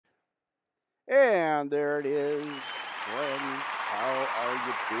And there it is, friends. How are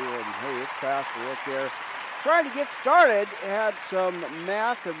you doing? Hey, it's Pastor Rick here. Trying to get started. Had some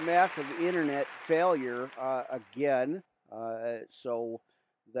massive internet failure again. So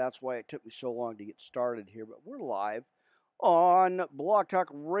that's why it took me so long to get started here. But we're live on Blog Talk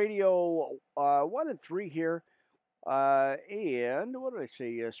Radio 1 and 3 here. And what did I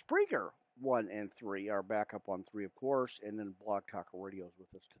say? Spreaker 1 and 3 are back up on 3, of course. And then Blog Talk Radio is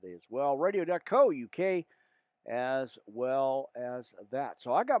with us today as well. Radio.co UK as well as that.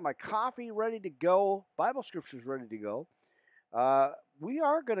 So I got my coffee ready to go. Bible scriptures ready to go. We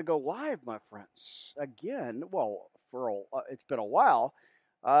are going to go live, my friends. Again, well, it's been a while.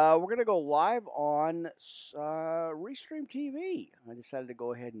 We're going to go live on Restream TV. I decided to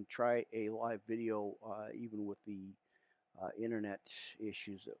go ahead and try a live video, even with the internet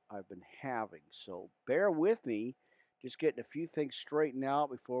issues that I've been having. So bear with me. Just getting a few things straightened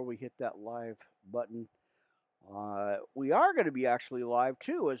out before we hit that live button. We are going to be actually live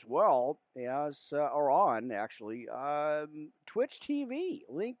too, as well as, or on actually, Twitch TV,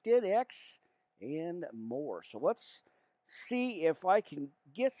 LinkedIn X, and more. So let's see if I can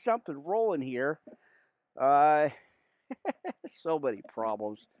get something rolling here. So many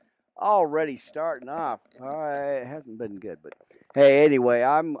problems already starting off. It hasn't been good, but hey, anyway,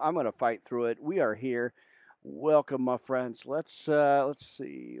 I'm gonna fight through it. We are here. Welcome, my friends. Let's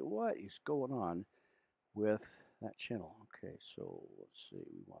see what is going on with that channel. Okay, so let's see.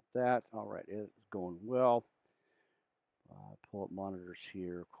 We want that. All right, it's going well. Pull up monitors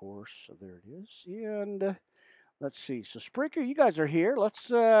here, of course. So there it is. And let's see. So Spreaker, you guys are here. Let's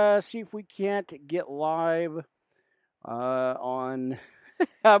see if we can't get live on.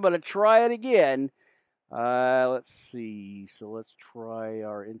 I'm gonna try it again. Let's see. So let's try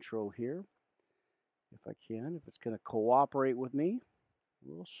our intro here, if I can. If it's gonna cooperate with me. A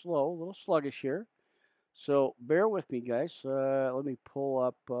little slow, a little sluggish here. So bear with me, guys. Let me pull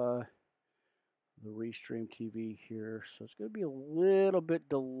up the Restream TV here. So it's going to be a little bit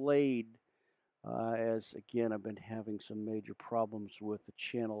delayed, as again I've been having some major problems with the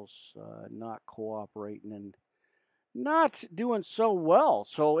channels not cooperating and not doing so well.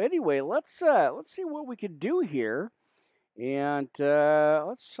 So anyway, let's see what we can do here, and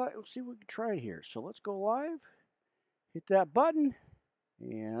let's see what we can try here. So let's go live. Hit that button,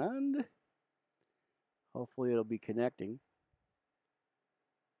 and hopefully it'll be connecting.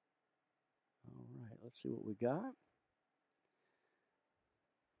 All right, let's see what we got.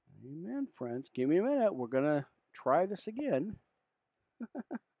 Amen, friends. Give me a minute. We're going to try this again.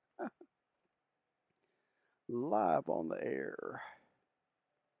 Live on the air.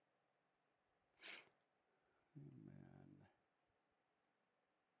 Amen.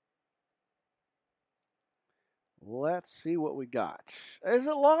 Let's see what we got. Is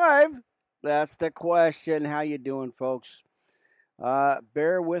it live? That's the question. How you doing, folks?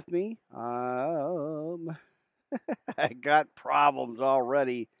 Bear with me. I got problems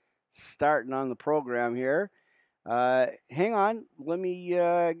already starting on the program here. Hang on. Let me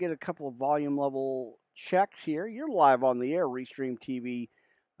get a couple of volume level checks here. You're live on the air, Restream TV,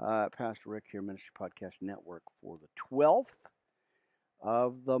 Pastor Rick here, Ministry Podcast Network, for the 12th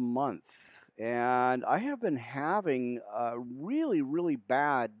of the month. And I have been having really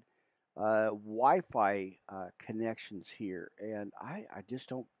bad Wi-Fi connections here, and I just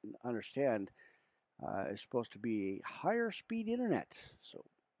don't understand. It's supposed to be a higher speed internet, so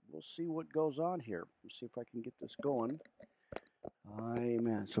we'll see what goes on here. Let's see if I can get this going.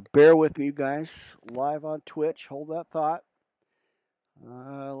 Amen. So bear with me, you guys. Live on Twitch. Hold that thought.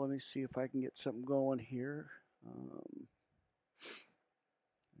 Let me see if I can get something going here.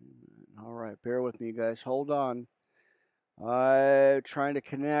 All right, bear with me, you guys. Hold on. Trying to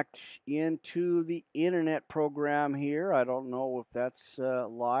connect into the internet program here. I don't know if that's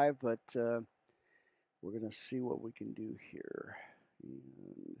live, but we're going to see what we can do here.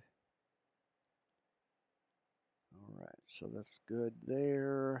 And, all right, so that's good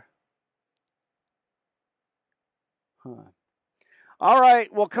there. All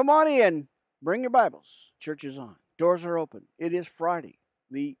right, well, come on in. Bring your Bibles. Church is on. Doors are open. It is Friday,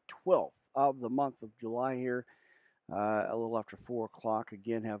 the 12th of the month of July here. A little after 4 o'clock.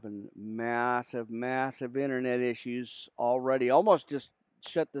 Again, having massive internet issues already. Almost just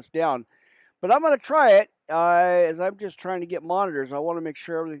shut this down. But I'm going to try it, as I'm just trying to get monitors. I want to make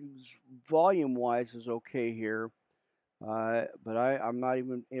sure everything's volume-wise is okay here. But I'm not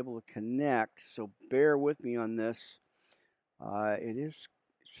even able to connect, so bear with me on this. It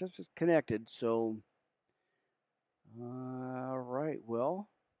says it's connected, so all right. Well,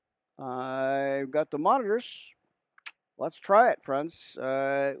 I've got the monitors. Let's try it, friends.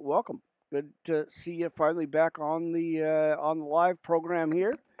 Welcome. Good to see you finally back on the live program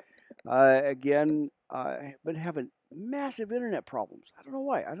here. Again, I've been having massive internet problems. I don't know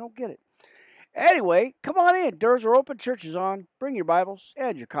why. I don't get it. Anyway, come on in. Doors are open. Church is on. Bring your Bibles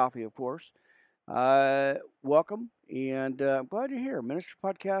and your coffee, of course. Welcome, and I'm glad you're here. Ministry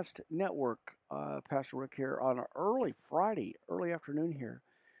Podcast Network. Pastor Rick here on an early Friday, early afternoon here.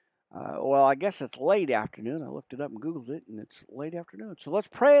 Well, I guess it's late afternoon. I looked it up and Googled it, and it's late afternoon. So let's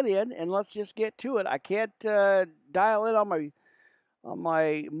pray it in, and let's just get to it. I can't dial in on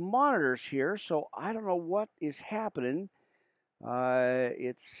my monitors here, so I don't know what is happening.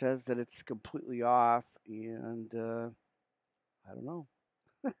 It says that it's completely off, and I don't know.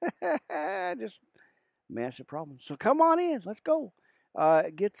 Just massive problem. So come on in. Let's go.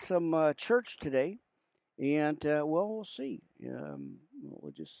 Get some church today, and well, we'll see.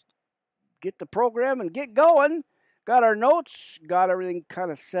 We'll just get the program and get going. Got our notes, got everything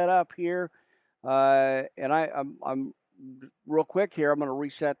kind of set up here, and I'm real quick here. I'm going to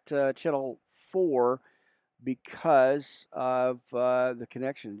reset channel 4 because of the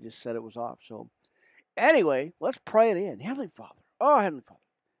connection. It just said it was off. So anyway, let's pray it in. Heavenly Father, oh Heavenly Father,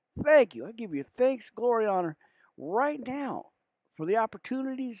 thank you. I give you thanks, glory, honor right now for the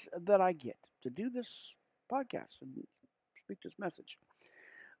opportunities that I get to do this podcast and speak this message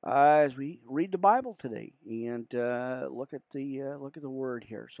as we read the Bible today and look at the Word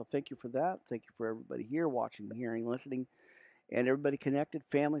here. So thank you for that. Thank you for everybody here watching, hearing, listening, and everybody connected,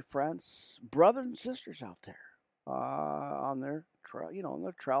 family, friends, brothers and sisters out there on their on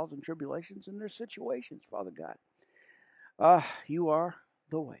their trials and tribulations and their situations. Father God, you are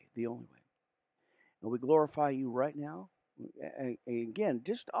the way, the only way, and we glorify you right now. And again,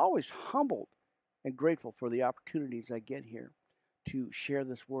 just always humbled and grateful for the opportunities I get here to share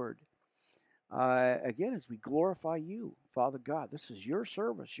this word. Again, as we glorify you, Father God, this is your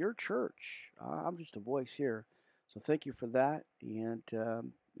service, your church. I'm just a voice here, so thank you for that. And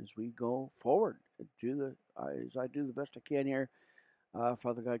as we go forward, as I do the best I can here,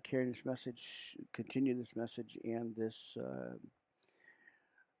 Father God, carrying this message, continue this message and this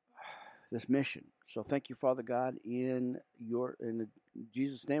mission. So thank you, Father God, in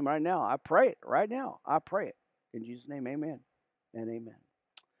Jesus' name right now. I pray it right now. I pray it in Jesus' name. Amen and amen.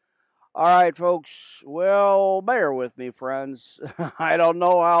 All right, folks. Well, bear with me, friends. I don't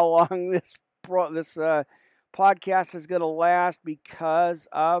know how long this podcast is going to last because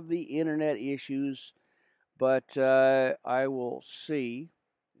of the internet issues, but I will see.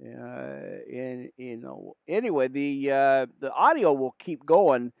 Anyway, the audio will keep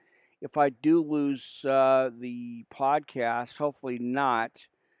going. If I do lose the podcast, hopefully not.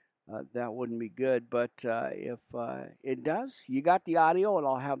 That wouldn't be good, but if it does, you got the audio, and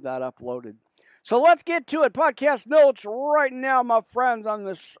I'll have that uploaded. So let's get to it. Podcast notes right now, my friends, on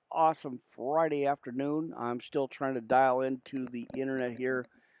this awesome Friday afternoon. I'm still trying to dial into the internet here,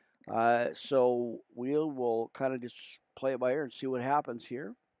 so we'll kind of just play it by ear and see what happens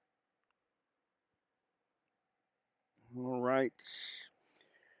here. All right,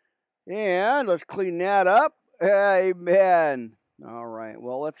 and let's clean that up. Amen. All right.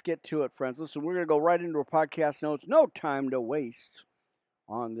 Well, let's get to it, friends. Listen, we're going to go right into our podcast notes. No time to waste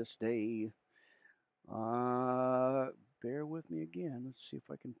on this day. Bear with me again. Let's see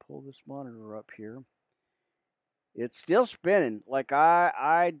if I can pull this monitor up here. It's still spinning. Like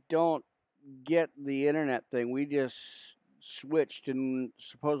I don't get the internet thing. We just switched and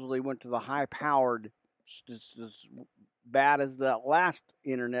supposedly went to the high-powered, as bad as the last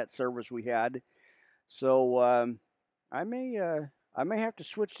internet service we had. So I may have to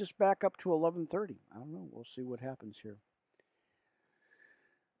switch this back up to 11:30. I don't know. We'll see what happens here.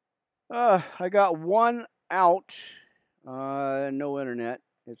 I got one out. No internet.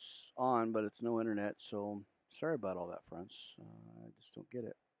 It's on, but it's no internet. So sorry about all that, friends. I just don't get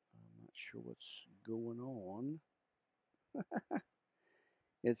it. I'm not sure what's going on.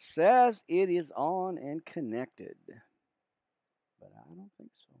 It says it is on and connected, but I don't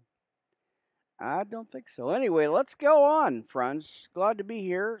think so. I don't think so. Anyway, let's go on, friends. Glad to be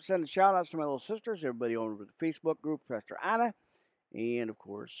here. Send a shout out to my little sisters, everybody over the Facebook group, Pastor Anna, and of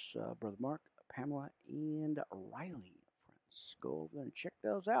course, Brother Mark, Pamela, and Riley. Friends, go over there and check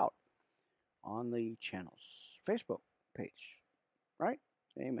those out on the channel's Facebook page. Right?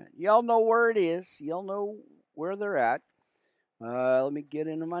 Amen. Y'all know where it is. Y'all know where they're at. Let me get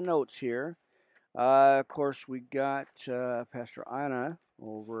into my notes here. Of course, we got Pastor Anna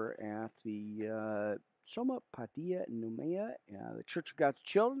over at the Soma Padilla Numea, the Church of God's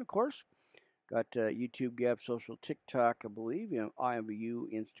Children, of course. Got YouTube, Gab, Social, TikTok, I believe, IMVU,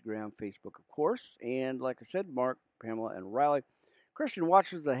 Instagram, Facebook, of course. And like I said, Mark, Pamela, and Riley. Christian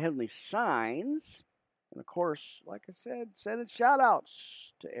watchers, the heavenly signs. And of course, like I said, sending shout outs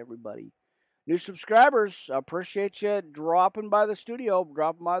to everybody. New subscribers, I appreciate you dropping by the studio,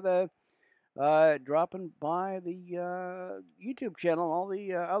 dropping by the YouTube channel, and all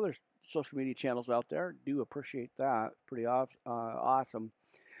the other social media channels out there. Do appreciate that. Pretty awesome.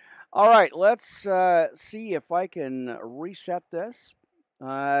 All right, let's see if I can reset this.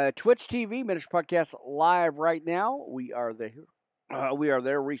 Twitch TV, Ministry Podcast live right now. We are there.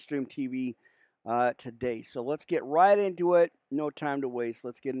 Restream TV today. So let's get right into it. No time to waste.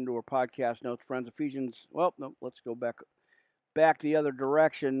 Let's get into our podcast notes, friends. Ephesians. Well, no, let's go back the other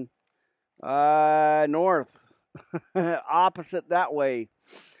direction. North. Opposite that way.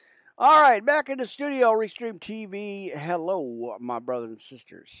 All right, back in the studio, Restream TV. Hello, my brothers and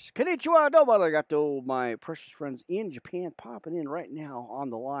sisters. Konnichiwa, domo arigato, my precious friends in Japan, popping in right now on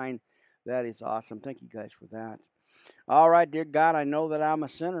the line. That is awesome. Thank you guys for that. All right, dear God, I know that I'm a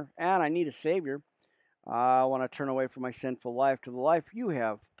sinner and I need a Savior. I want to turn away from my sinful life to the life you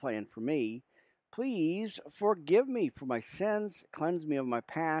have planned for me. Please forgive me for my sins, cleanse me of my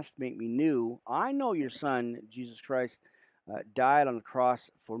past, make me new. I know your Son, Jesus Christ, died on the cross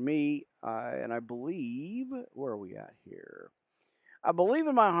for me, and I believe, where are we at here? I believe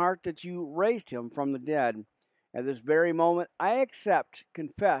in my heart that you raised him from the dead. At this very moment, I accept,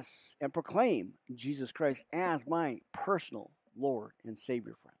 confess, and proclaim Jesus Christ as my personal Lord and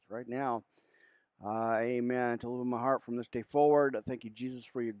Savior, friends. Right now, amen. To live in my heart from this day forward, I thank you, Jesus,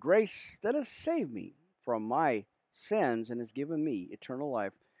 for your grace that has saved me from my sins and has given me eternal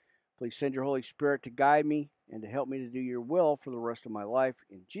life. Please send your Holy Spirit to guide me and to help me to do your will for the rest of my life.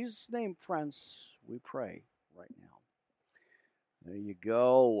 In Jesus' name, friends, we pray right now. There you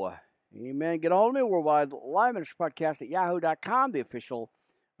go. Amen. Get a hold of me, Worldwide Live Ministry Podcast at yahoo.com, the official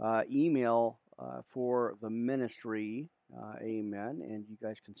email for the ministry. Amen. And you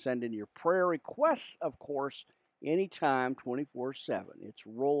guys can send in your prayer requests, of course, anytime, 24/7. It's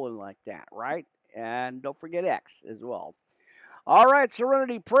rolling like that, right? And don't forget X as well. All right,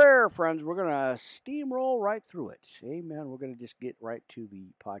 Serenity Prayer, friends. We're going to steamroll right through it. Amen. We're going to just get right to the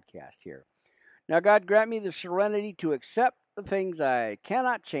podcast here. Now, God, grant me the serenity to accept the things I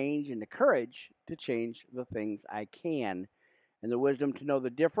cannot change and the courage to change the things I can, and the wisdom to know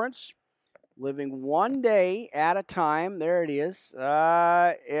the difference, living one day at a time, there it is,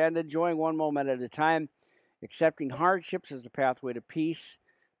 and enjoying one moment at a time, accepting hardships as a pathway to peace,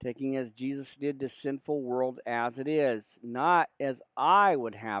 taking as Jesus did this sinful world as it is, not as I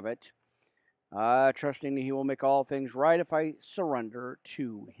would have it, trusting that he will make all things right if I surrender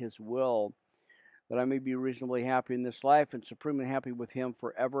to his will, that I may be reasonably happy in this life and supremely happy with him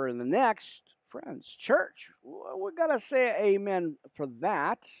forever in the next. Friends, church, we got to say amen for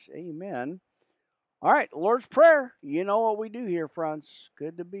that. Amen. All right, Lord's Prayer. You know what we do here, friends.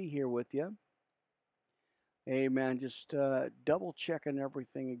 Good to be here with you. Amen. Just double checking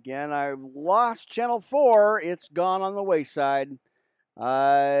everything again. I've lost channel 4. It's gone on the wayside.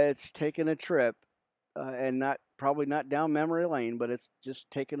 It's taken a trip, and probably not down memory lane, but it's just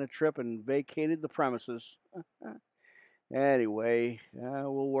taken a trip and vacated the premises. Anyway,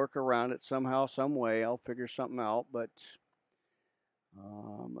 we'll work around it somehow, some way. I'll figure something out. But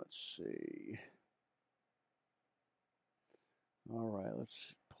let's see. All right, let's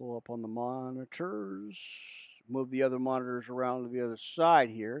pull up on the monitors. Move the other monitors around to the other side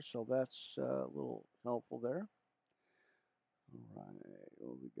here, so that's a little helpful there. All right,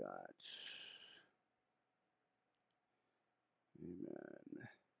 what we got? Amen.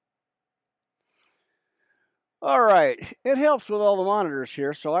 All right, it helps with all the monitors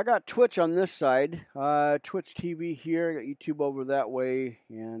here. So I got Twitch on this side, Twitch TV here, I got YouTube over that way,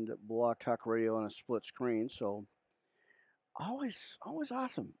 and Blog Talk Radio on a split screen. So always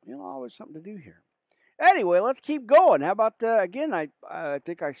awesome. Always something to do here. Anyway, let's keep going. How about again? I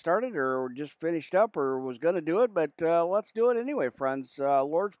think I started or just finished up or was going to do it, but let's do it anyway, friends.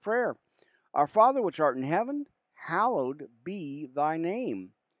 Lord's Prayer. Our Father which art in heaven, hallowed be thy name.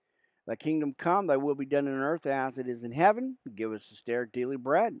 Thy kingdom come, thy will be done on earth as it is in heaven. Give us this day our daily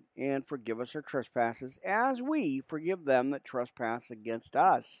bread, and forgive us our trespasses, as we forgive them that trespass against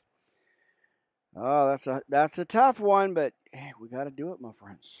us. Oh, that's a tough one, but hey, we got to do it, my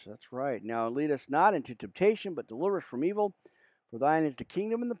friends. That's right. Now lead us not into temptation, but deliver us from evil. For thine is the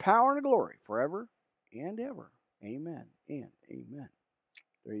kingdom and the power and the glory, forever and ever. Amen and amen.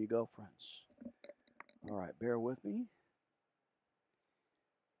 There you go, friends. All right, bear with me.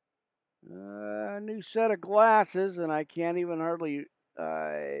 New set of glasses, and I can't even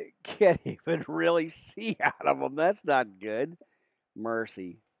really see out of them. That's not good.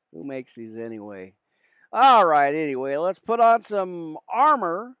 Mercy. Who makes these anyway? All right, anyway, let's put on some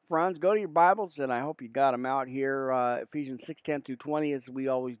armor, friends. Go to your Bibles, and I hope you got them out here. Ephesians 6:10 through 20, as we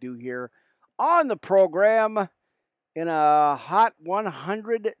always do here on the program, in a hot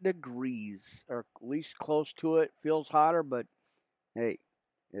 100 degrees, or at least close to it. Feels hotter, but hey,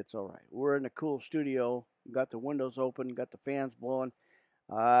 it's all right. We're in a cool studio. Got the windows open, got the fans blowing,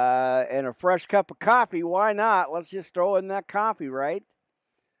 and a fresh cup of coffee. Why not? Let's just throw in that coffee, right?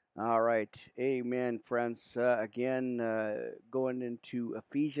 All right. Amen, friends. Again, going into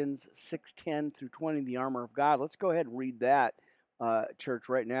Ephesians 6:10 through 20, the armor of God. Let's go ahead and read that, church,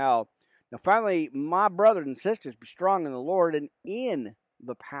 right now. Now, finally, my brothers and sisters, be strong in the Lord and in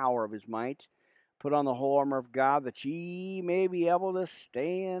the power of his might. Put on the whole armor of God, that ye may be able to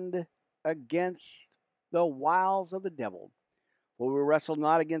stand against the wiles of the devil. For we wrestle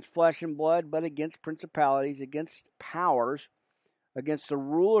not against flesh and blood, but against principalities, against powers, against the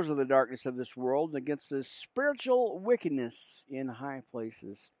rulers of the darkness of this world, and against the spiritual wickedness in high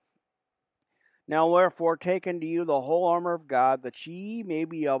places. Now wherefore take unto you the whole armor of God, that ye may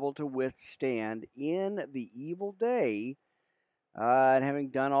be able to withstand in the evil day, and having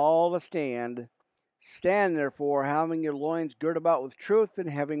done all to stand, stand therefore, having your loins girt about with truth, and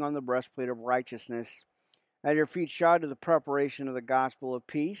having on the breastplate of righteousness, and your feet shod to the preparation of the gospel of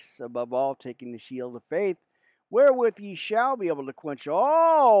peace, above all taking the shield of faith, wherewith ye shall be able to quench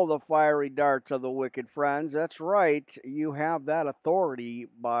all the fiery darts of the wicked, friends. That's right. You have that authority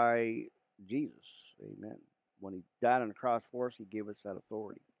by Jesus. Amen. When he died on the cross for us, he gave us that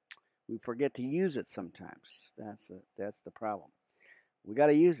authority. We forget to use it sometimes. That's the problem. We got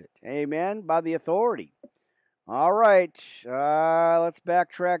to use it. Amen. By the authority. All right. Let's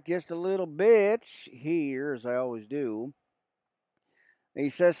backtrack just a little bit here, as I always do. He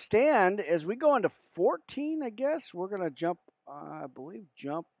says, stand. As we go into 14, I guess, we're going to jump, I believe,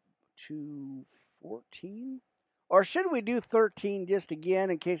 jump to 14. Or should we do 13 just again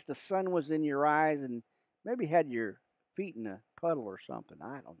in case the sun was in your eyes and maybe had your feet in a puddle or something?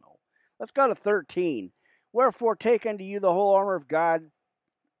 I don't know. Let's go to 13. Wherefore take unto you the whole armor of God,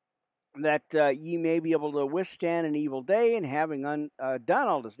 that ye may be able to withstand an evil day, and having done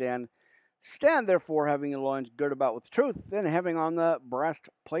all to stand, stand therefore, having your loins girt about with truth, and having on the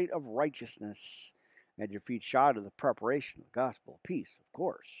breastplate of righteousness, and your feet shod to the preparation of the gospel of peace. Of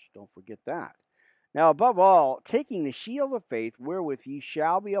course, don't forget that. Now, above all, taking the shield of faith, wherewith ye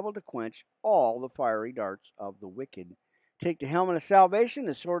shall be able to quench all the fiery darts of the wicked. Take the helmet of salvation,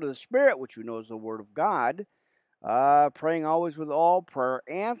 the sword of the Spirit, which we know is the word of God, praying always with all prayer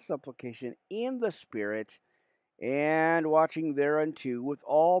and supplication in the Spirit, and watching thereunto with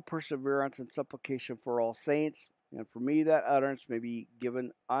all perseverance and supplication for all saints, and for me that utterance may be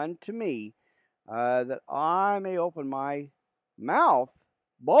given unto me, that I may open my mouth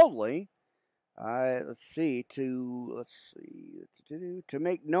boldly. To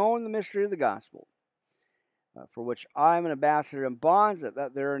make known the mystery of the gospel, for which I am an ambassador in bonds,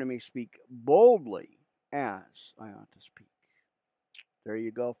 that therein I may speak boldly as I ought to speak. There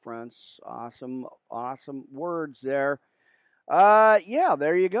you go, friends. Awesome, awesome words there. Yeah,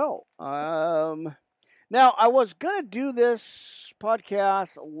 there you go. Now, I was going to do this podcast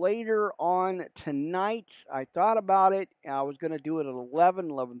later on tonight. I thought about it. I was going to do it at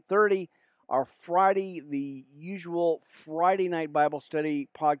 11:30. Our Friday, the usual Friday night Bible study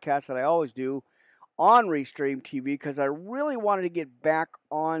podcast that I always do on Restream TV, because I really wanted to get back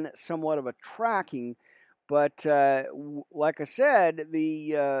on somewhat of a tracking. But like I said,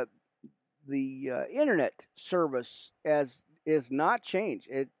 the internet service is not changed.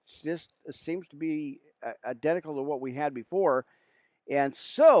 It seems to be identical to what we had before, and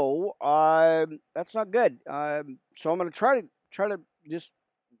so that's not good. So I'm going to try to just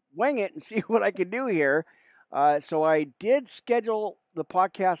wing it and see what I can do here. So I did schedule the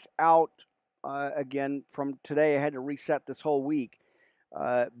podcast out again from today. I had to reset this whole week,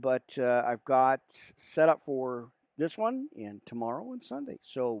 but I've got set up for this one and tomorrow and Sunday.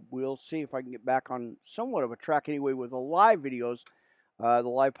 So we'll see if I can get back on somewhat of a track anyway with the live videos, the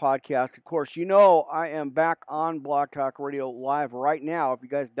live podcast. Of course, you know I am back on Blog Talk Radio Live right now. If you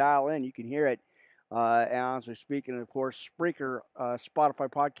guys dial in, you can hear it as I speak. And of course, Spreaker, Spotify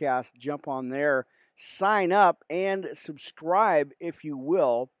podcast, jump on there, sign up, and subscribe if you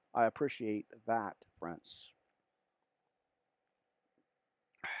will. I appreciate that, friends.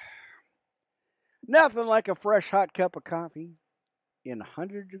 Nothing like a fresh hot cup of coffee in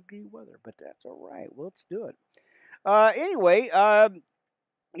 100-degree weather, but that's all right. Well, let's do it. Anyway,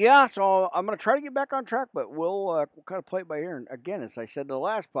 yeah, so I'm going to try to get back on track, but we'll kind of play it by ear. And again, as I said in the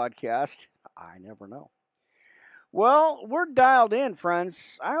last podcast, I never know. Well, we're dialed in,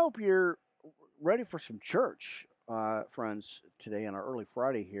 friends. I hope you're ready for some church, friends, today on our early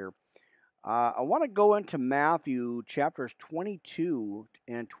Friday here. I want to go into Matthew chapters 22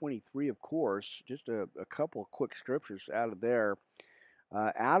 and 23, of course, just a couple of quick scriptures out of there,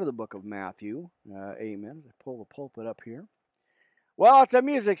 out of the book of Matthew. Amen. I pull the pulpit up here. Well, it's a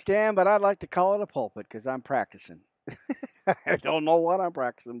music stand, but I'd like to call it a pulpit because I'm practicing. I don't know what I'm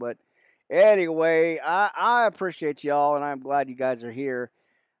practicing, but anyway, I appreciate y'all, and I'm glad you guys are here.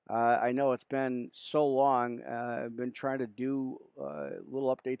 I know it's been so long. I've been trying to do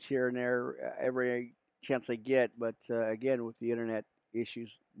little updates here and there every chance I get, but again, with the internet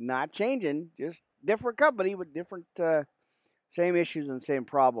issues not changing, just different company with different same issues and same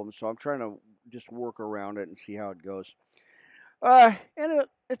problems. So I'm trying to just work around it and see how it goes.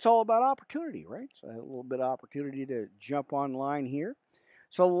 It's all about opportunity, right? So I had a little bit of opportunity to jump online here.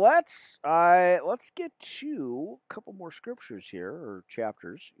 So let's get to a couple more scriptures here or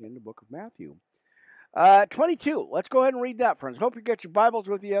chapters in the book of Matthew. 22. Let's go ahead and read that, friends. Hope you got your Bibles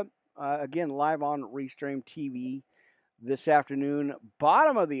with you. Again, live on Restream TV this afternoon,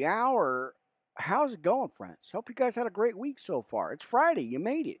 bottom of the hour. How's it going, friends? Hope you guys had a great week so far. It's Friday. You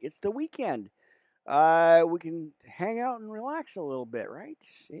made it. It's the weekend. We can hang out and relax a little bit, right?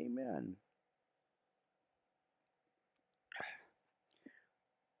 Amen.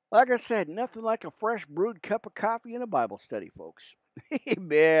 Like I said, nothing like a fresh brewed cup of coffee and a Bible study, folks.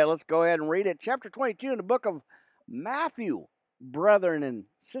 Amen. Let's go ahead and read it. Chapter 22 in the book of Matthew, brethren and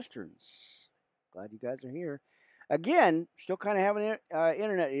sisters. Glad you guys are here. Again, still kind of having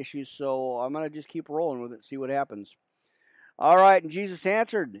internet issues, so I'm going to just keep rolling with it and see what happens. All right, and Jesus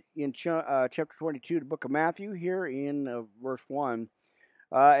answered in chapter 22, the book of Matthew, here in verse 1,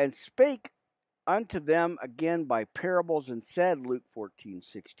 and spake unto them again by parables, and said, Luke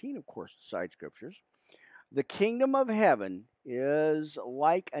 14:16, of course, the side scriptures, the kingdom of heaven is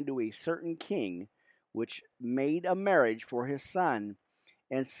like unto a certain king, which made a marriage for his son,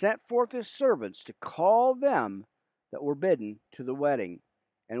 and sent forth his servants to call them that were bidden to the wedding,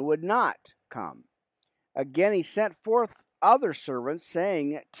 and would not come. Again he sent forth other servants,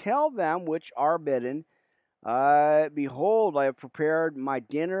 saying, tell them which are bidden, behold, I have prepared my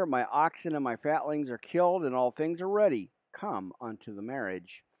dinner, my oxen and my fatlings are killed, and all things are ready. Come unto the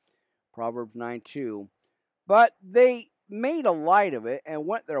marriage. Proverbs 9:2. But they made a light of it and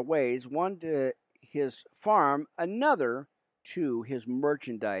went their ways, one to his farm, another to his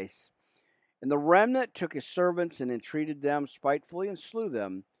merchandise. And the remnant took his servants and entreated them spitefully and slew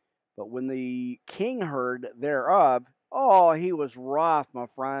them. But when the king heard thereof, oh, he was wroth, my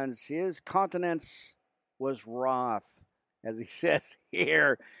friends. His countenance was wroth, as he says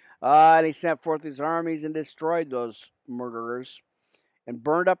here. And he sent forth his armies and destroyed those murderers and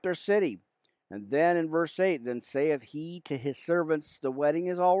burned up their city. And then in verse 8, then saith he to his servants, the wedding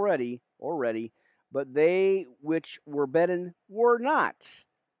is already, but they which were bidden were not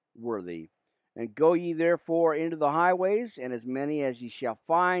worthy. And go ye therefore into the highways, and as many as ye shall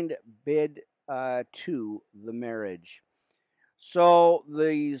find, bid to the marriage. So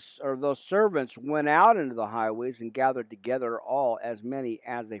those servants went out into the highways and gathered together all as many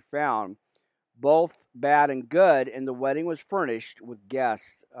as they found, both bad and good, and the wedding was furnished with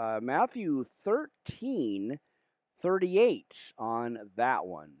guests. Matthew 13:38 on that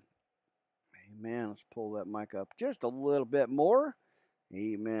one. Amen. Let's pull that mic up just a little bit more.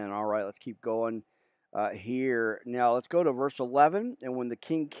 Amen. All right, let's keep going here. Now, let's go to verse 11. And when the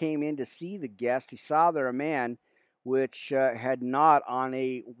king came in to see the guest, he saw there a man which had not on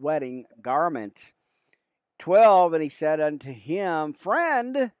a wedding garment. 12, and he said unto him,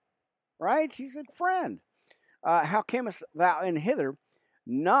 friend, right? He said, friend, how camest thou in hither,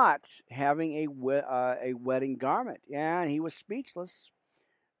 not having a wedding garment? And he was speechless.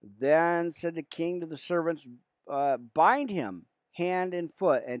 Then said the king to the servants, bind him hand and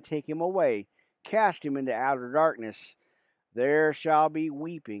foot, and take him away, cast him into outer darkness. There shall be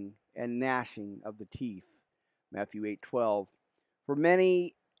weeping and gnashing of the teeth. Matthew 8:12. For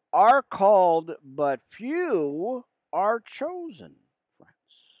many are called, but few are chosen.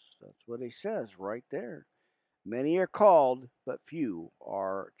 Friends, that's what he says right there. Many are called, but few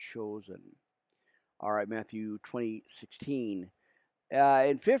are chosen. All right, Matthew 20:16.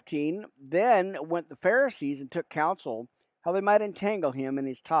 In 15, then went the Pharisees and took counsel how they might entangle him in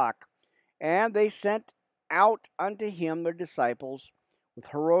his talk. And they sent out unto him their disciples with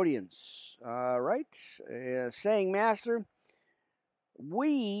Herodians, saying, Master,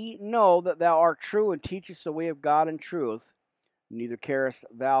 we know that thou art true and teachest the way of God in truth. Neither carest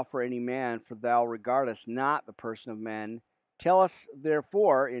thou for any man, for thou regardest not the person of men. Tell us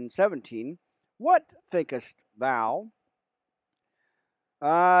therefore in 17, what thinkest thou?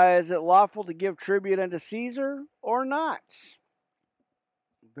 Is it lawful to give tribute unto Caesar or not?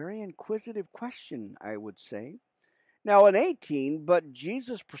 Very inquisitive question, I would say. Now in 18, but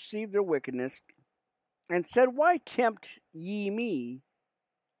Jesus perceived their wickedness and said, Why tempt ye me,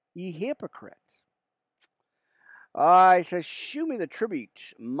 ye hypocrites? He says, Shew me the tribute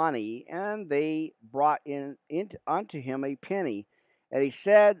money. And they brought in unto him a penny. And he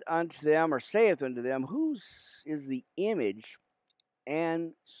said unto them, or saith unto them, Whose is the image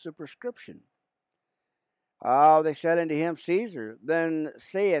and superscription? They said unto him, Caesar. Then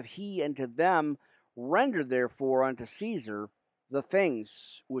saith he unto them, Render therefore unto Caesar the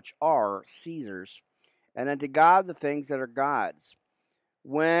things which are Caesar's, and unto God the things that are God's.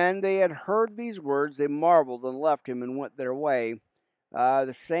 When they had heard these words, they marveled and left him and went their way.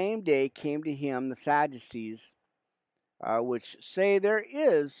 The same day came to him the Sadducees, which say there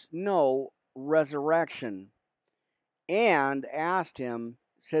is no resurrection, and asked him,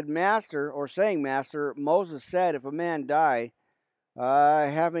 said, Master, or saying, Master, Moses said, if a man die,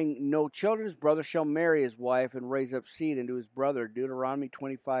 having no children, his brother shall marry his wife and raise up seed unto his brother. Deuteronomy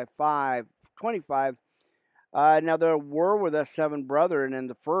 25. Now there were with us 7 brethren, and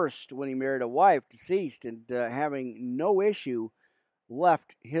the first, when he married a wife, deceased, and having no issue,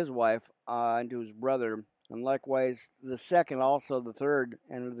 left his wife unto his brother. And likewise the second, also the third,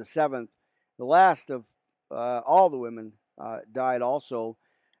 and the seventh, the last of all the women died also.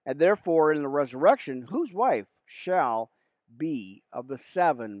 And therefore in the resurrection, whose wife shall be of the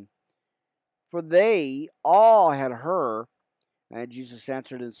 7? For they all had her. And Jesus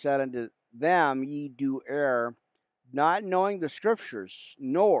answered and said unto them, Ye do err, not knowing the Scriptures,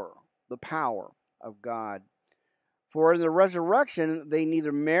 nor the power of God. For in the resurrection they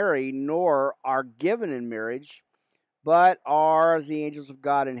neither marry nor are given in marriage, but are as the angels of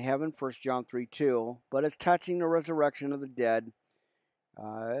God in heaven, 1 John 3:2. But as touching the resurrection of the dead,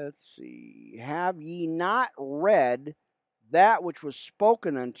 let's see, have ye not read that which was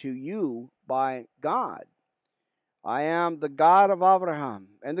spoken unto you by God? I am the God of Abraham,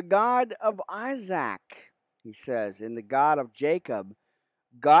 and the God of Isaac, he says, and the God of Jacob.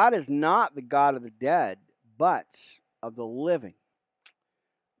 God is not the God of the dead, but of the living.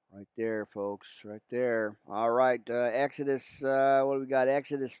 Right there, folks, right there. All right, Exodus, what do we got?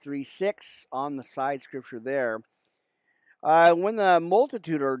 Exodus 3:6 on the side scripture there. When the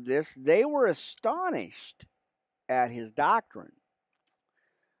multitude heard this, they were astonished at his doctrine.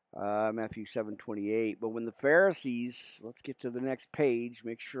 Matthew 7:28. But when the Pharisees, let's get to the next page,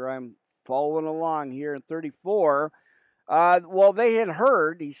 make sure I'm following along here in 34. Well, they had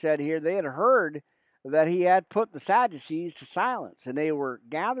heard, he said here, they had heard that he had put the Sadducees to silence, and they were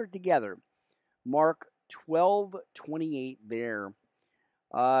gathered together. Mark 12:28 there.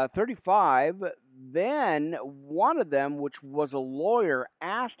 35. Then one of them, which was a lawyer,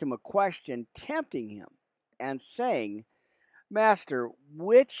 asked him a question, tempting him, and saying, Master,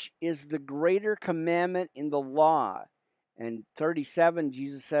 which is the greater commandment in the law? And 37,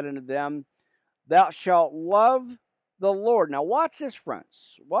 Jesus said unto them, Thou shalt love the Lord. Now watch this,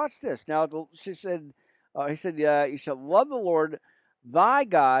 friends. Watch this. Now he said, you shall love the Lord thy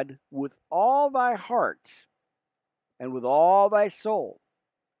God with all thy heart, and with all thy soul,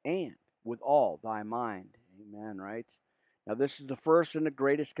 and with all thy mind. Amen, right? Now this is the first and the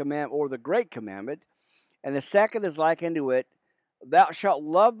greatest commandment, or the great commandment. And the second is like unto it, Thou shalt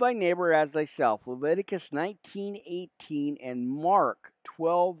love thy neighbor as thyself. Leviticus 19:18 and Mark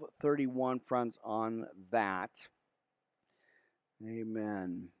 12:31, friends, on that.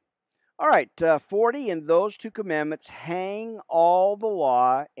 Amen. All right, 40. And those 2 commandments hang all the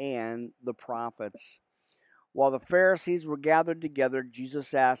law and the prophets. While the Pharisees were gathered together,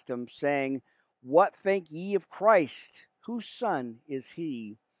 Jesus asked them, saying, What think ye of Christ? Whose son is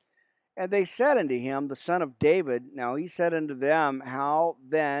he? And they said unto him, The son of David. Now he said unto them, How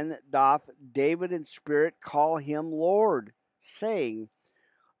then doth David in spirit call him Lord, saying,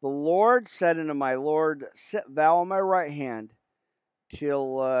 The Lord said unto my Lord, Sit thou on my right hand,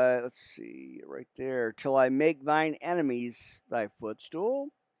 till, let's see, right there, till I make thine enemies thy footstool?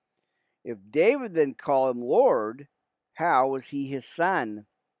 If David then call him Lord, how was he his son?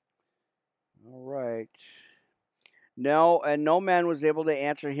 All right. No, and no man was able to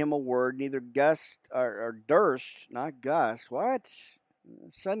answer him a word, neither Gus or Durst, not Gus. What?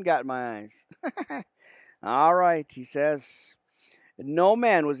 Sun got my eyes. All right, he says. No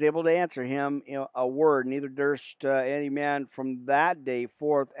man was able to answer him a word, neither durst any man from that day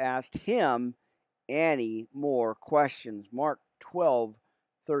forth asked him any more questions. Mark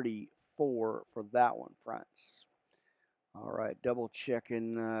 12:34 for that one, friends. All right, double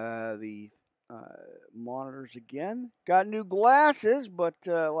checking the monitors again. Got new glasses, but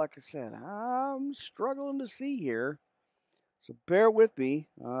like I said, I'm struggling to see here. So bear with me.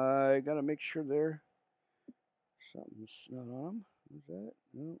 I got to make sure something's not on them. Is that?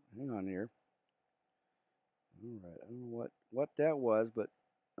 No, hang on here. All right, I don't know what that was, but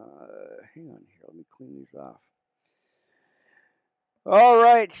hang on here. Let me clean these off. All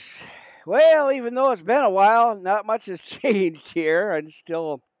right. Well, even though it's been a while, not much has changed here. I'm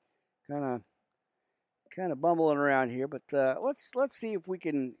still kind of bumbling around here, but let's see if we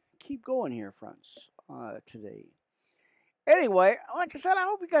can keep going here, friends, today. Anyway, like I said, I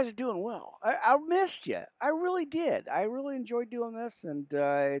hope you guys are doing well. I missed you. I really did. I really enjoyed doing this, and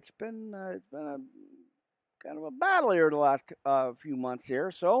it's been a kind of a battle here the last few months here.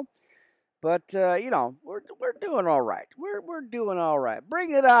 So, but we're doing all right. We're doing all right.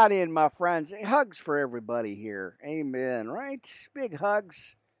 Bring it on in, my friends. Hugs for everybody here. Amen. Right? Big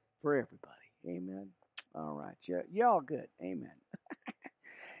hugs for everybody. Amen. All right. Yeah, y'all good. Amen.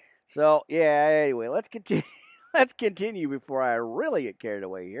 So yeah. Anyway, let's continue. Let's continue before I really get carried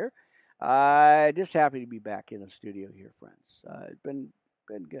away here. Just happy to be back in the studio here, friends. It's been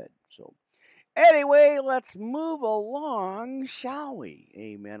good. So anyway, let's move along, shall we?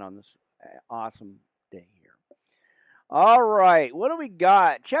 Amen. On this awesome day here. All right, what do we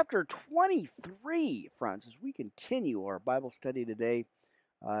got? Chapter 23, friends, as we continue our Bible study today,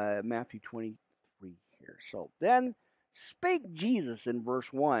 Matthew 23 here. So then spake Jesus in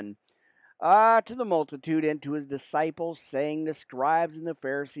verse 1 to the multitude and to his disciples, saying, the scribes and the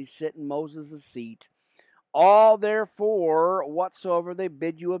Pharisees sit in Moses' seat. All therefore, whatsoever they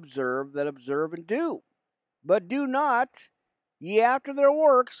bid you observe, that observe and do. But do not ye after their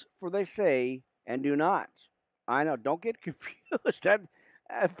works, for they say and do not. I know, don't get confused. That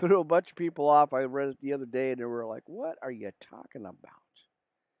threw a bunch of people off. I read it the other day and they were like, what are you talking about?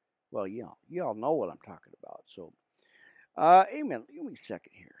 Well, y'all know what I'm talking about. So, amen. Give me a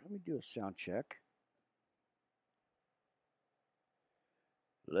second here. Let me do a sound check.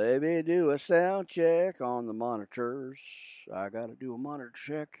 Let me do a sound check on the monitors. I got to do a monitor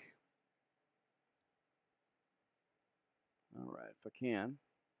check. All right, if I can.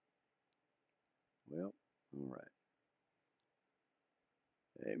 Well, all right.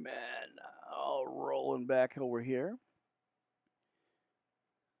 Amen. All rolling back over here.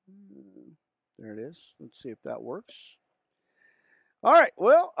 There it is. Let's see if that works. All right.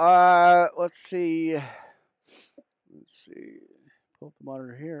 Well, let's see. Let's see. Pull up the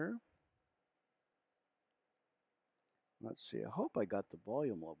monitor here. Let's see. I hope I got the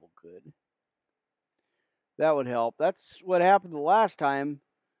volume level good. That would help. That's what happened the last time.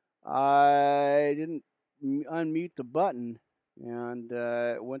 I didn't unmute the button and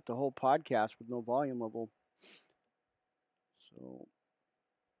went the whole podcast with no volume level. So,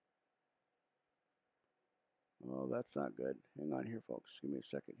 oh, that's not good. Hang on here, folks. Give me a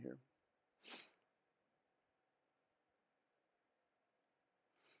second here.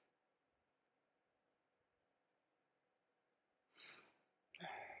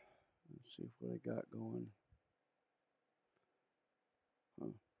 Let's see what I got going.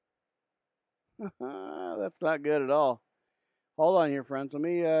 Huh. That's not good at all. Hold on here, friends. Let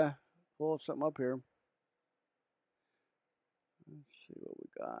me pull something up here. Let's see what we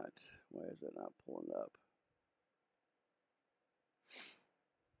got. Why is it not pulling up?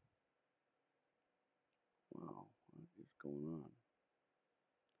 Wow, what is going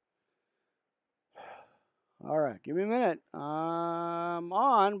on? All right, give me a minute. I'm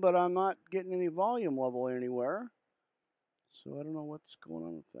on, but I'm not getting any volume level anywhere. So I don't know what's going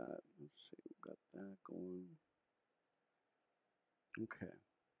on with that. Let's see, we've got that going. Okay.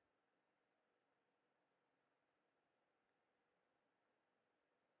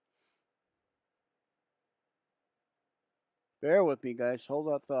 Bear with me, guys. Hold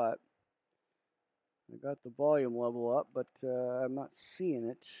that thought. I got the volume level up, but I'm not seeing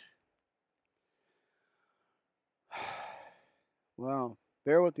it. Wow.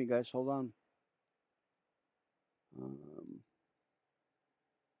 Bear with me, guys. Hold on.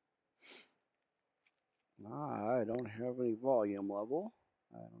 I don't have any volume level.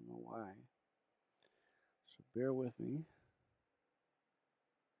 I don't know why. So bear with me.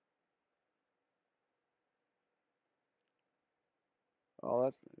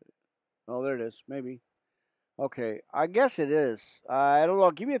 Oh, there it is. Maybe. Okay, I guess it is. I don't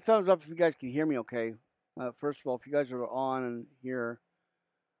know. Give me a thumbs up if you guys can hear me okay. First of all, if you guys are on and here.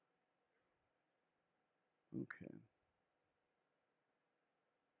 Okay.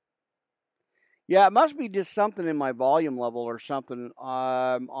 Yeah, it must be just something in my volume level or something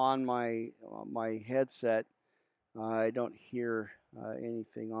on my headset. I don't hear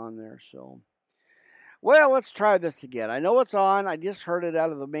anything on there, so Well, let's try this again. I know it's on. I just heard it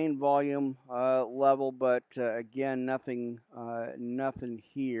out of the main volume level, but again, nothing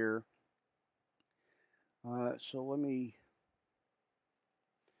here. So let me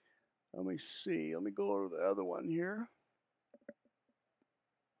see. Let me go over the other one here.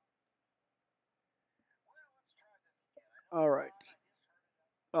 All right.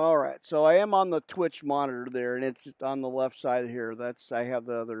 All right. So I am on the Twitch monitor there, and it's on the left side here. I have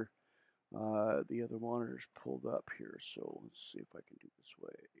the other monitors pulled up here. So let's see if I can do this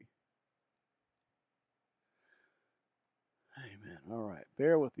way. Amen. All right.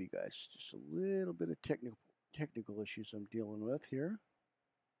 Bear with me, guys. Just a little bit of technical issues I'm dealing with here.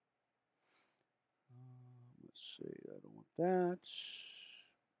 Let's see. I don't want that.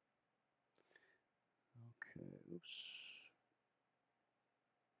 Okay. Oops.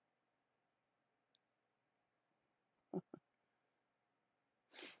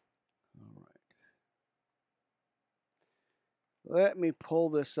 All right. Let me pull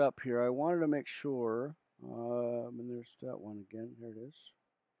this up here. I wanted to make sure. And there's that one again. There it is.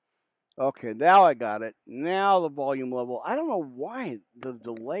 Okay, now I got it. Now the volume level. I don't know why the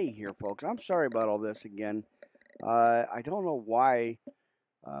delay here, folks. I'm sorry about all this again. I don't know why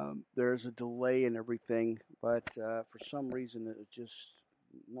there's a delay and everything, but for some reason it's just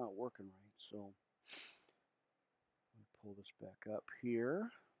not working right. So let me pull this back up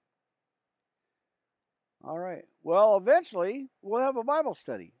here. All right. Well, eventually we'll have a Bible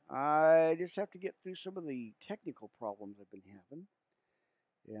study. I just have to get through some of the technical problems I've been having.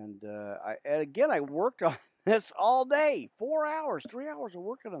 And again, I worked on this all day, 4 hours, 3 hours of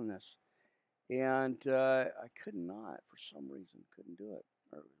working on this, and I could not, for some reason, couldn't do it,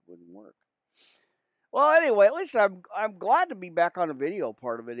 or it wouldn't work. Well, anyway, at least I'm glad to be back on the video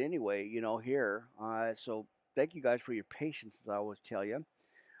part of it anyway. Here. So thank you guys for your patience, as I always tell you.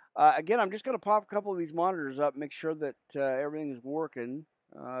 Again, I'm just going to pop a couple of these monitors up, make sure that everything is working.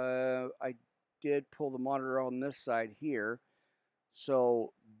 I did pull the monitor on this side here.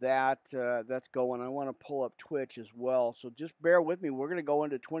 So that's going. I want to pull up Twitch as well. So just bear with me. We're going to go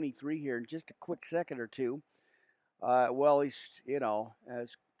into 23 here in just a quick second or two. Well, at least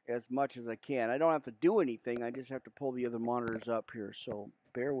as much as I can. I don't have to do anything. I just have to pull the other monitors up here. So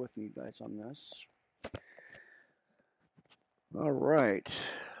bear with me, guys, on this. All right.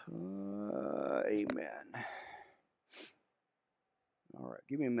 Amen. All right.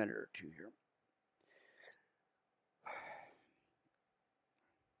 Give me a minute or two here.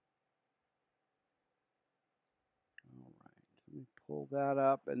 All right. Let me pull that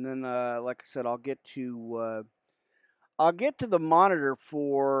up, and then, like I said, I'll get to the monitor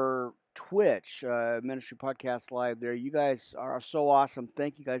for Twitch, Ministry Podcast Live there. You guys are so awesome.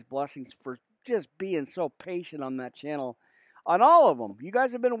 Thank you guys. Blessings for just being so patient on that channel. On all of them. You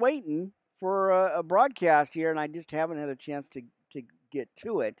guys have been waiting for a broadcast here, and I just haven't had a chance to get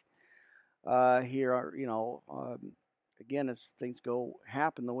to it here. Again, as things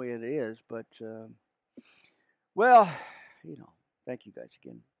happen the way it is. But, well, thank you guys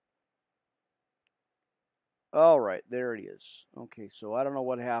again. All right, there it is. Okay, so I don't know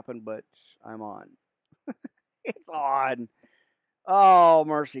what happened, but I'm on. It's on. Oh,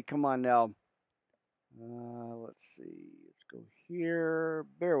 mercy. Come on now. Let's see. Let's go here.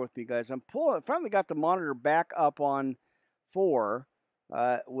 Bear with me, guys. Finally got the monitor back up on 4,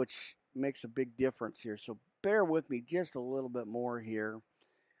 which makes a big difference here. So bear with me just a little bit more here.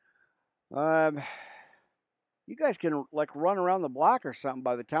 You guys can like run around the block or something.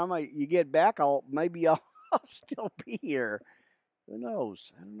 By the time you get back, I'll I'll still be here. Who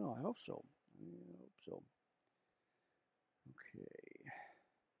knows? I don't know. I hope so. I hope so. Okay.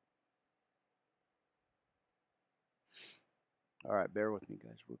 All right, bear with me,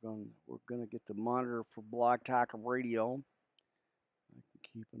 guys. We're gonna get the monitor for Blog Talk Radio. I can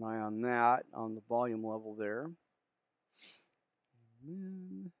keep an eye on that on the volume level there.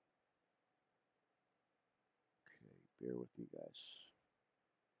 Okay, bear with me, guys.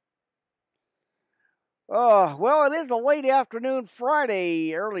 Oh, well, it is a late afternoon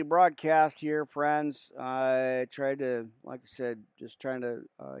Friday early broadcast here, friends. I tried to, like I said, just trying to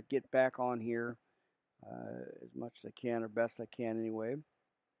get back on here as much as I can, or best I can anyway.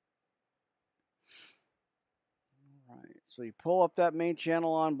 All right, so you pull up that main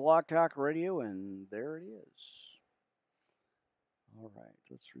channel on Blog Talk Radio, and there it is. All right,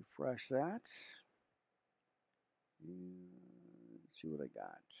 let's refresh that. Let's see what I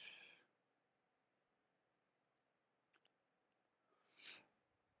got.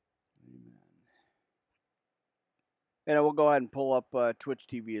 Amen. And I will go ahead and pull up Twitch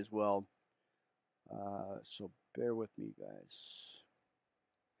TV as well. So bear with me, guys.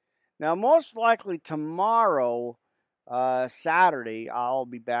 Now, most likely tomorrow, Saturday, I'll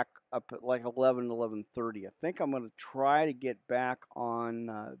be back up at like 11:30. I think I'm going to try to get back on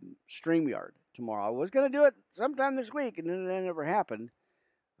StreamYard tomorrow. I was going to do it sometime this week, and then it never happened.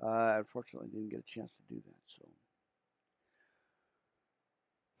 Unfortunately, I didn't get a chance to do that. So,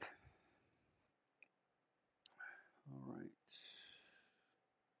 all right.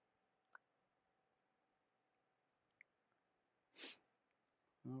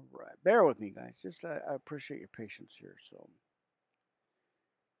 All right. Bear with me, guys. Just I appreciate your patience here. So,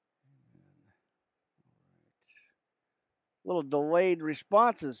 little delayed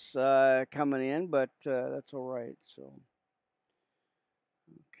responses coming in, but that's all right. So,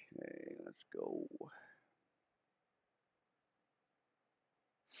 okay, let's go.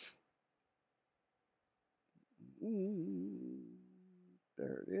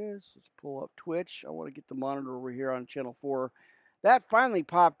 There it is. Let's pull up Twitch. I want to get the monitor over here on channel 4. That finally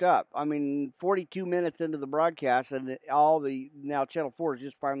popped up. I mean, 42 minutes into the broadcast, and now channel 4 is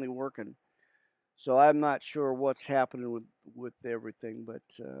just finally working. So I'm not sure what's happening with everything, but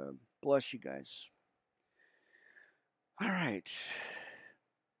bless you guys. All right.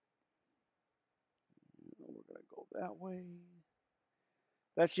 We're going to go that way.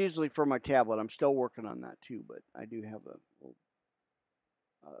 That's usually for my tablet. I'm still working on that too, but I do have a little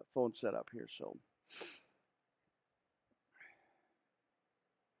phone set up here, so.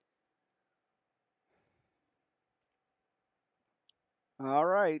 All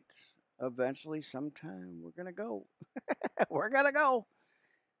right. Eventually, sometime, we're going to go. We're going to go.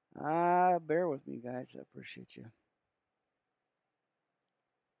 Bear with me, guys. I appreciate you.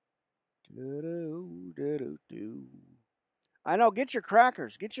 Do-do-do-do-do. I know. Get your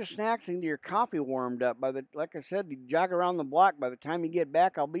crackers. Get your snacks into your coffee warmed up. Like I said, you jog around the block. By the time you get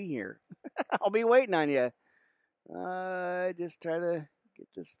back, I'll be here. I'll be waiting on you. Just try to get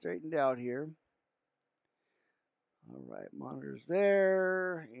this straightened out here. All right, monitor's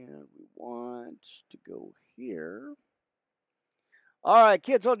there, and we want to go here. All right,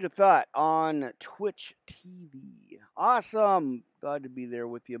 kids, hold your thought on Twitch TV. Awesome. Glad to be there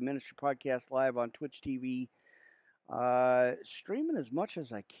with you. Ministry Podcast Live on Twitch TV. Streaming as much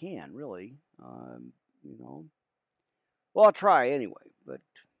as I can, really. You know. Well, I'll try anyway, but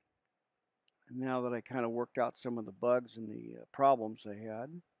now that I kind of worked out some of the bugs and the problems I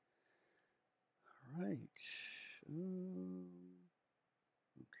had. All right.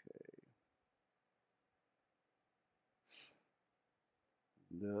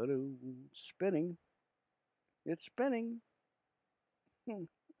 Okay. Spinning. It's spinning. All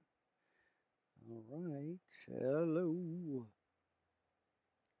right. Hello.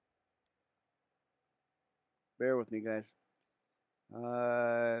 Bear with me, guys.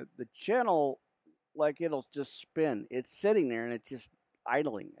 The channel, like, it'll just spin. It's sitting there and it's just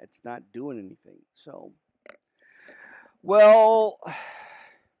idling. It's not doing anything. So, well,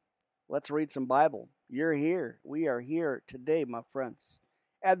 let's read some Bible. You're here. We are here today, my friends.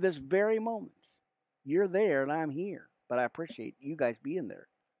 At this very moment, you're there and I'm here. But I appreciate you guys being there.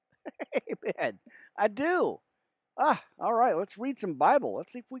 Amen. I do. All right. Let's read some Bible.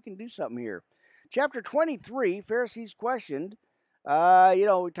 Let's see if we can do something here. Chapter 23, Pharisees questioned.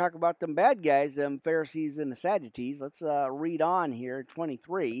 We talk about them bad guys, them Pharisees and the Sadducees. Let's read on here,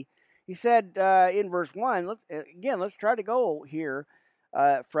 23. He said in verse 1, let's try to go here,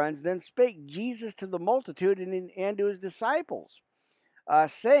 friends. Then spake Jesus to the multitude and to his disciples,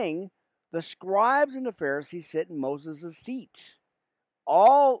 saying, the scribes and the Pharisees sit in Moses' seat.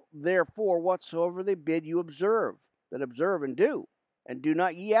 All, therefore, whatsoever they bid you observe, that observe and do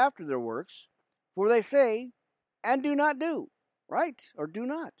not ye after their works, for they say, and do not do, right? Or do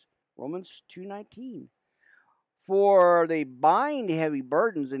not. Romans 2:19. For they bind heavy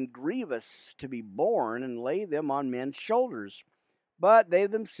burdens and grievous to be borne, and lay them on men's shoulders, but they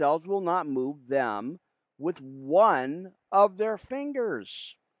themselves will not move them with one of their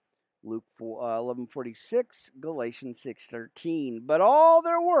fingers. Luke 11:46, Galatians 6:13. But all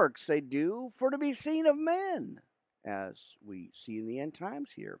their works they do for to be seen of men, as we see in the end times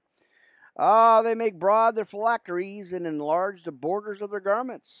here. They make broad their phylacteries and enlarge the borders of their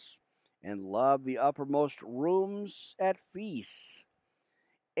garments, and love the uppermost rooms at feasts,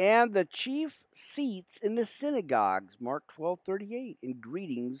 and the chief seats in the synagogues, Mark 12:38, and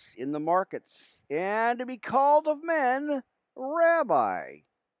greetings in the markets, and to be called of men, Rabbi.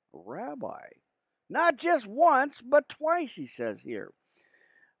 Rabbi. Not just once, but twice, he says here.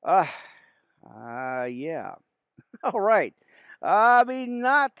 Yeah. All right. I mean,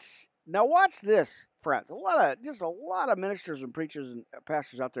 not. Now, watch this, friends. A lot of ministers and preachers and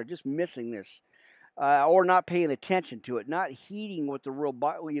pastors out there just missing this. or not paying attention to it, not heeding what the real,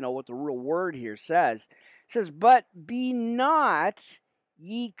 what the real word here says. It says, "But be not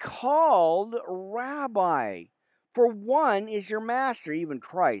ye called rabbi, for one is your master, even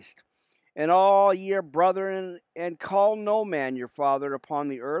Christ. And all ye are brethren, and call no man your father upon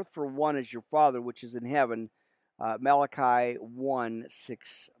the earth, for one is your Father which is in heaven." Malachi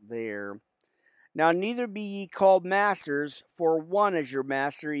 1:6 there. "Now neither be ye called masters, for one is your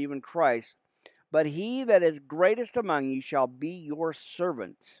master, even Christ. But he that is greatest among you shall be your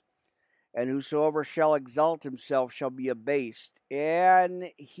servant. And whosoever shall exalt himself shall be abased.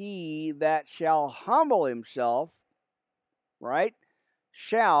 And he that shall humble himself," right,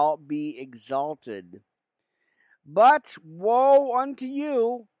 "shall be exalted. But woe unto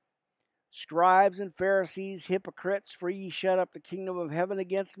you, scribes and Pharisees, hypocrites, for ye shut up the kingdom of heaven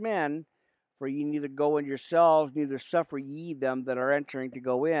against men. For ye neither go in yourselves, neither suffer ye them that are entering to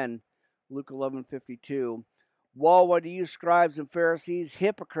go in." Luke 11:52. "Woe unto you, scribes and Pharisees,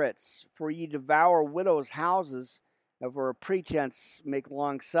 hypocrites, for ye devour widows' houses, and for a pretense make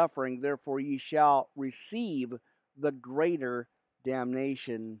long suffering. Therefore ye shall receive the greater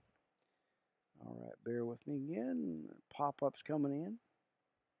damnation." All right, bear with me again. Pop-ups coming in.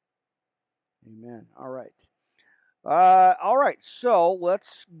 Amen. All right. All right, so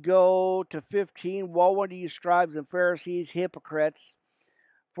let's go to 15. "Woe unto you, scribes and Pharisees, hypocrites,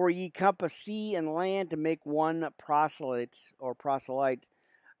 for ye compass sea and land to make one proselyte or proselyte.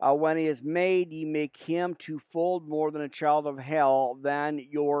 When he is made, ye make him twofold more than a child of hell than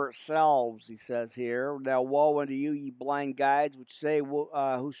yourselves," he says here. "Now woe unto you, ye blind guides, which say,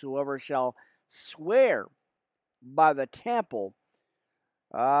 whosoever shall swear by the temple,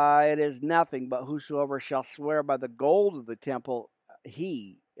 it is nothing, but whosoever shall swear by the gold of the temple,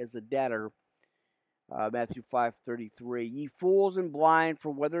 he is a debtor." Matthew 5:33. "Ye fools and blind,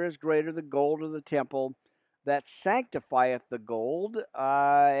 for whether is greater the gold of the temple that sanctifieth the gold?"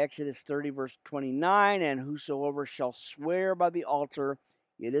 Exodus 30, verse 29. "And whosoever shall swear by the altar,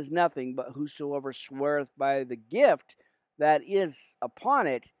 it is nothing, but whosoever sweareth by the gift that is upon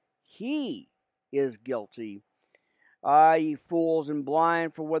it, he is guilty. Ye fools and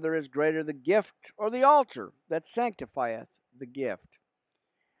blind, for whether is greater the gift or the altar that sanctifieth the gift?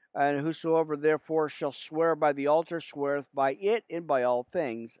 And whosoever therefore shall swear by the altar sweareth by it and by all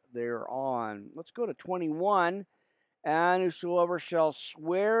things thereon." Let's go to 21. "And whosoever shall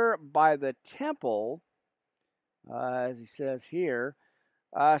swear by the temple," as he says here,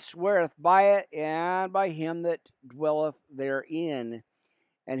 "sweareth by it and by him that dwelleth therein.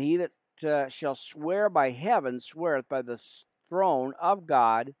 And he that shall swear by heaven sweareth by the throne of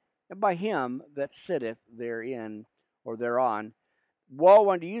God and by him that sitteth therein," or thereon. "Woe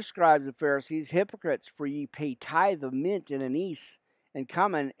unto you, scribes and Pharisees, hypocrites, for ye pay tithe of mint and anise, and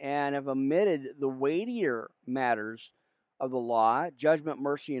cumin, and have omitted the weightier matters of the law, judgment,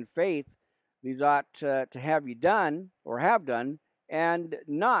 mercy, and faith. These ought to have you done, or have done, and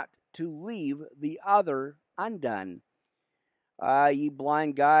not to leave the other undone. Ye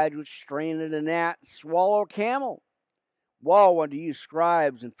blind guides, which strain at a gnat, swallow a camel. Woe unto you,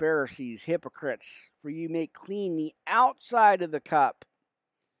 scribes and Pharisees, hypocrites, for ye make clean the outside of the cup,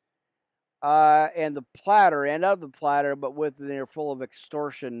 and the platter, and of the platter, but within they are full of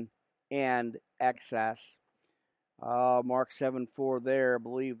extortion and excess." Mark 7:4 there. I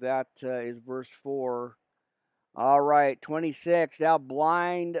believe that is verse 4. All right, 26. "Thou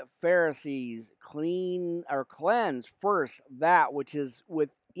blind Pharisees, clean or cleanse first that which is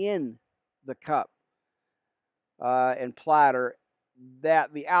within the cup and platter,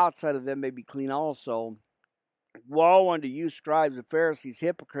 that the outside of them may be clean also. Woe unto you, scribes and Pharisees,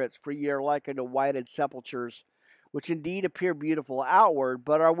 hypocrites, for ye are like unto whited sepulchres, which indeed appear beautiful outward,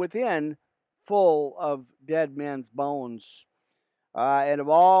 but are within full of dead men's bones, and of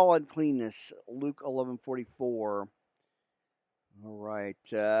all uncleanness." Luke 11:44. All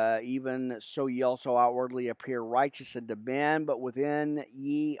right. "Even so ye also outwardly appear righteous unto men, but within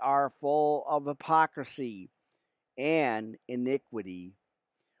ye are full of hypocrisy and iniquity.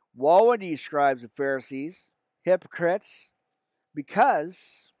 Woe unto you, scribes and Pharisees, hypocrites,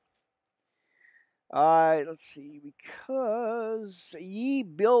 because," "because ye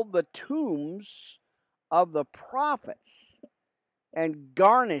build the tombs of the prophets and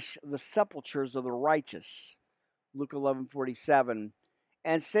garnish the sepulchres of the righteous." Luke 11:47.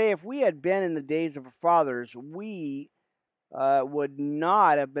 "And say, if we had been in the days of our fathers, we would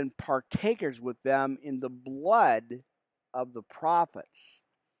not have been partakers with them in the blood of the prophets.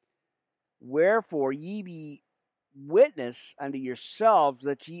 Wherefore ye be witness unto yourselves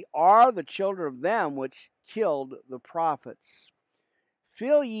that ye are the children of them which killed the prophets.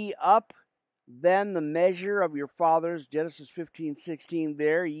 Fill ye up Then the measure of your fathers, Genesis 15:16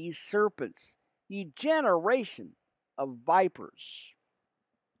 there, ye serpents, ye generation of vipers.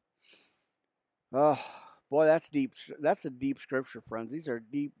 Oh, boy, that's deep. That's a deep scripture, friends. These are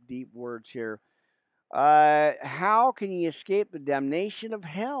deep, deep words here. How can ye escape the damnation of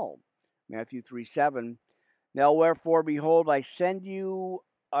hell? Matthew 3:7. Now wherefore, behold, I send you,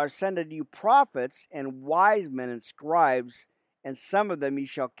 or send unto you prophets and wise men and scribes, and some of them ye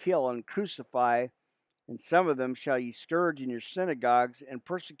shall kill and crucify, and some of them shall ye scourge in your synagogues, and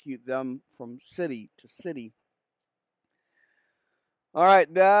persecute them from city to city. All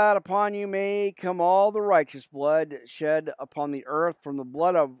right, that upon you may come all the righteous blood shed upon the earth, from the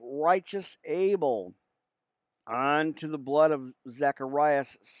blood of righteous Abel unto the blood of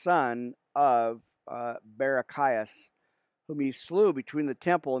Zacharias, son of Barachias, whom he slew between the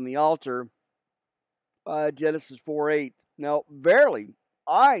temple and the altar. Genesis 4:8. Now, verily,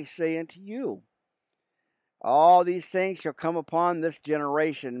 I say unto you, all these things shall come upon this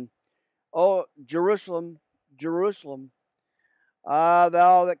generation. O Jerusalem, Jerusalem,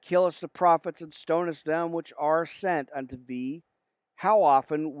 thou that killest the prophets and stonest them which are sent unto thee, how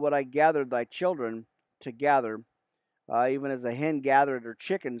often would I gather thy children together, even as a hen gathereth her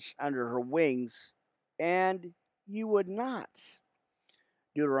chickens under her wings, and you would not.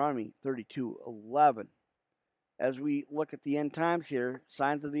 Deuteronomy 32:11. As we look at the end times here,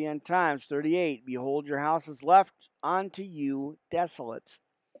 signs of the end times, 38, behold, your house is left unto you desolate.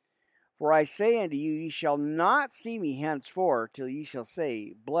 For I say unto you, ye shall not see me henceforth, till ye shall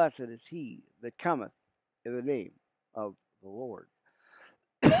say, blessed is he that cometh in the name of the Lord.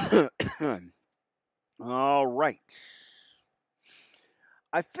 All right.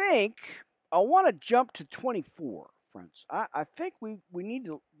 I think I want to jump to 24, friends. I think we need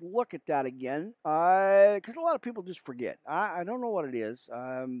to look at that again, because a lot of people just forget. I don't know what it is.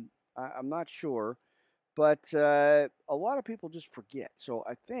 I'm not sure, but a lot of people just forget. So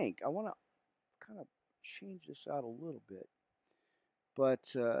I think I want to kind of change this out a little bit.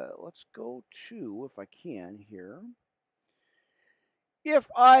 But let's go to, if I can here, if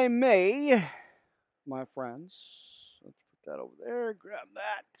I may, my friends. Let's put that over there. Grab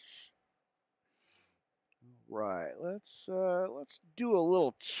that. Right. Let's do a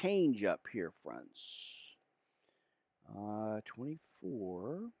little change up here, friends.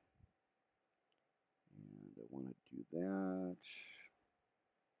 24. And I want to do that.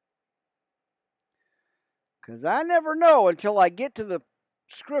 Because I never know until I get to the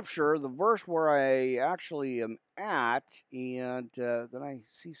scripture, the verse where I actually am at, and then I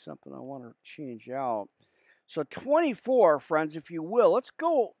see something I want to change out. So 24, friends, if you will, let's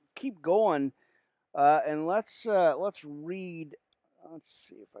go, keep going, and let's read. Let's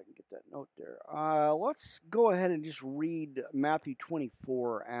see if I can get that note there. Let's go ahead and just read Matthew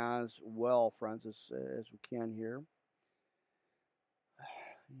 24 as well, friends, as we can here.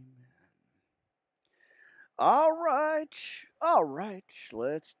 All right.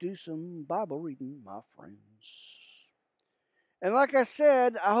 Let's do some Bible reading, my friends. And like I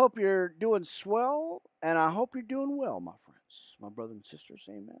said, I hope you're doing swell, and I hope you're doing well, my friends, my brothers and sisters.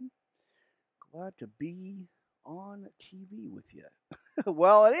 Amen. Glad to be on TV with you.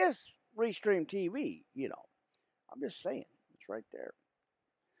 Well, it is Restream TV, you know. I'm just saying, it's right there.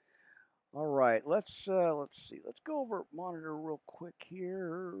 All right, let's see. Let's go over monitor real quick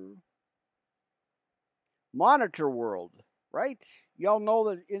here. Monitor World, right? Y'all know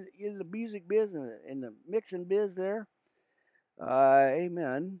that in the music biz and in the mixing biz there.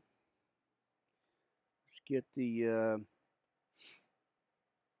 Amen. Let's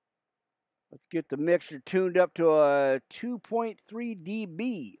get the mixer tuned up to a 2.3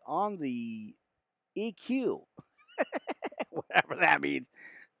 dB on the EQ. Whatever that means.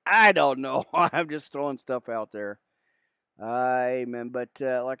 I don't know. I'm just throwing stuff out there. Amen. But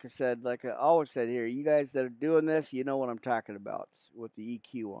like I said, like I always said here, you guys that are doing this, you know what I'm talking about with the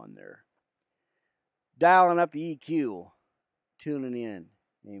EQ on there. Dialing up the EQ, tuning in.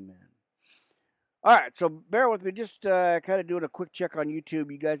 Amen. All right, so bear with me. Just kind of doing a quick check on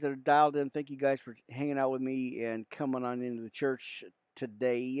YouTube. You guys that are dialed in, thank you guys for hanging out with me and coming on into the church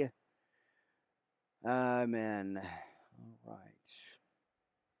today. Amen. All right.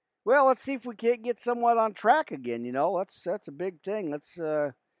 Well, let's see if we can't get somewhat on track again. You know, that's a big thing.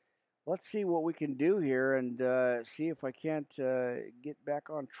 Let's see what we can do here and see if I can't get back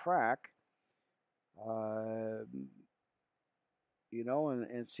on track. You know,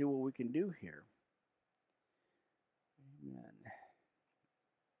 and see what we can do here. Amen.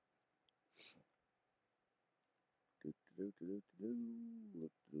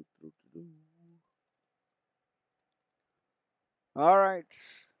 All right.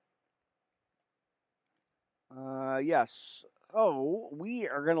 Yes. Oh, we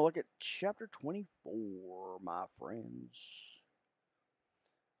are going to look at chapter 24, my friends.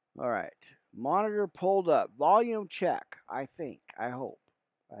 All right. Monitor pulled up. Volume check, I think. I hope.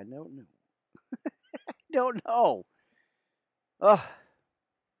 I don't know. Don't know. Ugh.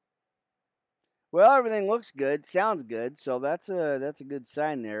 Well, everything looks good, sounds good, so that's a good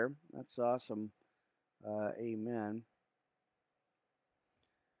sign there. That's awesome. Amen.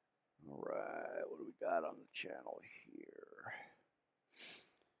 All right, what do we got on the channel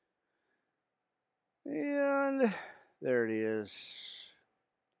here? And there it is.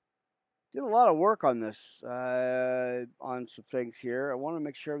 Did a lot of work on this, on some things here. I want to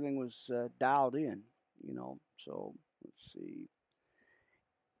make sure everything was dialed in, So let's see.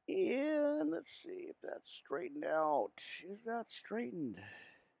 And let's see if that's straightened out. Is that straightened?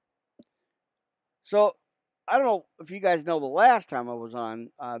 So I don't know if you guys know the last time I was on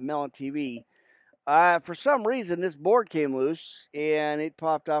N.L.T, for some reason this board came loose and it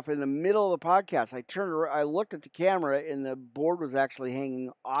popped off in the middle of the podcast. I looked at the camera and the board was actually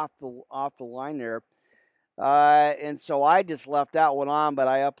hanging off the line there. And so I just left that one on, but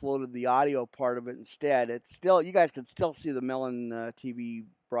I uploaded the audio part of it instead. It's still, you guys can still see the Melon TV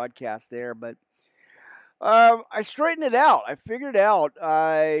broadcast there, but I straightened it out. I figured it out.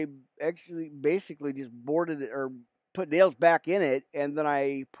 I actually basically just boarded it or put nails back in it, and then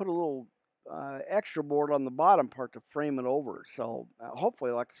I put a little extra board on the bottom part to frame it over. So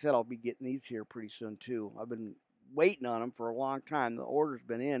hopefully, like I said, I'll be getting these here pretty soon too. I've been waiting on them for a long time. The order's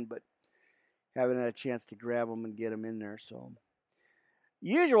been in, but haven't had a chance to grab them and get them in there. So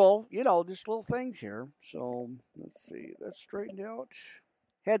usual, just little things here. So let's see. That's straightened out.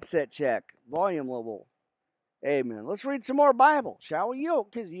 Headset check. Volume level. Amen. Let's read some more Bible, shall we?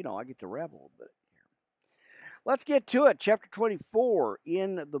 Because, I get to rebel a little bit here. Let's get to it. Chapter 24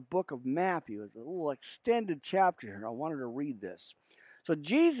 in the book of Matthew. It's a little extended chapter here. I wanted to read this. So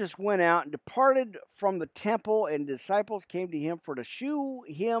Jesus went out and departed from the temple, and disciples came to him to shew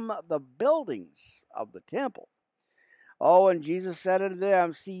him the buildings of the temple. Oh, and Jesus said unto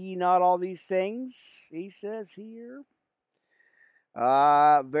them, See ye not all these things? He says here.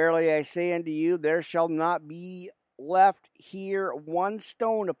 Verily I say unto you, there shall not be left here one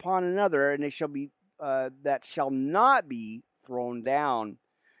stone upon another, and that shall not be thrown down.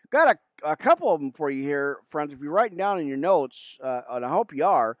 Got a couple of them for you here, friends. If you're writing down in your notes, and I hope you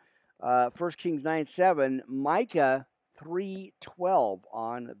are, 1 Kings 9:7, Micah 3:12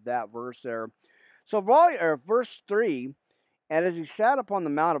 on that verse there. So verse 3, and as he sat upon the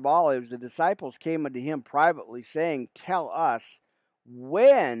Mount of Olives, the disciples came unto him privately, saying, Tell us,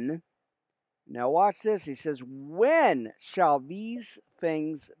 when, now watch this, he says, when shall these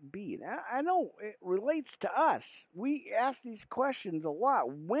things be? Now, I know it relates to us. We ask these questions a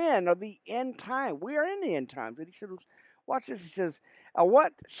lot. When are the end times? We are in the end times. And he said, watch this, he says,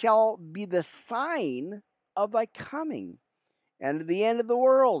 what shall be the sign of thy coming and of the end of the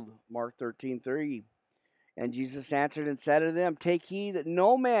world? Mark 13:3. And Jesus answered and said to them, Take heed that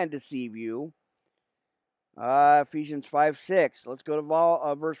no man deceive you. Ephesians 5:6. Let's go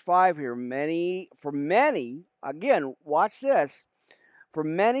to verse 5 here. For many, again, watch this. For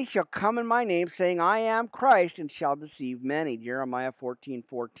many shall come in my name, saying, I am Christ, and shall deceive many. Jeremiah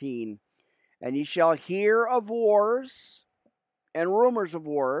 14:14. And ye shall hear of wars and rumors of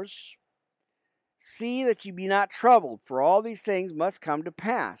wars. See that ye be not troubled, for all these things must come to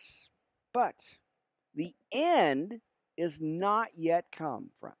pass. But the end is not yet come,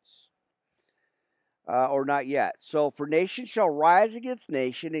 friends. Or not yet. So, for nation shall rise against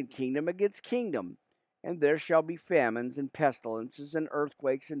nation, and kingdom against kingdom, and there shall be famines and pestilences and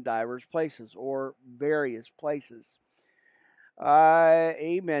earthquakes in divers places, or various places.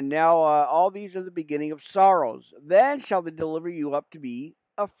 Amen. Now, all these are the beginning of sorrows. Then shall they deliver you up to be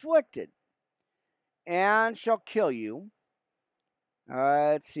afflicted, and shall kill you.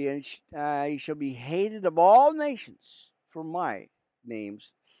 Let's see. And you shall be hated of all nations for my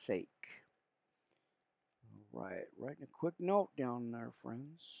name's sake. Right, writing a quick note down there,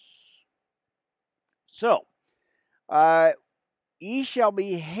 friends. So, ye shall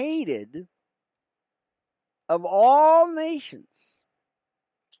be hated of all nations.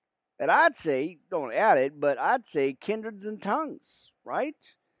 And I'd say, don't add it, but I'd say kindreds and tongues, right?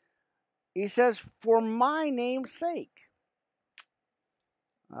 He says, for my name's sake.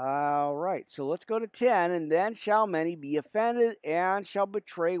 All right, so let's go to 10. And then shall many be offended, and shall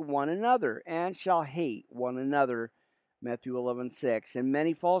betray one another, and shall hate one another. Matthew 11:6. And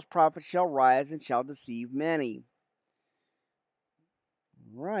many false prophets shall rise, and shall deceive many.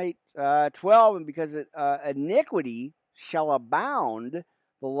 Right. 12. And because iniquity shall abound,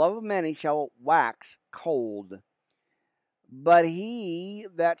 the love of many shall wax cold. But he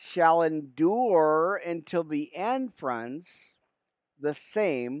that shall endure until the end, friends, the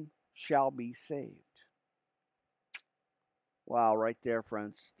same shall be saved. Wow, right there,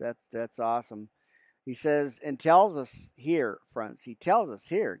 friends. That's awesome. He says and tells us here, friends. He tells us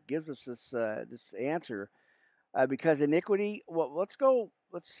here, gives us this answer because iniquity. Well, let's go.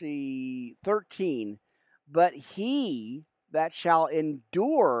 Let's see, 13. But he that shall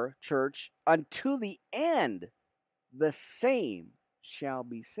endure, church, unto the end, the same shall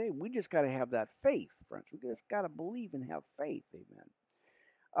be saved. We just got to have that faith, friends. We just got to believe and have faith.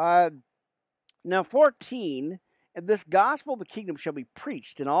 Amen. Now, 14, and this gospel of the kingdom shall be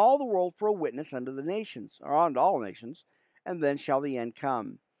preached in all the world for a witness unto the nations, or unto all nations, and then shall the end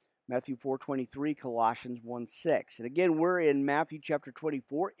come. Matthew 4:23, Colossians 1:6. And again, we're in Matthew chapter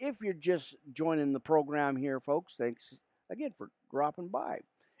 24. If you're just joining the program here, folks, thanks again for dropping by.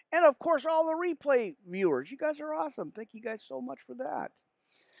 And of course, all the replay viewers, you guys are awesome. Thank you guys so much for that.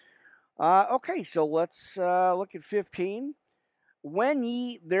 Okay, so let's look at 15. When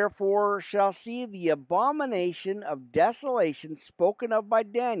ye therefore shall see the abomination of desolation spoken of by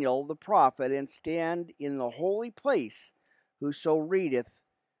Daniel the prophet, and stand in the holy place, whoso readeth,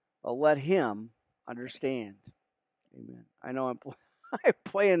 let him understand. Amen. I know I'm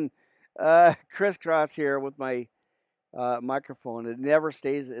playing crisscross here with my microphone. It never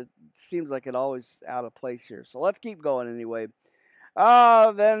stays. It seems like it always out of place here. So let's keep going anyway.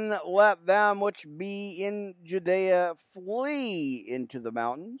 Then let them which be in Judea flee into the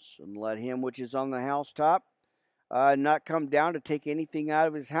mountains, and let him which is on the housetop not come down to take anything out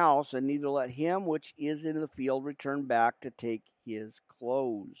of his house, and neither let him which is in the field return back to take his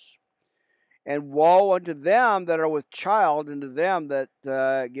clothes. And woe unto them that are with child, and to them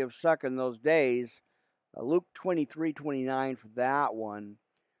that give suck in those days. Luke 23:29 for that one.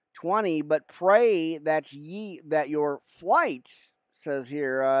 20, but pray that your flight, says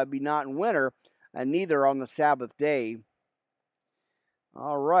here, be not in winter, and neither on the Sabbath day.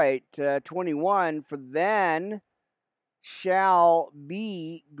 All right, 21, for then shall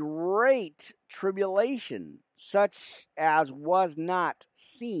be great tribulation, such as was not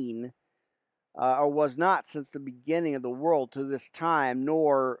seen, or was not since the beginning of the world to this time,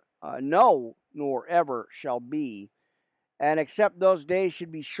 nor ever shall be. And except those days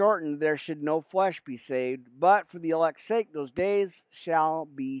should be shortened, there should no flesh be saved. But for the elect's sake, those days shall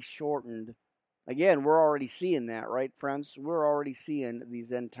be shortened. Again, we're already seeing that, right, friends? We're already seeing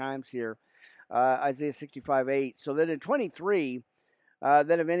these end times here. Isaiah 65:8. So that in 23,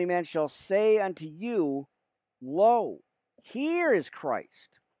 that if any man shall say unto you, lo, here is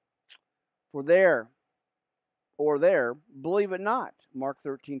Christ, for there, or there, believe it not. Mark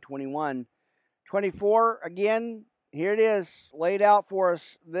 13:21. 24, again, here it is, laid out for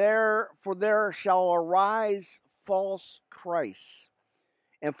us. For there shall arise false Christs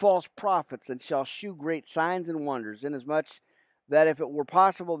and false prophets, and shall shew great signs and wonders, inasmuch that if it were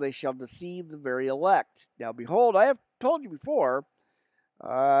possible, they shall deceive the very elect. Now, behold, I have told you before,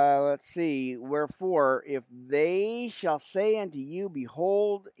 let's see, wherefore, if they shall say unto you,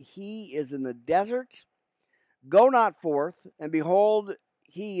 behold, he is in the desert, go not forth, and behold,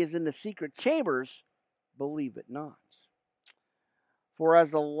 he is in the secret chambers, believe it not. For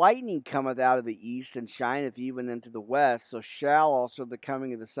as the lightning cometh out of the east, and shineth even into the west, so shall also the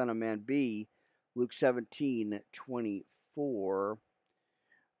coming of the Son of Man be. Luke 17:24.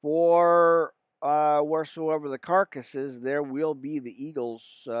 For wheresoever the carcass is, there will be the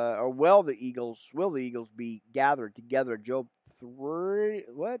eagles, will the eagles be gathered together. Job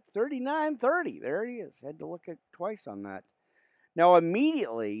 39:30. There he is. Had to look at twice on that. Now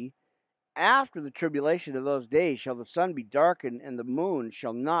immediately after the tribulation of those days shall the sun be darkened, and the moon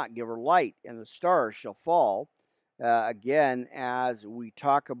shall not give her light, and the stars shall fall. Again, as we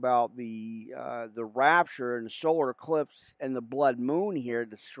talk about the rapture and the solar eclipse and the blood moon here,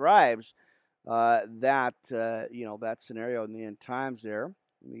 describes that scenario in the end times there.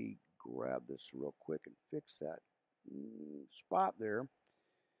 Let me grab this real quick and fix that spot there.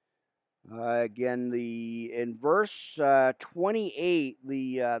 Again, in verse 28,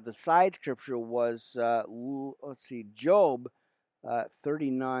 the side scripture was let's see, Job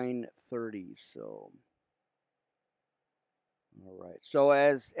 39:30. So, all right. So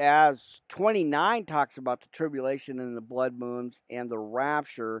as 29 talks about the tribulation and the blood moons and the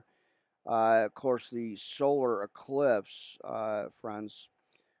rapture, of course, the solar eclipse, friends,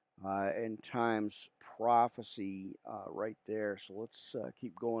 end times prophecy right there. So let's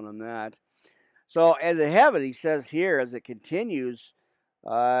keep going on that. So as a heaven, he says here, as it continues,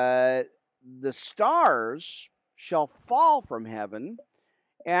 the stars shall fall from heaven,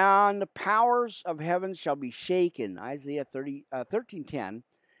 And the powers of heaven shall be shaken. Isaiah 13:10.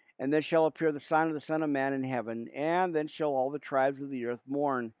 And then shall appear the sign of the Son of Man in heaven, and then shall all the tribes of the earth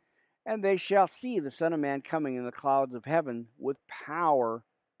mourn, and they shall see the Son of Man coming in the clouds of heaven with power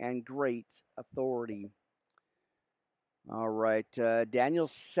and great authority. All right, Daniel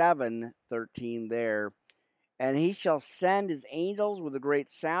 7:13 there. And he shall send his angels with a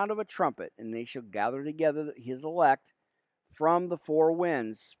great sound of a trumpet, and they shall gather together his elect from the four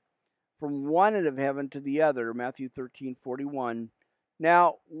winds, from one end of heaven to the other. Matthew 13:41.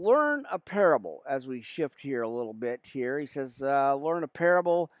 Now, learn a parable as we shift here a little bit here. He says, learn a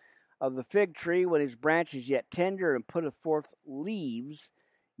parable of the fig tree when his branch is yet tender and putteth forth leaves.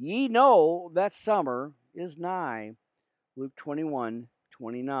 Ye know that summer is nigh. Luke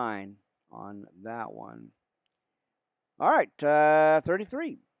 21:29 on that one. All right,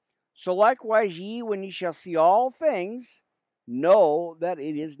 33. So likewise ye, when ye shall see all things, know that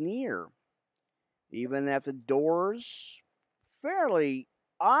it is near, even at the doors. Verily,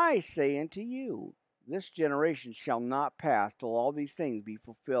 I say unto you, this generation shall not pass till all these things be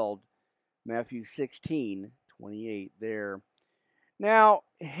fulfilled. Matthew 16:28 there. Now,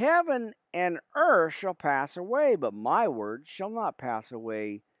 heaven and earth shall pass away, but my words shall not pass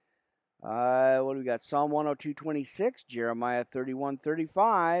away. What do we got? Psalm 102:26, Jeremiah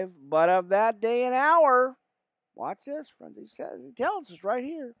 31:35. But of that day and hour, watch this, friends. He tells us right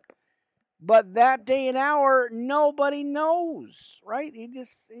here. But that day and hour nobody knows, right?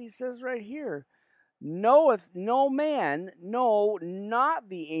 He says right here, knoweth no man, no, not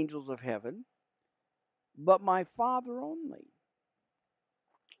the angels of heaven, but my Father only.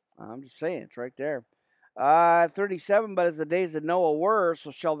 I'm just saying, it's right there. 37, but as the days of Noah were, so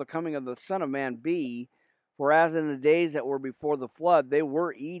shall the coming of the Son of Man be. For as in the days that were before the flood, they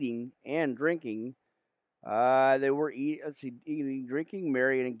were eating and drinking. They were eating, drinking,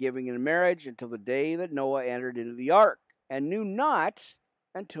 marrying, and giving in marriage until the day that Noah entered into the ark, and knew not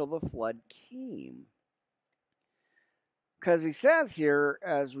until the flood came. Because he says here,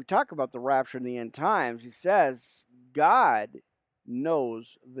 as we talk about the rapture in the end times, he says God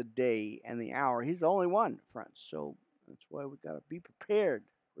knows the day and the hour. He's the only one, friends. So that's why we got to be prepared.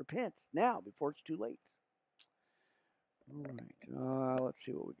 Repent now before it's too late. All right. Let's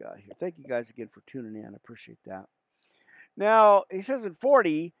see what we got here. Thank you guys again for tuning in. I appreciate that. Now, he says in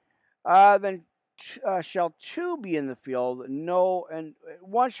 40, then shall two be in the field, no, and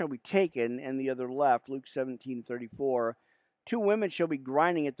one shall be taken, and the other left. Luke 17:34. Two women shall be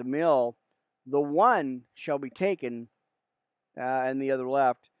grinding at the mill, the one shall be taken, and the other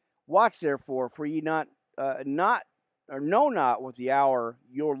left. Watch therefore, for ye know not what the hour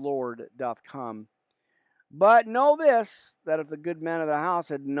your Lord doth come. But know this, that if the good man of the house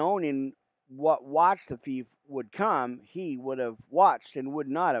had known in what watch the thief would come, he would have watched and would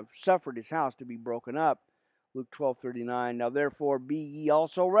not have suffered his house to be broken up. Luke 12:39. Now therefore be ye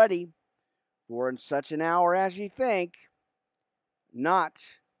also ready, for in such an hour as ye think, not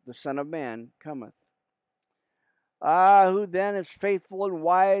the Son of Man cometh. Who then is faithful and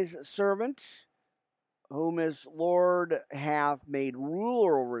wise servant, whom his Lord hath made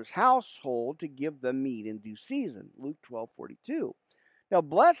ruler over his household to give them meat in due season. Luke 12:42. Now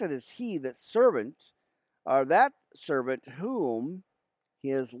blessed is he that servant whom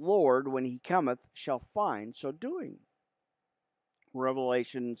his Lord, when he cometh, shall find so doing.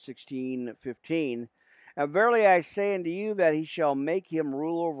 Revelation 16:15. And verily I say unto you that he shall make him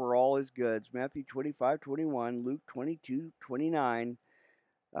rule over all his goods. Matthew 25:21, Luke 22:29.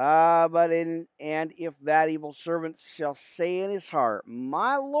 And if that evil servant shall say in his heart,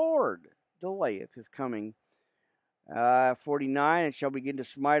 my Lord delayeth his coming. 49, and shall begin to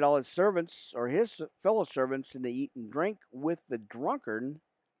smite all his servants, or his fellow servants, and to eat and drink with the drunkard.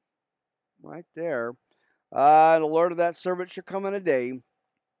 Right there. The Lord of that servant shall come in a day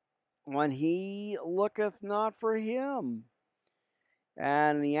when he looketh not for him,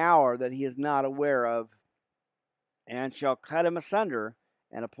 and the hour that he is not aware of, and shall cut him asunder,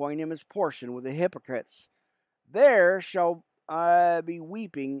 and appoint him his portion with the hypocrites. There shall be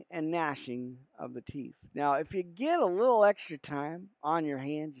weeping and gnashing of the teeth. Now, if you get a little extra time on your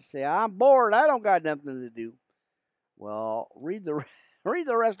hands, you say, I'm bored, I don't got nothing to do. Well, read the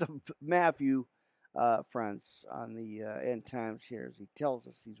rest of Matthew, friends, on the end times here as he tells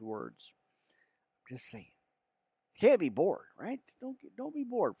us these words. Just saying. Can't be bored, right? Don't be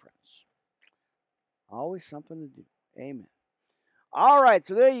bored, friends. Always something to do. Amen. All right,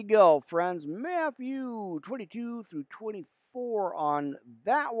 so there you go, friends. Matthew 22 through 24 on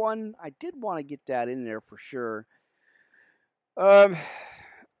that one. I did want to get that in there for sure.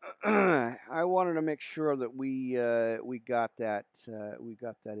 I wanted to make sure that we got that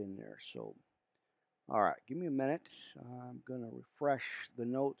in there. So, all right, give me a minute. I'm gonna refresh the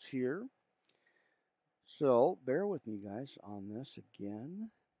notes here. So bear with me, guys, on this again.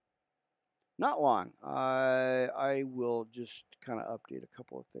 Not long. I will just kind of update a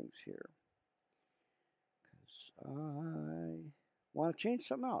couple of things here because I want to change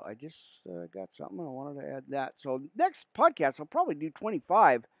something out. I just got something. I wanted to add that. So next podcast, I'll probably do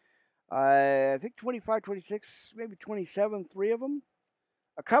 25. I think 25, 26, maybe 27, three of them.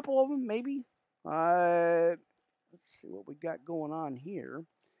 A couple of them, maybe. Let's see what we got going on here.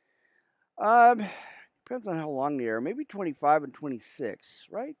 Depends on how long they are. Maybe 25 and 26,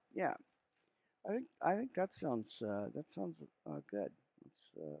 right? Yeah. I think that sounds good. Let's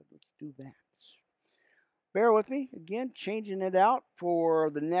do that. Bear with me again, changing it out for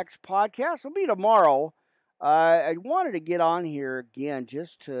the next podcast. It'll be tomorrow. I wanted to get on here again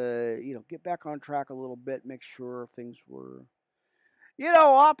just to get back on track a little bit, make sure things were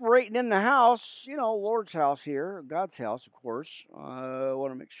operating in the house, Lord's house here, God's house, of course. I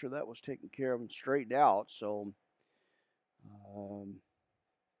want to make sure that was taken care of and straightened out. So,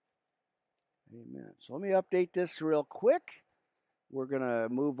 amen. So let me update this real quick. We're going to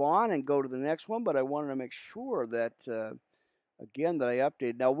move on and go to the next one, but I wanted to make sure that, again, that I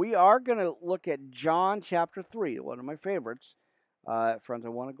updated. Now, we are going to look at John chapter 3, one of my favorites. Friends, I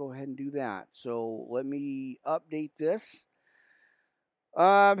want to go ahead and do that. So let me update this.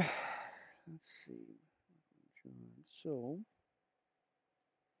 Let's see. So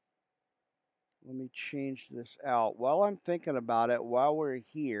let me change this out. While I'm thinking about it, while we're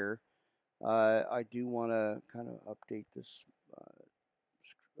here, I do want to kind of update this,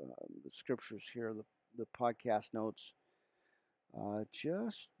 the scriptures here, the podcast notes,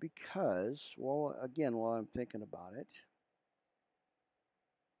 just because, while I'm thinking about it,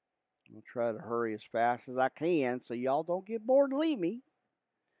 I'll try to hurry as fast as I can so y'all don't get bored and leave me.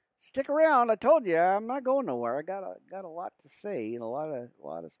 Stick around. I told you I'm not going nowhere. I got a lot to say and a lot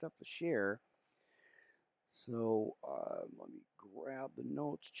of stuff to share. So let me grab the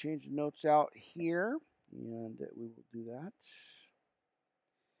notes, change the notes out here, and we will do that.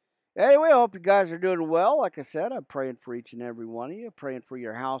 Anyway, I hope you guys are doing well. Like I said, I'm praying for each and every one of you, praying for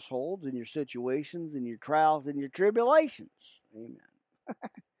your households and your situations and your trials and your tribulations. Amen.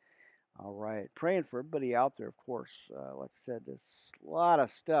 All right. Praying for everybody out there, of course. Like I said, there's a lot of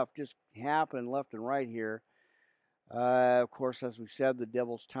stuff just happening left and right here. Of course, as we said, the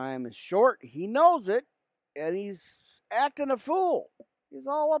devil's time is short. He knows it, and he's acting a fool. He's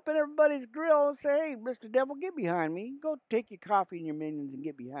all up in everybody's grill and say, "Hey, Mr. Devil, get behind me. Go take your coffee and your minions and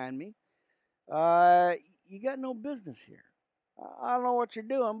get behind me. You got no business here. I don't know what you're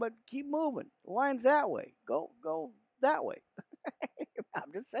doing, but keep moving. The line's that way. Go that way."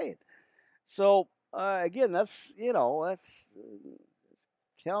 I'm just saying. So again, that's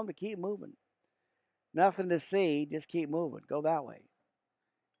tell him to keep moving. Nothing to see, just keep moving. Go that way,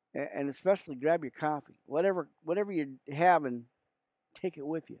 and especially grab your coffee, whatever you're having, take it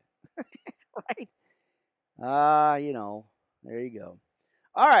with you, right? There you go.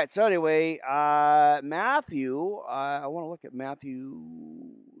 All right. So anyway, Matthew. I want to look at Matthew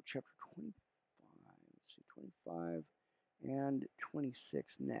chapter 25. Let's see, 25 and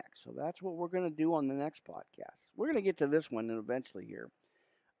 26 next. So that's what we're going to do on the next podcast. We're going to get to this one eventually here.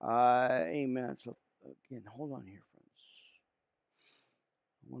 Amen. So again, hold on here, friends.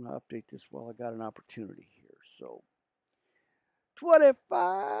 I want to update this while I got an opportunity here. So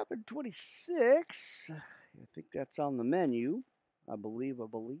 25 and 26. I think that's on the menu. I believe.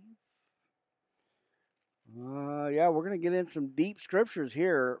 Yeah, we're going to get in some deep scriptures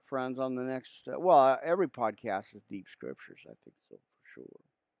here, friends, on the next. Every podcast is deep scriptures. I think so for sure.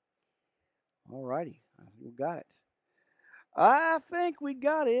 All righty. I think we got it. I think we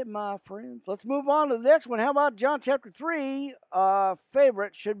got it, my friends. Let's move on to the next one. How about John chapter 3?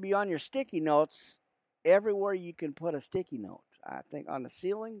 Favorite should be on your sticky notes. Everywhere you can put a sticky note. I think on the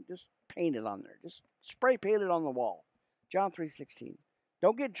ceiling, just paint it on there. Just spray paint it on the wall. John 3:16.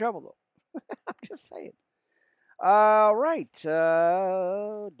 Don't get in trouble, though. I'm just saying. All right. Where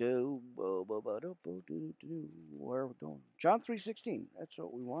are we going? John 3:16. That's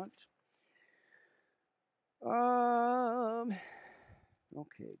what we want.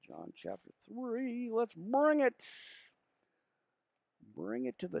 Okay, John chapter 3. Let's bring it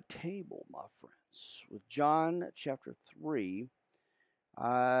to the table, my friends, with John chapter 3.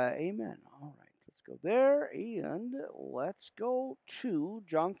 Amen. All right, let's go there, and let's go to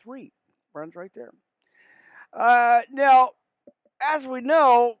John 3. Friends, right there. Now, as we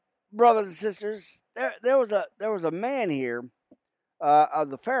know, brothers and sisters, there was a man here of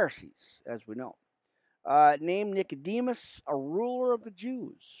the Pharisees, as we know, named Nicodemus, a ruler of the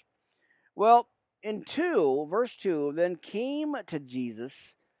Jews. Well, in verse 2, then came to Jesus,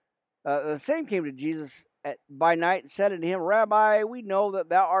 the same came to Jesus by night and said unto him, Rabbi, we know that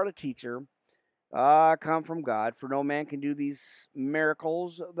thou art a teacher, come from God, for no man can do these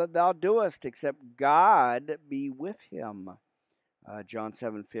miracles that thou doest, except God be with him. John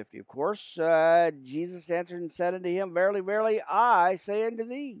 7:50. Of course, Jesus answered and said unto him, Verily, verily, I say unto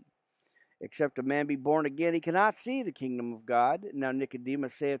thee, except a man be born again, he cannot see the kingdom of God. Now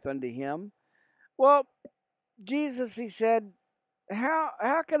Nicodemus saith unto him, well, Jesus, he said,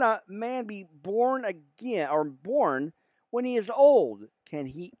 how can a man be born again, or born when he is old? Can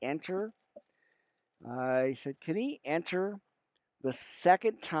he enter? He said, can he enter the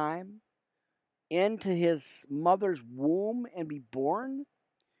second time into his mother's womb and be born?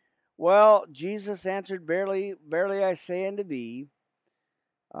 Well, Jesus answered, Verily, verily, I say unto thee,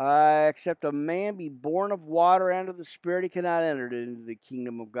 except a man be born of water and of the Spirit, he cannot enter into the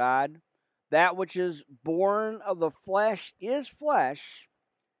kingdom of God. That which is born of the flesh is flesh,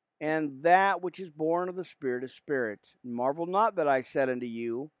 and that which is born of the Spirit is spirit. Marvel not that I said unto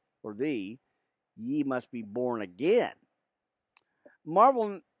you, or thee, ye must be born again.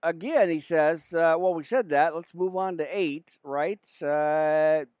 Marvel again, he says, well, we said that. Let's move on to 8, right?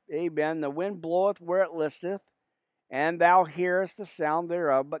 Amen. The wind bloweth where it listeth, and thou hearest the sound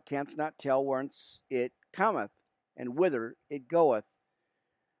thereof, but canst not tell whence it cometh, and whither it goeth.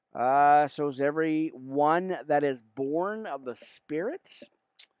 So is every one that is born of the Spirit.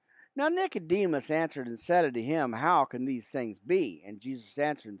 Now Nicodemus answered and said unto him, How can these things be? And Jesus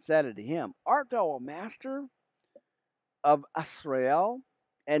answered and said unto him, Art thou a master of Israel,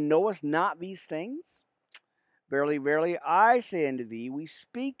 and knowest not these things? Verily, verily, I say unto thee, we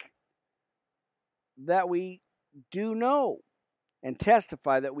speak that we do know, and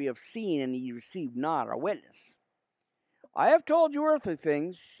testify that we have seen, and ye receive not our witness. I have told you earthly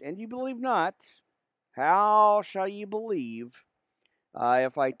things, and ye believe not. How shall ye believe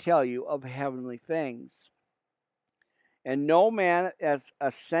if I tell you of heavenly things? And no man has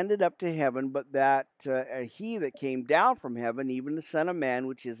ascended up to heaven, but that he that came down from heaven, even the Son of Man,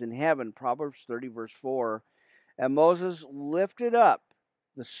 which is in heaven. Proverbs 30, verse 4. And Moses lifted up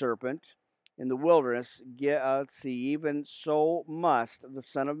the serpent in the wilderness. Let's see, even so must the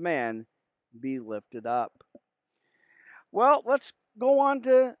Son of Man be lifted up. Well, let's go on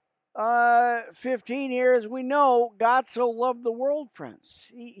to 15 here. As we know, God so loved the world, friends.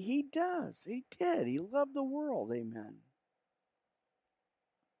 He does. He did. He loved the world. Amen.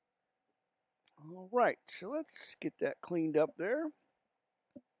 All right, so let's get that cleaned up there.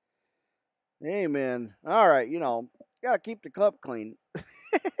 Amen. All right, got to keep the cup clean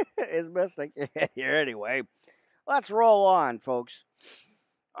as best I can here anyway. Let's roll on, folks.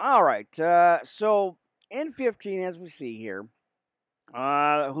 All right, so in 15, as we see here,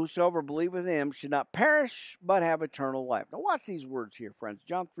 whosoever believeth in him should not perish, but have eternal life. Now watch these words here, friends.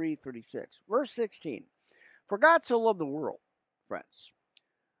 John 3:36. Verse 16. For God so loved the world, friends,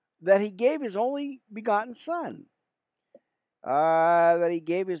 that he gave his only begotten Son. That he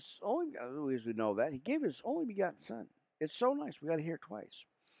gave his only, as we know that, he gave his only begotten Son. It's so nice. We got to hear it twice.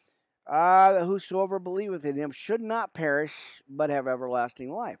 That whosoever believeth in him should not perish, but have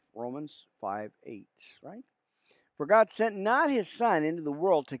everlasting life. Romans 5:8, right? For God sent not his Son into the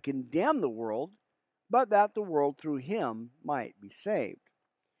world to condemn the world, but that the world through him might be saved.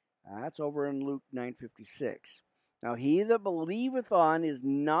 That's over in Luke 9:56. Now he that believeth on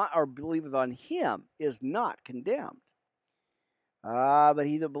him is not condemned. But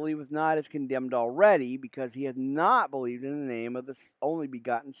he that believeth not is condemned already, because he hath not believed in the name of the only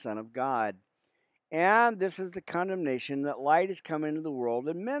begotten Son of God. And this is the condemnation, that light is come into the world,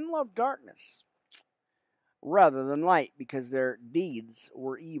 and men love darkness rather than light, because their deeds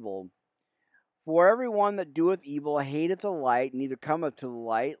were evil. For every one that doeth evil hateth the light, neither cometh to the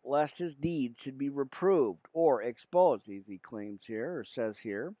light, lest his deeds should be reproved or exposed, as he claims here, or says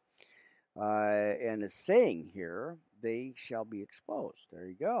here, and is saying here, they shall be exposed. There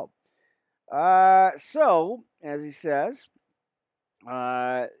you go. So, as he says,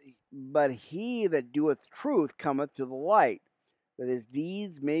 but he that doeth truth cometh to the light, that his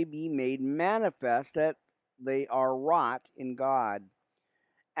deeds may be made manifest, that they are wrought in God.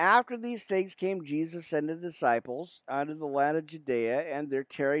 After these things came Jesus and the disciples unto the land of Judea, and there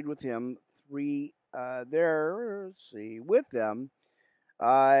tarried with him with them,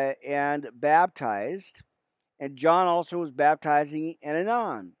 and baptized. And John also was baptizing in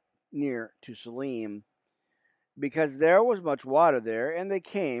Anon, near to Salim, because there was much water there, and they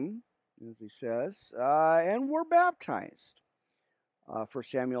came, as he says, and were baptized. 1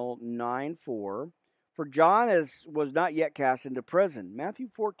 Samuel 9:4. For John was not yet cast into prison. Matthew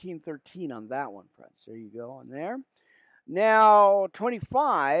 14:13 on that one, friends. There you go on there. Now,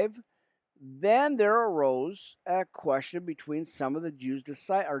 25. Then there arose a question between some of the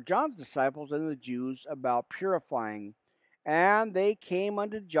John's disciples and the Jews about purifying. And they came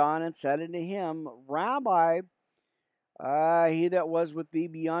unto John and said unto him, Rabbi, he that was with thee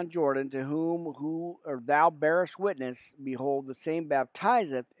beyond Jordan, to whom thou bearest witness, behold, the same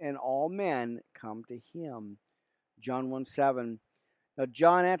baptizeth, and all men come to him. John 1:7. Now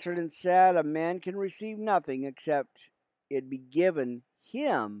John answered and said, A man can receive nothing except it be given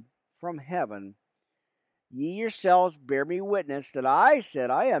him from heaven. Ye yourselves bear me witness that I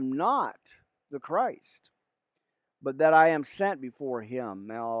said, I am not the Christ, but that I am sent before him.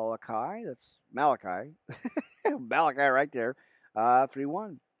 Malachi, that's Malachi. Malachi right there,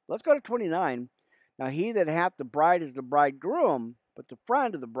 3:1. Let's go to 29. Now he that hath the bride is the bridegroom, but the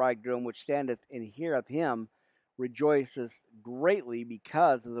friend of the bridegroom which standeth and heareth him rejoiceth greatly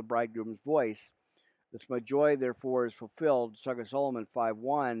because of the bridegroom's voice. This my joy therefore is fulfilled. Song of Solomon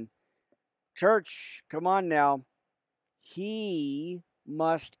 5:1. Church, come on now. He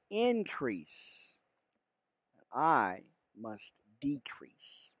must increase. I must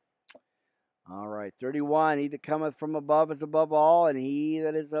decrease. All right, 31. He that cometh from above is above all, and he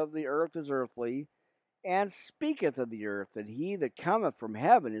that is of the earth is earthly, and speaketh of the earth, and he that cometh from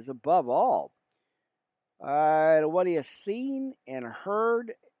heaven is above all. What he has seen and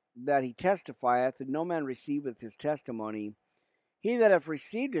heard, that he testifieth, and no man receiveth his testimony. He that hath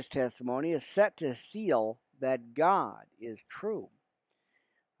received his testimony is set to seal that God is true.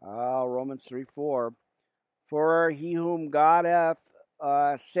 Romans 3:4. For he whom God hath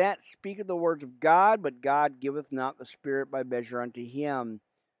sent speaketh the words of God, but God giveth not the Spirit by measure unto him.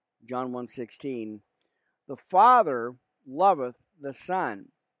 John 1:16. The Father loveth the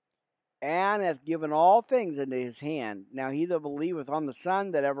Son, and hath given all things into his hand. Now he that believeth on the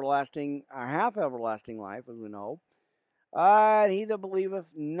Son, that hath everlasting life, as we know. And he that believeth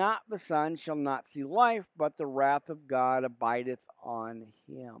not the Son shall not see life, but the wrath of God abideth on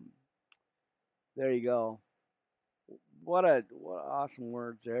him. There you go. What awesome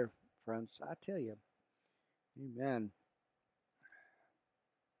words there, friends. I tell you. Amen.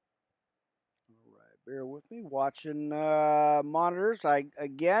 All right, bear with me. Watching monitors. I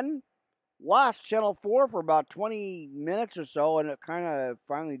again lost channel 4 for about 20 minutes or so, and it kind of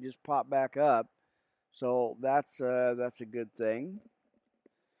finally just popped back up. So that's a good thing.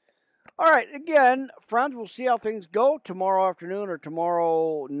 All right, again, friends, we'll see how things go tomorrow afternoon or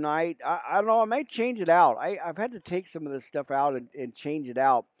tomorrow night. I don't know. I may change it out. I've had to take some of this stuff out and change it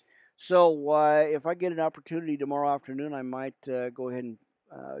out. So if I get an opportunity tomorrow afternoon, I might go ahead and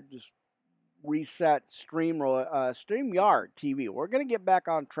just reset StreamYard TV. We're going to get back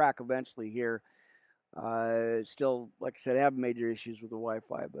on track eventually here. Still, like I said, I have major issues with the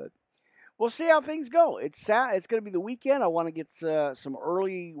Wi-Fi, but we'll see how things go. It's going to be the weekend. I want to get some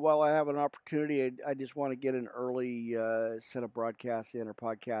early, while I have an opportunity, I just want to get an early set of broadcasts in or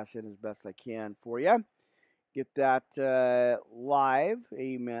podcasts in as best I can for you. Get that live.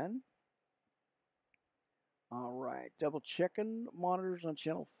 Amen. All right. Double checking monitors on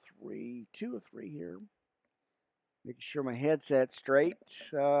channel 2 or 3 here. Making sure my headset's straight.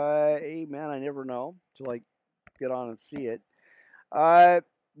 Amen. I never know until I get on and see it.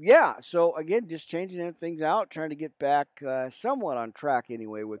 Yeah, so again, just changing things out, trying to get back somewhat on track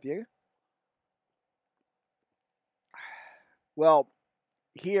anyway with you. Well,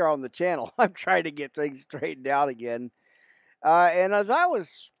 here on the channel, I'm trying to get things straightened out again. And as I was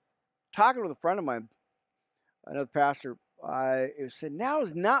talking with a friend of mine, another pastor, it said, now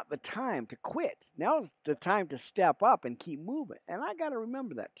is not the time to quit. Now is the time to step up and keep moving. And I got to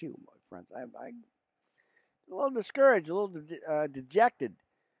remember that too, my friends. I'm a little discouraged, a little dejected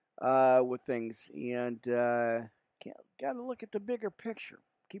with things, and got to look at the bigger picture.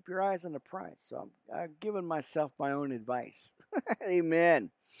 Keep your eyes on the prize. So I'm giving myself my own advice.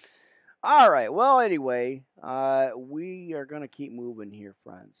 Amen. All right. Well, anyway, we are going to keep moving here,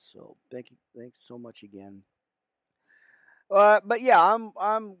 friends. So thanks so much again. But yeah,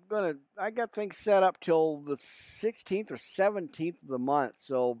 I got things set up till the 16th or 17th of the month.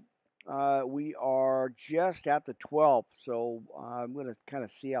 So we are just at the 12th. So I'm gonna kind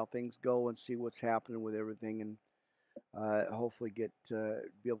of see how things go and see what's happening with everything, and hopefully be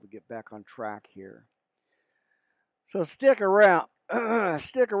able to get back on track here. So stick around,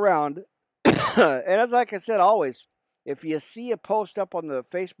 stick around. And as like I said, always, if you see a post up on the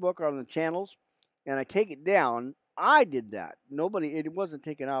Facebook or on the channels, and I take it down, I did that. It wasn't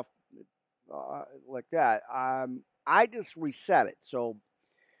taken off like that. I just reset it. So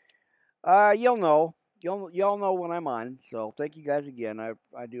you'll know. Y'all know when I'm on. So thank you guys again.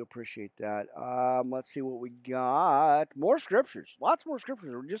 I do appreciate that. Let's see what we got. More scriptures. Lots more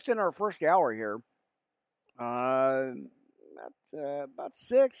scriptures. We're just in our first hour here. About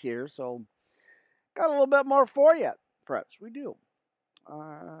 6 here. So got a little bit more for you, friends. We do.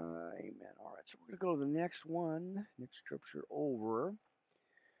 Amen. All right. So we're gonna go to the next one. Next scripture over.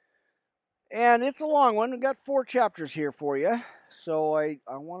 And it's a long one. We've got 4 chapters here for you. So I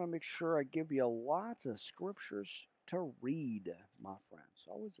want to make sure I give you lots of scriptures to read, my friends.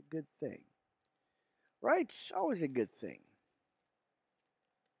 Always a good thing. Right? Always a good thing.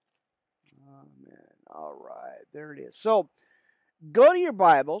 Amen. All right. There it is. So go to your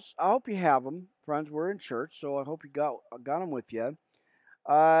Bibles. I hope you have them. Friends, we're in church, so I hope you got them with you.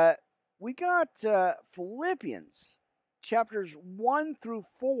 We got Philippians chapters 1 through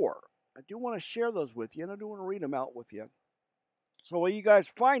 4. I do want to share those with you, and I do want to read them out with you. So while you guys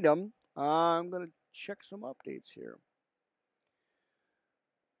find them, I'm going to check some updates here.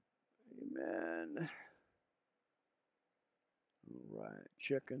 Amen. All right,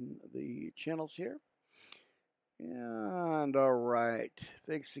 checking the channels here. And all right,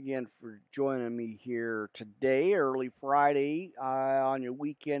 thanks again for joining me here today, early Friday, on your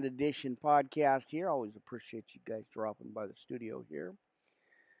weekend edition podcast here. Always appreciate you guys dropping by the studio here.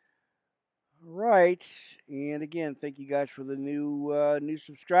 Right, and again, thank you guys for the new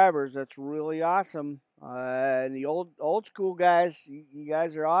subscribers. That's really awesome. And the old school guys, you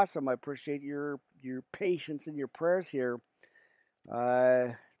guys are awesome. I appreciate your patience and your prayers here.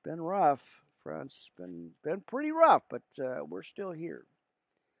 It's been rough, friends. It's been pretty rough, but we're still here,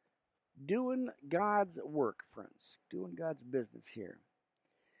 doing God's work, friends. Doing God's business here.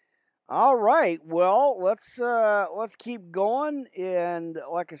 All right. Well, let's keep going. And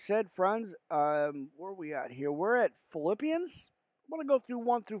like I said, friends, where are we at here? We're at Philippians. I want to go through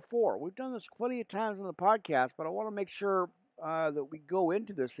 1 through 4. We've done this plenty of times on the podcast, but I want to make sure that we go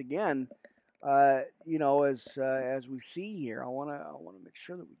into this again. As we see here, I want to make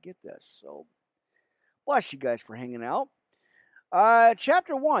sure that we get this. So, bless you guys for hanging out.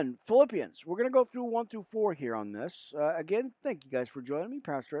 Chapter 1, Philippians. We're going to go through 1 through 4 here on this. Again, thank you guys for joining me,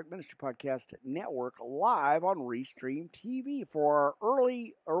 Pastor Rick Ministry Podcast Network, live on Restream TV for our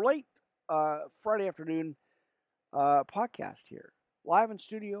late Friday afternoon podcast here. Live in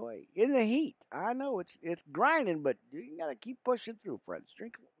Studio A. In the heat. I know it's grinding, but you got to keep pushing through, friends.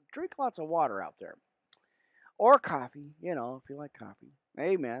 Drink lots of water out there. Or coffee, if you like coffee.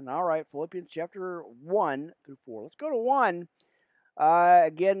 Amen. All right, Philippians chapter 1 through 4. Let's go to 1.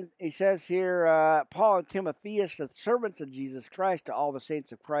 Again, he says here, Paul and Timotheus, the servants of Jesus Christ, to all the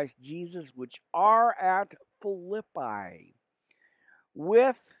saints of Christ Jesus, which are at Philippi,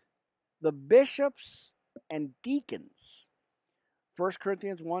 with the bishops and deacons. 1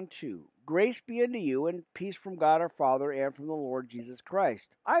 Corinthians 1:2. Grace be unto you, and peace from God our Father and from the Lord Jesus Christ.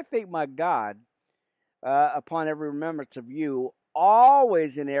 I thank my God upon every remembrance of you,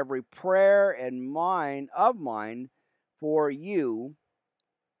 always in every prayer and mine for you,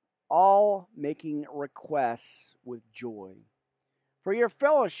 all making requests with joy, for your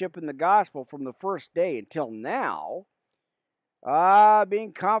fellowship in the gospel from the first day until now,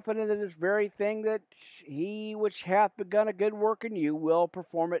 being confident of this very thing, that he which hath begun a good work in you will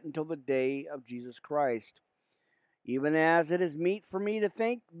perform it until the day of Jesus Christ. Even as it is meet for me to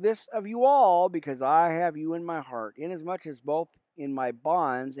think this of you all, because I have you in my heart, inasmuch as both in my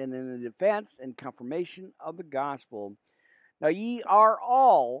bonds and in the defense and confirmation of the gospel. Now ye are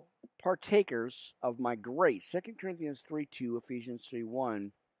all partakers of my grace. 2 Corinthians 3:2, Ephesians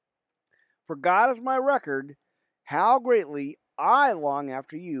 3:1. For God is my record, how greatly I long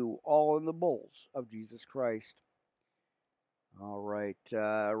after you all in the bowls of Jesus Christ. All right,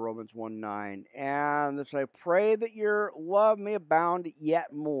 Romans 1:9. And this I pray, that your love may abound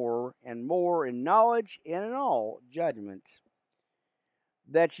yet more and more in knowledge and in all judgment,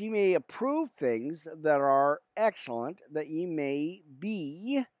 that ye may approve things that are excellent, that ye may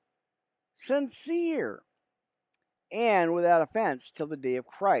be sincere and without offense till the day of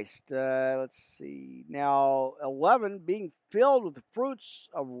Christ. Let's see. Now, 11, being filled with the fruits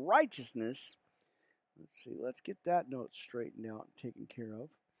of righteousness. Let's see. Let's get that note straightened out and taken care of.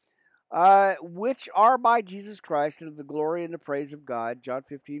 Which are by Jesus Christ unto the glory and the praise of God. John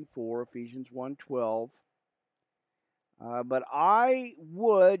 15:4, Ephesians 1:12. But I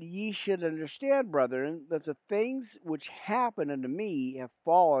would ye should understand, brethren, that the things which happen unto me have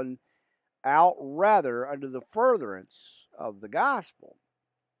fallen out rather unto the furtherance of the gospel,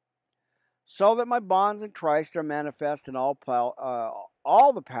 so that my bonds in Christ are manifest in all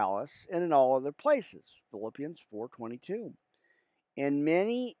all the palace and in all other places. Philippians 4:22. And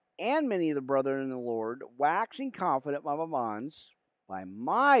many of the brethren in the Lord, waxing confident by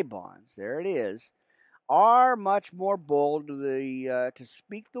my bonds, there it is, are much more bold to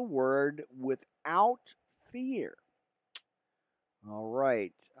speak the word without fear. All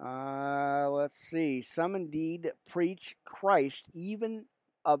right. Let's see. Some indeed preach Christ even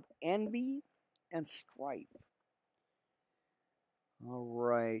of envy and strife. All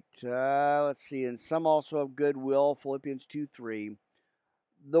right. Let's see. And some also of goodwill. Philippians 2:3.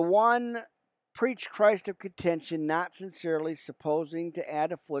 The one preach Christ of contention, not sincerely, supposing to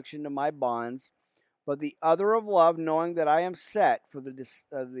add affliction to my bonds, but the other of love, knowing that I am set for the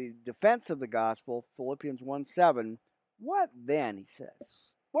defense of the gospel. Philippians 1:7. What then, he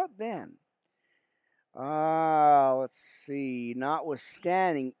says. What then? Let's see.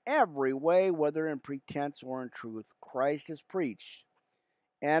 Notwithstanding every way, whether in pretense or in truth, Christ is preached,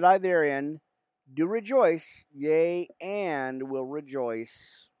 and I therein do rejoice, yea, and will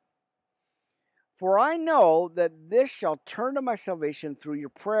rejoice. For I know that this shall turn to my salvation through your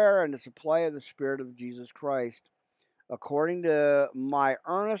prayer and the supply of the Spirit of Jesus Christ, according to my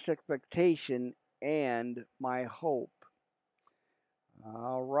earnest expectation and my hope.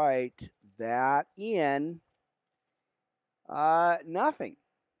 All right. That in nothing.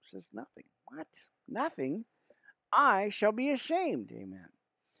 It says nothing. What? Nothing. I shall be ashamed. Amen.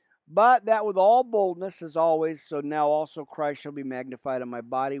 But that with all boldness, as always, so now also Christ shall be magnified in my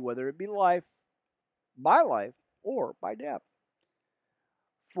body, whether it be life, or by death.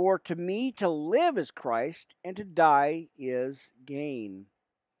 For to me to live is Christ, and to die is gain.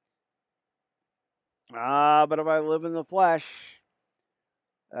 But if I live in the flesh,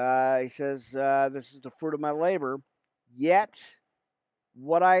 he says, this is the fruit of my labor. Yet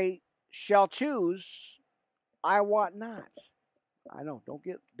what I shall choose, I want not. I know.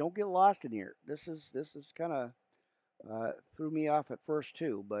 Don't get lost in here. This is kind of threw me off at first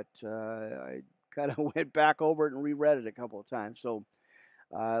too, but I kind of went back over it and reread it a couple of times. So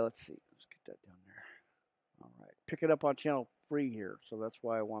let's see. Let's get that down there. All right. Pick it up on channel 3 here. So that's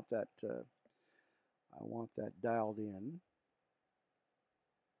why I want that. I want that dialed in.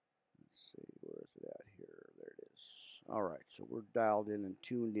 Let's see. Where is it at here? There it is. All right. So we're dialed in and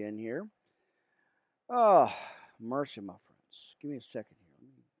tuned in here. Oh, mercy, my friends. Give me a second here.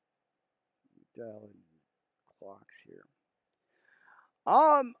 Let me dial in clocks here.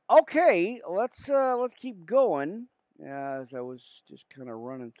 Okay, let's keep going as I was just kind of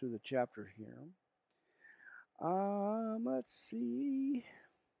running through the chapter here. Let's see.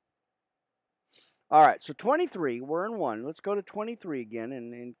 All right, so 23, we're in 1. Let's go to 23 again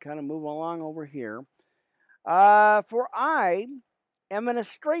and kind of move along over here. For I am in a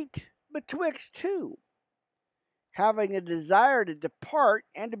strait betwixt two, having a desire to depart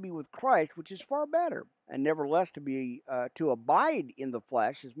and to be with Christ, which is far better. And nevertheless, to abide in the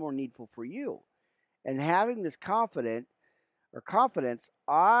flesh is more needful for you. And having this confidence,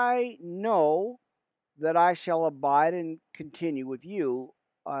 I know that I shall abide and continue with you.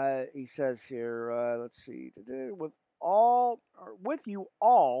 He says here, let's see, with you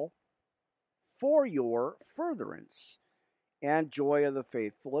all for your furtherance and joy of the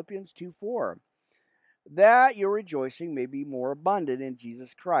faith. Philippians 2:4. That your rejoicing may be more abundant in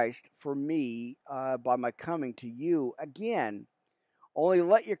Jesus Christ for me by my coming to you again. Only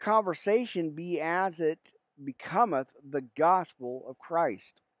let your conversation be as it becometh the gospel of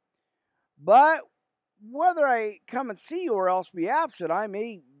Christ. But whether I come and see you or else be absent, I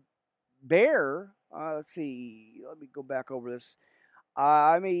may bear. Let's see. Let me go back over this.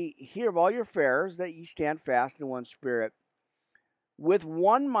 I may hear of all your affairs, that ye stand fast in one spirit, with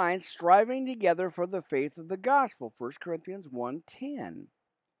one mind, striving together for the faith of the gospel. 1 Corinthians 1:10.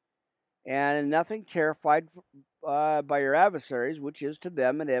 And in nothing terrified by your adversaries, which is to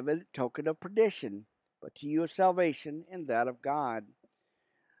them an evident token of perdition, but to you of salvation, and that of God.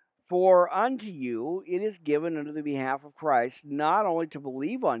 For unto you it is given unto the behalf of Christ, not only to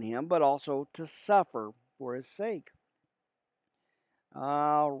believe on him, but also to suffer for his sake.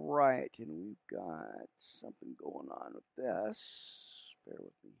 All right, and we've got something going on with this. Bear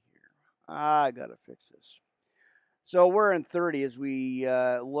with me here. I got to fix this. So we're in 30 as we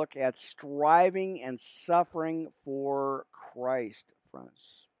look at striving and suffering for Christ,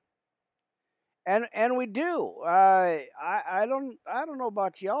 friends. And we do. I don't know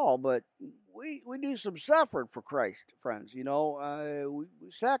about y'all, but we do some suffering for Christ, friends. You know, we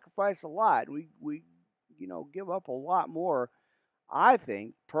sacrifice a lot. We give up a lot more. I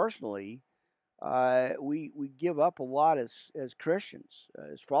think personally, we give up a lot as Christians,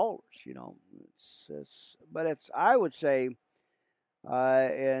 as followers. You know, but I would say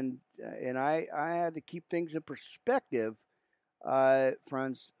And I had to keep things in perspective,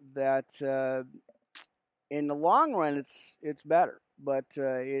 friends. That in the long run, it's better, but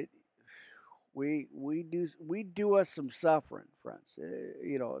it we do us some suffering, friends.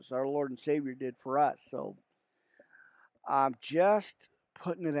 As our Lord and Savior did for us. So I'm just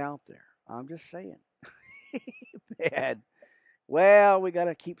putting it out there. I'm just saying, man. Well, we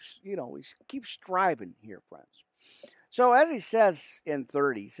gotta we keep striving here, friends. So as he says in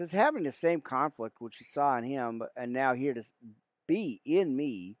 30, he says, having the same conflict which he saw in him, and now here to be in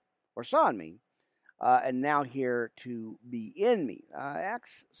me, or saw in me, and now here to be in me.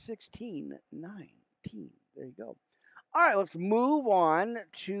 Acts 16:19. There you go. All right, let's move on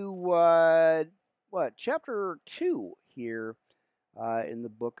to chapter 2 here in the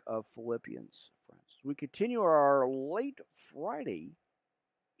book of Philippians, friends. We continue our late Friday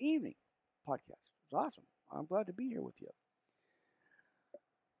evening podcast. It's awesome. I'm glad to be here with you.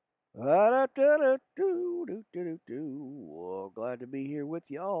 Well, glad to be here with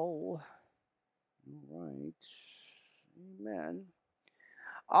y'all. All right. Amen.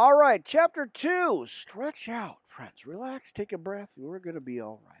 All right, chapter 2. Stretch out, friends. Relax, take a breath. We're going to be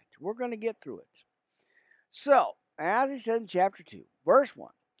all right. We're going to get through it. So, as he said in chapter 2, verse 1,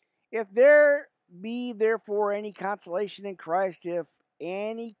 if there be therefore any consolation in Christ, if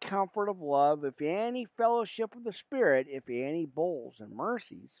any comfort of love, if any fellowship of the Spirit, if any bowls and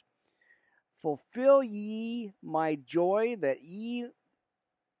mercies, fulfill ye my joy that ye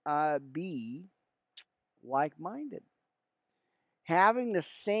be like minded, having the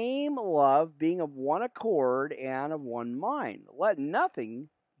same love, being of one accord and of one mind. Let nothing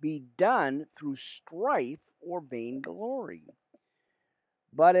be done through strife or vainglory,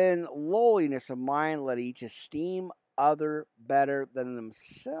 but in lowliness of mind let each esteem other better than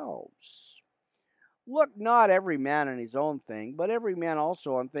themselves. Look not every man on his own thing, but every man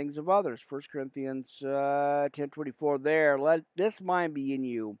also on things of others. 1 Corinthians 10:24 there. Let this mind be in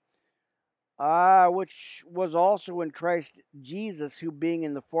you, which was also in Christ Jesus, who being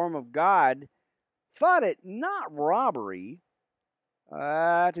in the form of God, thought it not robbery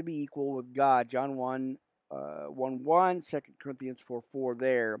to be equal with God. John 1:1, 2 Corinthians 4:4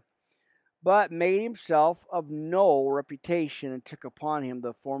 there. But made himself of no reputation, and took upon him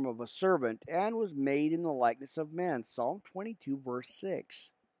the form of a servant, and was made in the likeness of men. Psalm 22, verse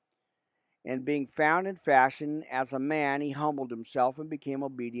 6. And being found in fashion as a man, he humbled himself and became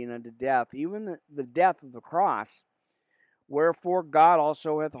obedient unto death, even the death of the cross. Wherefore God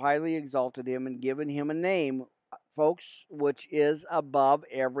also hath highly exalted him and given him a name, folks, which is above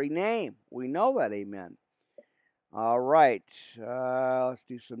every name. We know that, amen. All right, let's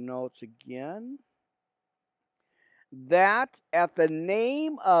do some notes again. That at the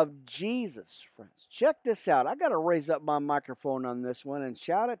name of Jesus, friends, check this out. I got to raise up my microphone on this one and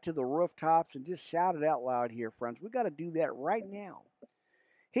shout it to the rooftops and just shout it out loud here, friends. We got to do that right now.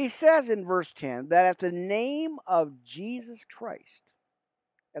 He says in verse 10 that at the name of Jesus Christ,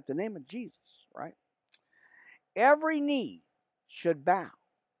 at the name of Jesus, right, every knee should bow,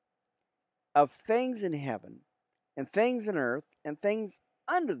 of things in heaven and things in earth and things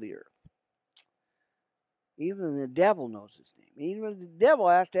under the earth. Even the devil knows his name. Even the devil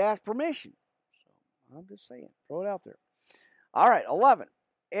has to ask permission. So I'm just saying, throw it out there. All right, 11.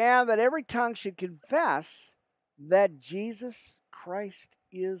 And that every tongue should confess that Jesus Christ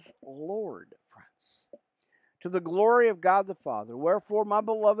is Lord, friends, to the glory of God the Father. Wherefore, my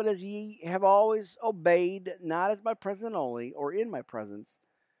beloved, as ye have always obeyed, not as my presence only, or in my presence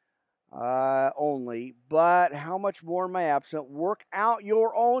only, but how much more in my absence, work out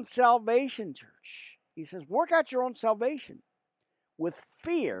your own salvation, church. He says, work out your own salvation with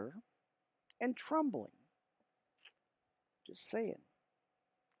fear and trembling. Just saying.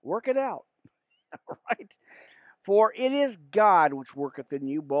 Work it out. All right? For it is God which worketh in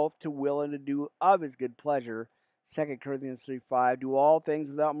you both to will and to do of his good pleasure. 2 Corinthians 3:5. Do all things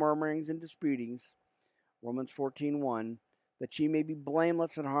without murmurings and disputings. Romans 14:1. That ye may be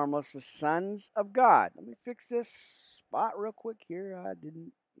blameless and harmless, the sons of God. Let me fix this spot real quick here.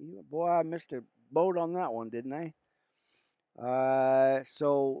 I missed a boat on that one, didn't I?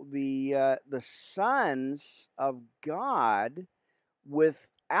 So the sons of God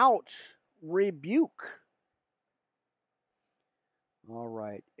without rebuke. All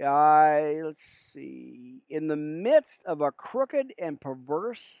right. Let's see. In the midst of a crooked and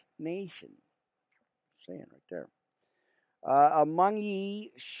perverse nation. Saying right there. Among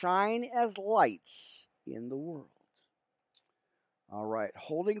ye shine as lights in the world. All right.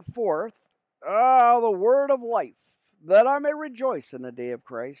 Holding forth the word of life, that I may rejoice in the day of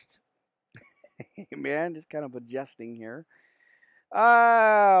Christ. Amen. Just kind of adjusting here.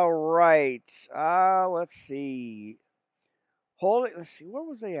 All right. Let's see. Let's see, where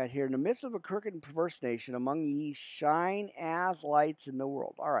was they at here? In the midst of a crooked and perverse nation, among ye shine as lights in the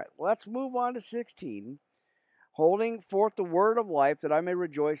world. All right, let's move on to 16. Holding forth the word of life, that I may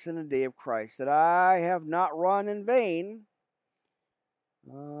rejoice in the day of Christ, that I have not run in vain.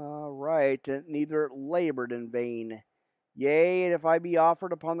 All right, and neither labored in vain. Yea, and if I be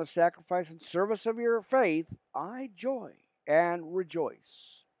offered upon the sacrifice and service of your faith, I joy and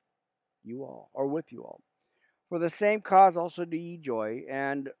rejoice, you all, or with you all. For the same cause also do ye joy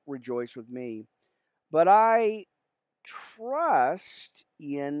and rejoice with me. But I trust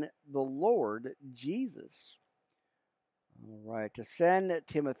in the Lord Jesus. All right, to send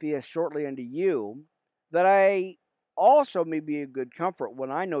Timothy shortly unto you, that I also may be a good comfort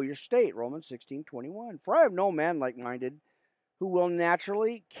when I know your state. Romans 16:21. For I have no man like-minded who will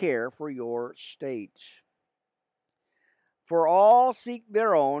naturally care for your state. For all seek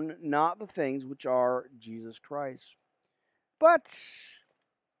their own, not the things which are Jesus Christ. But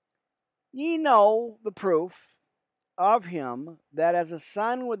ye know the proof of him, that as a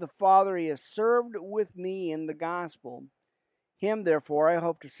son with the Father he has served with me in the gospel. Him therefore I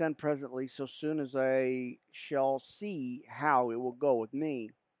hope to send presently, so soon as I shall see how it will go with me.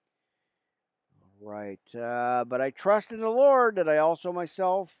 Right. But I trust in the Lord that I also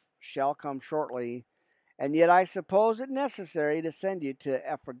myself shall come shortly. And yet I suppose it necessary to send you to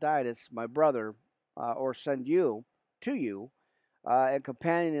Epaphroditus, my brother, or send you to you, a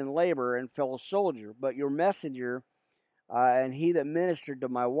companion in labor and fellow soldier, but your messenger, and he that ministered to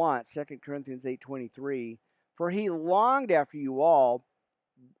my want. 2 Corinthians 8:23. For he longed after you all,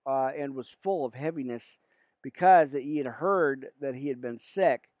 and was full of heaviness, because that ye had heard that he had been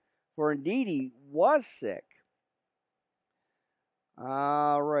sick. For indeed he was sick.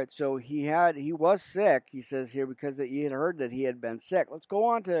 All right, so he was sick. He says here, because that ye had heard that he had been sick. Let's go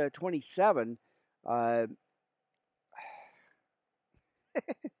on to 27. Uh,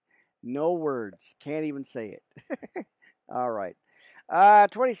 no words, can't even say it. All right,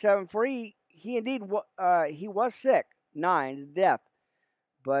 27. For he indeed he was sick, nigh to death,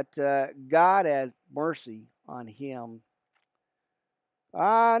 but God had mercy on him.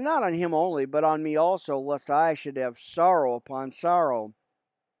 Not on him only, but on me also, lest I should have sorrow upon sorrow.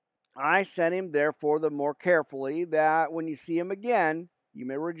 I sent him therefore the more carefully, that when you see him again, you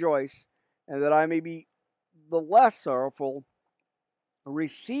may rejoice, and that I may be the less sorrowful.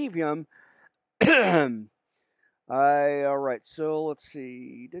 Receive him. All right, so let's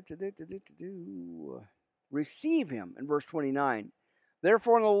see. Receive him in verse 29.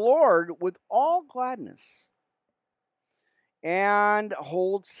 Therefore, in the Lord, with all gladness, and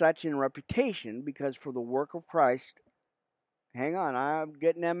hold such in reputation, because for the work of Christ. Hang on, I'm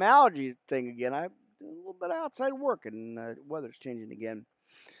getting them allergy thing again. I'm a little bit outside work, and weather's changing again.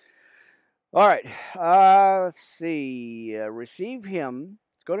 All right, let's see. Receive him.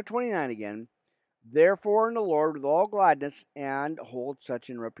 Let's go to 29 again. Therefore, in the Lord, with all gladness, and hold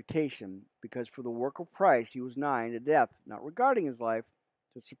such in reputation, because for the work of Christ he was nigh unto death, not regarding his life,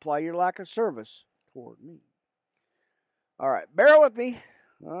 to supply your lack of service toward me. All right, bear with me.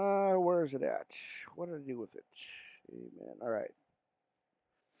 Where is it at? What did I do with it? Amen. All right.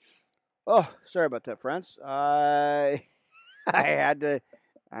 Oh, sorry about that, friends. I had to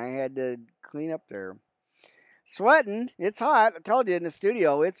clean up there. Sweating. It's hot. I told you in the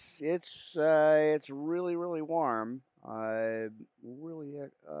studio. It's really really warm. Really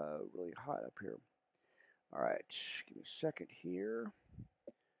hot up here. All right, give me a second here.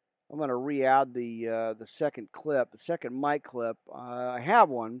 I'm gonna re-add the second clip, the second mic clip. I have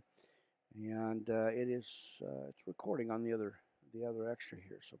one, and it's recording on the other extra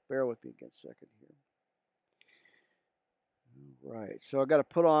here. So bear with me again a second here. Right. So I got to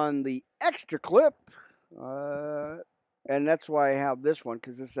put on the extra clip, and that's why I have this one,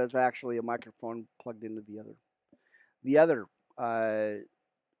 because this has actually a microphone plugged into the other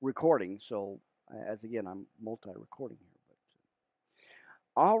recording. So as again, I'm multi-recording here. But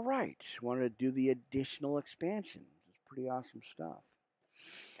all right, wanted to do the additional expansion. It's pretty awesome stuff.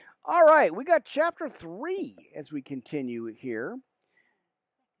 All right, we got chapter 3 as we continue here.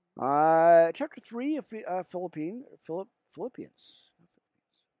 Chapter 3 of Philippians. Philippians.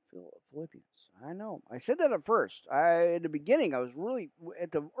 I know. I said that at first. At the beginning, I was really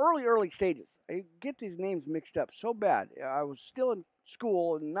at the early stages. I get these names mixed up so bad. I was still in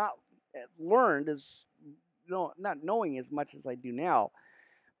school and not learned as not knowing as much as I do now.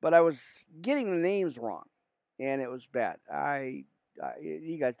 But I was getting the names wrong, and it was bad.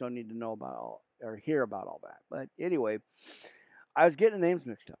 You guys don't need to know about all or hear about all that. But anyway, I was getting the names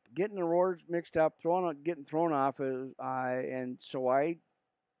mixed up, getting the words mixed up, getting thrown off, and so I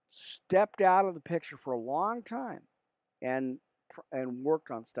stepped out of the picture for a long time, and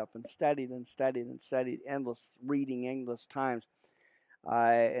worked on stuff and studied and studied and studied, endless reading, endless times.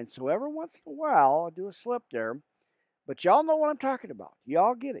 And so every once in a while, I'll do a slip there. But y'all know what I'm talking about.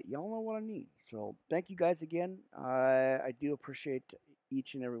 Y'all get it. Y'all know what I mean. So thank you guys again. I do appreciate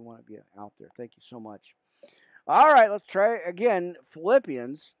each and every one of you out there. Thank you so much. All right, let's try again.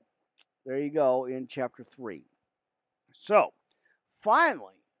 Philippians. There you go in chapter 3. So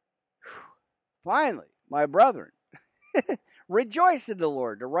finally, my brethren, rejoice in the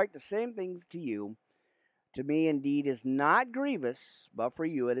Lord. To write the same things to you, to me indeed is not grievous, but for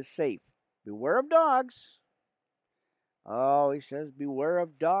you it is safe. Beware of dogs. Oh, he says, beware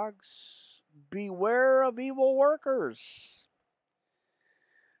of dogs. Beware of evil workers.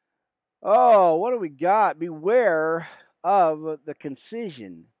 Oh, what do we got? Beware of the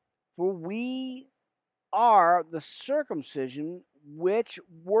concision, for we are the circumcision which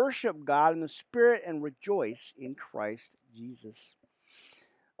worship God in the Spirit and rejoice in Christ Jesus.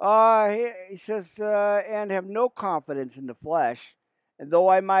 He says, and have no confidence in the flesh, and though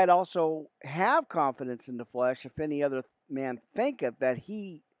I might also have confidence in the flesh, if any other man thinketh that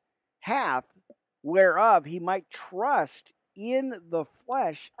he hath, whereof he might trust in the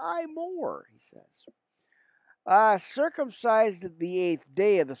flesh, I more, he says. Circumcised the 8th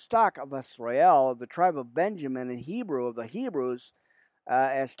day of the stock of Israel, of the tribe of Benjamin, and Hebrew of the Hebrews,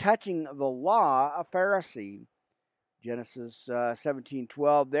 as touching the law, a Pharisee. Genesis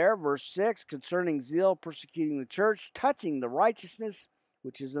 17:12 there, verse 6, concerning zeal persecuting the church, touching the righteousness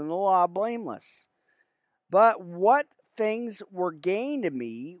which is in the law, blameless. But what things were gained to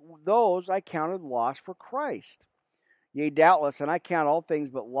me, those I counted loss for Christ. Yea, doubtless, and I count all things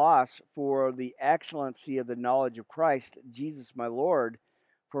but loss for the excellency of the knowledge of Christ, Jesus my Lord,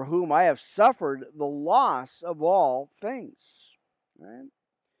 for whom I have suffered the loss of all things. Right?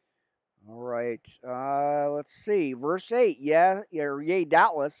 All right. Let's see. Verse 8. Yea,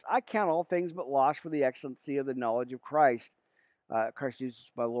 doubtless, I count all things but loss for the excellency of the knowledge of Christ, Christ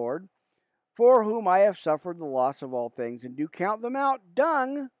Jesus my Lord, for whom I have suffered the loss of all things, and do count them out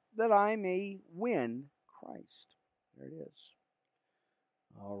dung, that I may win Christ. There it is.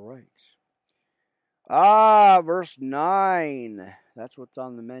 All right. Verse 9. That's what's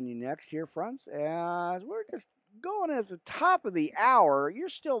on the menu next here, friends. As we're just going at the top of the hour, you're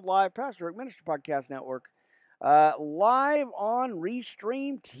still live, Pastor Rick Ministry Podcast Network, live on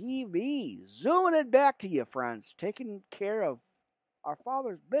Restream TV. Zooming it back to you, friends. Taking care of our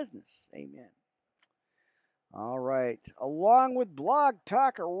Father's business. Amen. All right. Along with Blog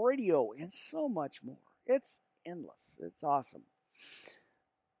Talk Radio and so much more. It's endless. It's awesome.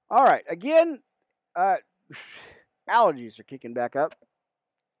 All right. Again, allergies are kicking back up.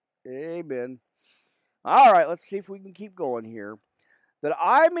 Amen. All right, let's see if we can keep going here. That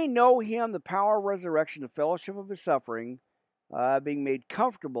I may know him, the power of resurrection, the fellowship of his suffering, being made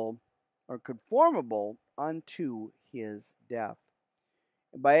comfortable or conformable unto his death.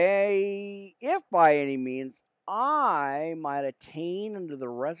 If by any means I might attain unto the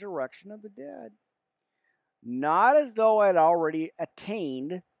resurrection of the dead. Not as though I had already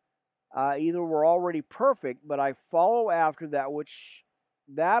attained, either were already perfect, but I follow after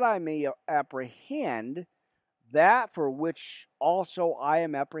that I may apprehend that for which also I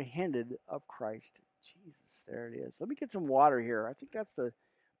am apprehended of Christ Jesus. There it is. Let me get some water here. I think that's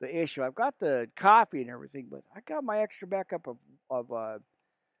the issue. I've got the coffee and everything, but I got my extra backup of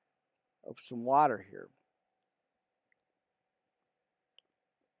some water here.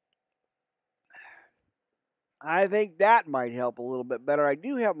 I think that might help a little bit better. I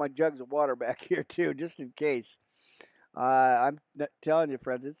do have my jugs of water back here too, just in case. I'm telling you,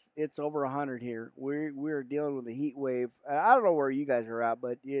 friends, it's over 100 here. We're dealing with a heat wave. I don't know where you guys are at,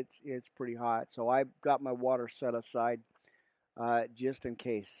 but it's pretty hot. So I've got my water set aside, just in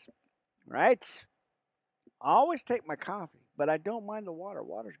case. Right? I always take my coffee, but I don't mind the water.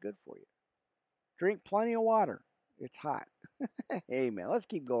 Water's good for you. Drink plenty of water. It's hot. Amen. Let's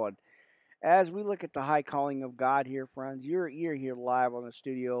keep going. As we look at the high calling of God here, friends, you're here live on the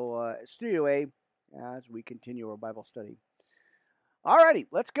Studio A, as we continue our Bible study. Alrighty,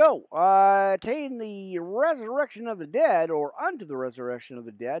 let's go. Attain the resurrection of the dead, or unto the resurrection of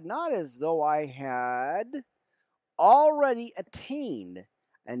the dead, not as though I had already attained,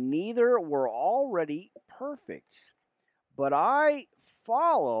 and neither were already perfect, but I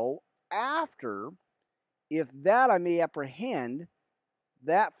follow after, if that I may apprehend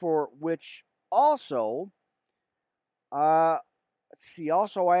that for which also Let's see.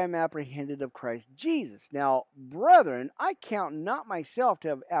 Also, I am apprehended of Christ Jesus. Now, brethren, I count not myself to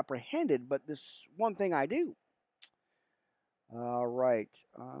have apprehended, but this one thing I do. All right.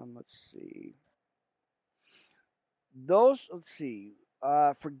 Let's see. Let's see.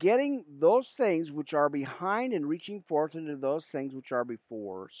 Forgetting those things which are behind and reaching forth into those things which are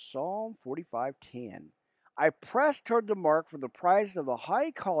before. Psalm 45:10. I press toward the mark for the prize of the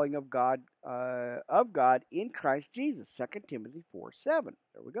high calling of God in Christ Jesus. 2 Timothy 4:7.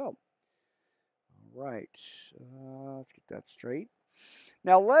 There we go. All right. Let's get that straight.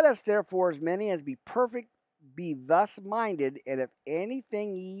 Now let us therefore, as many as be perfect, be thus minded, and if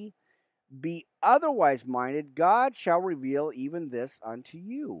anything ye be otherwise minded, God shall reveal even this unto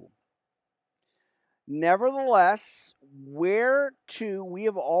you. Nevertheless, whereto we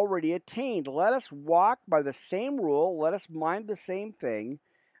have already attained, let us walk by the same rule, let us mind the same thing.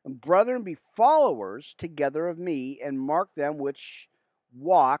 And brethren, be followers together of me, and mark them which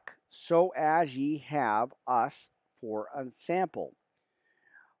walk so as ye have us for a sample.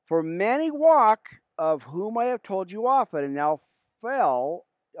 For many walk, of whom I have told you often, and now fell,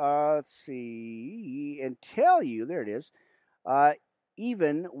 let's see, and tell you, there it is,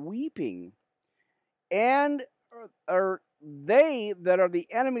 even weeping. And are they that are the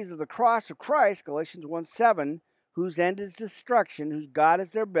enemies of the cross of Christ, Galatians 1:7, whose end is destruction, whose God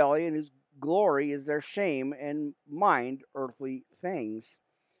is their belly, and whose glory is their shame, and mind earthly things.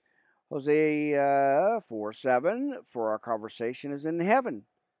 Hosea 4:7, for our conversation is in heaven,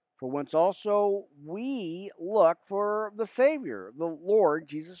 for whence also we look for the Savior, the Lord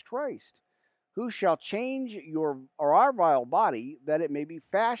Jesus Christ, who shall change our vile body, that it may be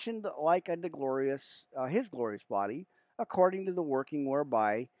fashioned like unto his glorious body, according to the working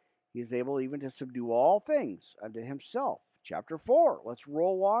whereby he is able even to subdue all things unto himself. Chapter 4. Let's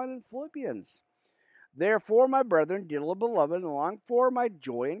roll on in Philippians. Therefore, my brethren, dearly beloved, and long for my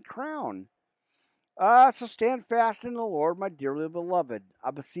joy and crown. So stand fast in the Lord, my dearly beloved.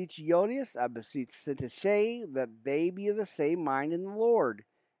 I beseech Eunice, I beseech Syntyche, that they be of the same mind in the Lord.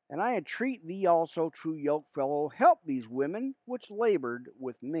 And I entreat thee also, true yoke fellow, help these women which labored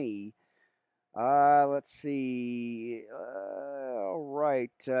with me. Let's see. All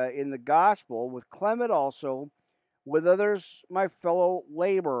right. In the gospel, with Clement also, with others, my fellow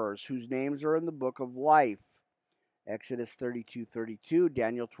laborers, whose names are in the book of life. Exodus 32:32,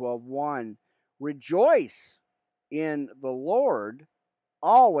 Daniel 12:1. Rejoice in the Lord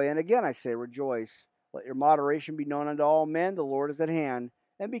always. And again I say rejoice. Let your moderation be known unto all men. The Lord is at hand.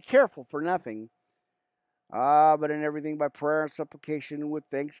 And be careful for nothing. But in everything by prayer and supplication with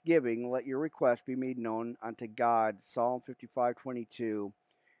thanksgiving, let your requests be made known unto God. Psalm 55:22.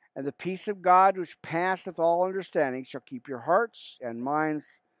 And the peace of God, which passeth all understanding, shall keep your hearts and minds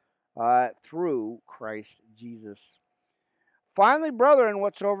through Christ Jesus. Finally, brethren,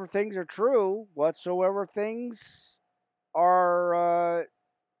 whatsoever things are true, whatsoever things are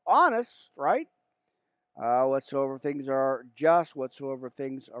honest, right? Whatsoever things are just, whatsoever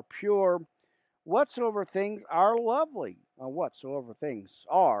things are pure, whatsoever things are lovely, whatsoever things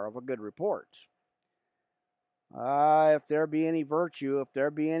are of a good report. If there be any virtue, if there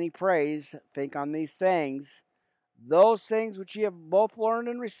be any praise, think on these things. Those things which ye have both learned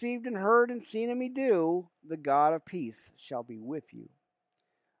and received and heard and seen in me do, the God of peace shall be with you.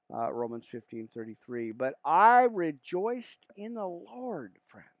 Romans 15:33. But I rejoiced in the Lord,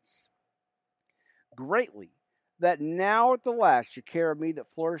 friends, greatly, that now at the last you care of me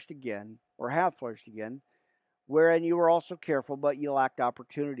that flourished again, or have flourished again, wherein you were also careful, but you lacked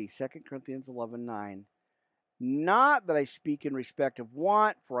opportunity. 2 Corinthians 11:9. Not that I speak in respect of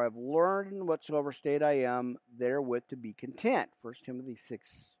want, for I have learned in whatsoever state I am therewith to be content. 1 Timothy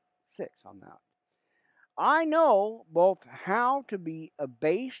 6:6 on that. I know both how to be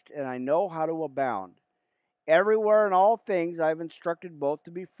abased and I know how to abound. Everywhere in all things I have instructed both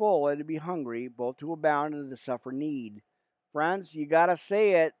to be full and to be hungry, both to abound and to suffer need. Friends, you got to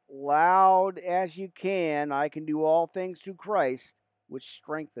say it loud as you can. I can do all things through Christ, which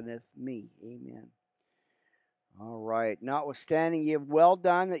strengtheneth me. Amen. All right. Notwithstanding, ye have well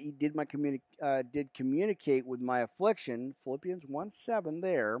done that ye did communicate with my affliction. Philippians 1:7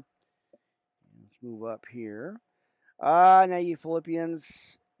 there. Let's move up here. Now ye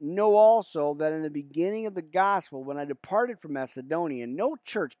Philippians, know also that in the beginning of the gospel, when I departed from Macedonia, no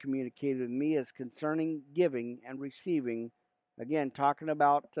church communicated with me as concerning giving and receiving. Again, talking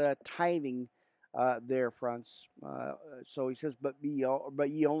about tithing there, friends. So he says, but ye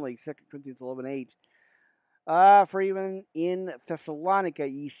only, 2 Corinthians 11:8. For even in Thessalonica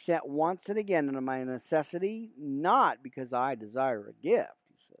ye sent once and again unto my necessity, not because I desire a gift,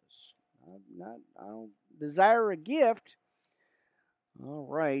 he says. I don't desire a gift, All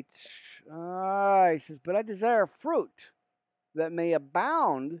right. He says, but I desire fruit that may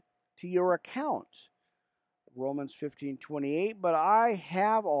abound to your account. Romans 15:28. But I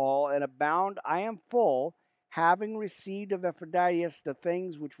have all and abound. I am full, having received of Epaphroditus the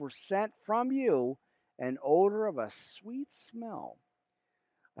things which were sent from you, an odor of a sweet smell,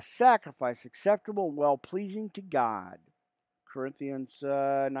 a sacrifice acceptable, well pleasing to God. Corinthians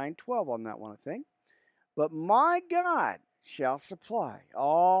 9:12 on that one, I think. But my God shall supply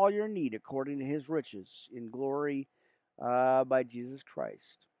all your need according to his riches in glory by Jesus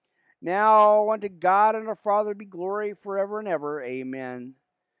Christ. Now unto God and our Father be glory forever and ever. Amen.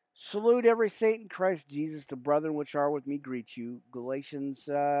 Salute every saint in Christ Jesus. The brethren which are with me greet you. Galatians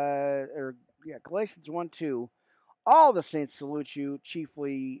 1:2. All the saints salute you,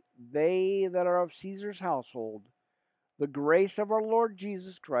 chiefly they that are of Caesar's household. The grace of our Lord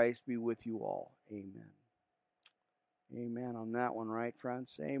Jesus Christ be with you all. Amen. Amen on that one, right,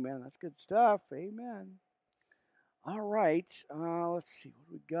 friends? Amen. That's good stuff. Amen. All right. Let's see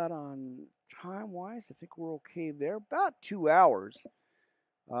what we got on time-wise. I think we're okay there. About 2 hours,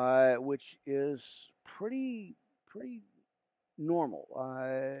 which is pretty normal.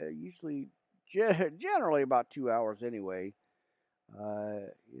 Usually, generally about 2 hours anyway.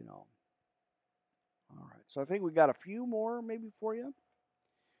 You know. All right. So I think we got a few more maybe for you.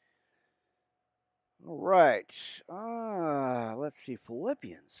 All right. Let's see.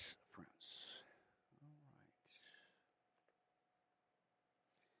 Philippians, friends.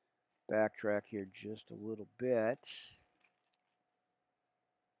 All right. Backtrack here just a little bit.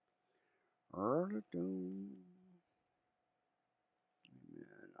 Amen. All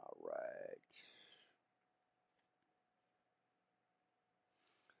right.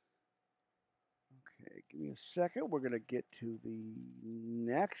 Okay, give me a second. We're going to get to the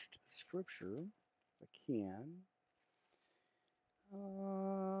next scripture, if I can. Man,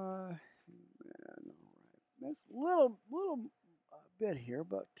 all right. That's a little bit here,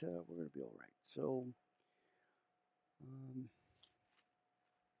 but we're going to be all right. So,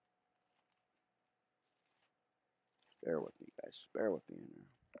 bear with me, guys. Bear with me in there.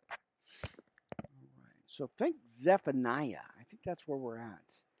 All right. So, think Zephaniah. I think that's where we're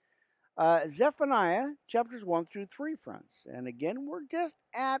at. Zephaniah chapters 1 through 3, friends. And again, we're just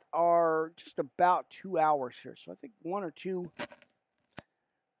at our just about 2 hours here. So I think one or two.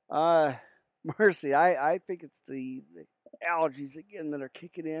 Mercy, I think it's the allergies again that are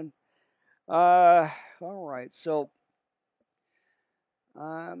kicking in. All right, so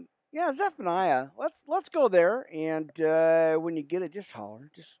yeah, Zephaniah. Let's go there, and when you get it, just holler.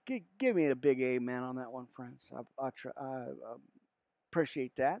 Just give me a big amen on that one, friends. I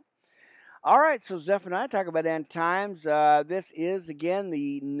appreciate that. All right, so Zephaniah, talk about end times. This is, again,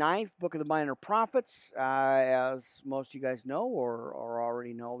 the 9th book of the Minor Prophets, as most of you guys know or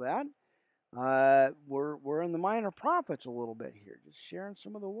already know that. We're in the Minor Prophets a little bit here, just sharing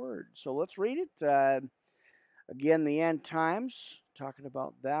some of the words. So let's read it. Again, the end times, talking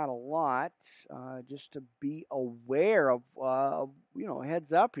about that a lot, just to be aware of,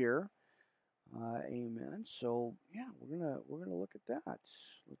 heads up here. Amen. So yeah, we're gonna look at that.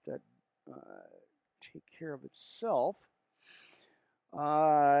 Let that take care of itself.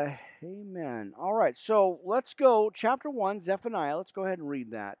 Amen. All right, so let's go. Chapter 1, Zephaniah. Let's go ahead and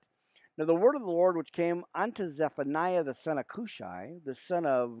read that. Now the word of the Lord which came unto Zephaniah the son of Cushai, the son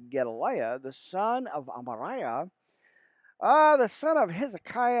of Gedaliah, the son of Amariah, the son of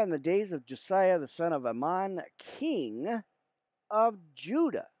Hezekiah in the days of Josiah, the son of Ammon, king of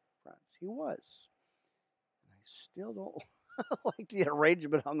Judah. Friends, he was. I still don't like the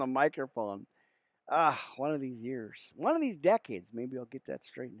arrangement on the microphone. One of these years, one of these decades, maybe I'll get that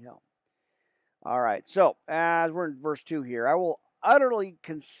straightened out. All right, so as we're in verse 2 here, I will utterly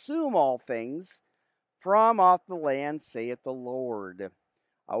consume all things from off the land, saith the Lord.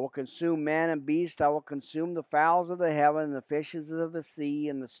 I will consume man and beast. I will consume the fowls of the heaven, and the fishes of the sea,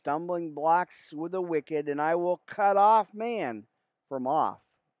 and the stumbling blocks with the wicked, and I will cut off man from off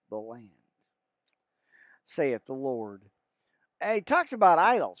the land, saith the Lord. And he talks about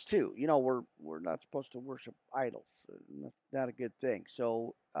idols too. You know, we're not supposed to worship idols. That's not a good thing.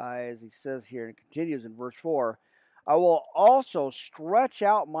 So as he says here, and it continues in verse 4, I will also stretch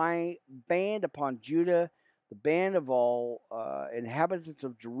out my band upon Judah, the band of all inhabitants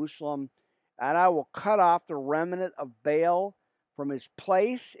of Jerusalem, and I will cut off the remnant of Baal from his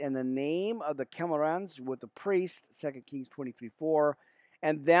place in the name of the Chemerans with the priest, 2 Kings 23:4.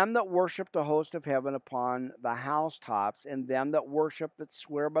 And them that worship the host of heaven upon the housetops, and them that worship that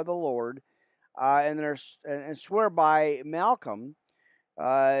swear by the Lord, and swear by Malcolm.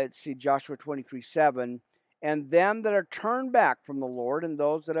 See Joshua 23:7, and them that are turned back from the Lord, and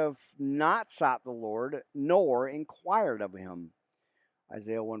those that have not sought the Lord, nor inquired of him.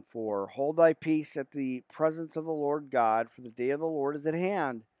 Isaiah 1:4. Hold thy peace at the presence of the Lord God, for the day of the Lord is at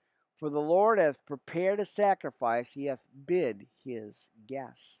hand. For the Lord hath prepared a sacrifice, he hath bid his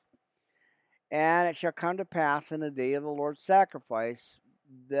guests. And it shall come to pass in the day of the Lord's sacrifice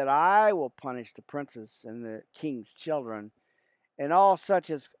that I will punish the princes and the king's children, and all such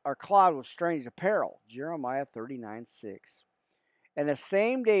as are clad with strange apparel. Jeremiah 39:6. And the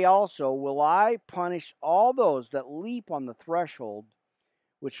same day also will I punish all those that leap on the threshold,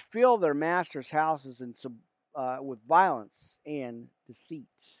 which fill their masters' houses with violence and deceit.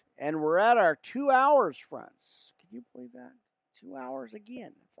 And we're at our 2 hours, friends. Can you believe that? 2 hours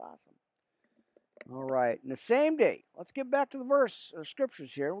again. That's awesome. All right. In the same day, let's get back to the verse or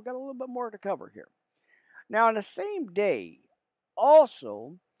scriptures here. We've got a little bit more to cover here. Now, in the same day,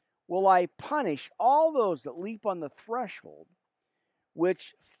 also will I punish all those that leap on the threshold,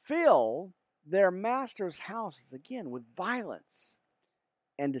 which fill their masters' houses, again, with violence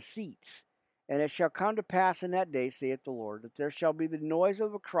and deceit. And it shall come to pass in that day, saith the Lord, that there shall be the noise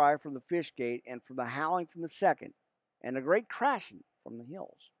of a cry from the fish gate, and from the howling from the second, and a great crashing from the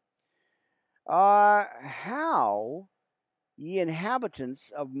hills. How, ye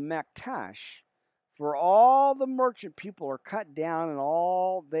inhabitants of Maktash, for all the merchant people are cut down, and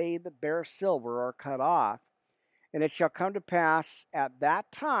all they that bear silver are cut off. And it shall come to pass at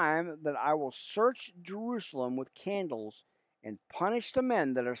that time that I will search Jerusalem with candles, and punish the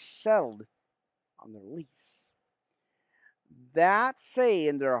men that are settled on their lease, that say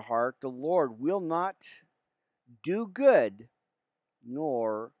in their heart, the Lord will not do good,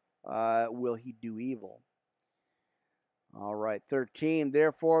 nor will he do evil. All right, 13.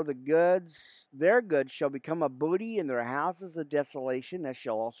 Therefore their goods shall become a booty, and their houses a desolation. They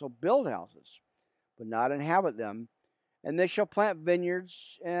shall also build houses, but not inhabit them. And they shall plant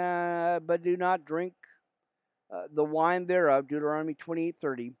vineyards, but do not drink the wine thereof. Deuteronomy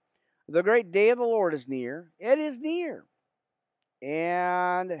 28:30. The great day of the Lord is near. It is near,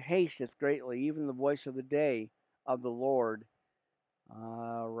 and hasteth greatly, even the voice of the day of the Lord.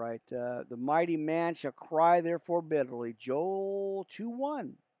 All right. The mighty man shall cry therefore bitterly. Joel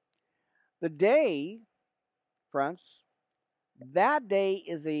 2:1. The day, friends, that day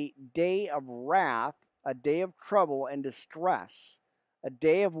is a day of wrath, a day of trouble and distress, a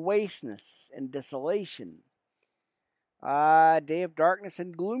day of wasteness and desolation, a day of darkness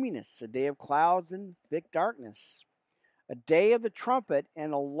and gloominess, a day of clouds and thick darkness, a day of the trumpet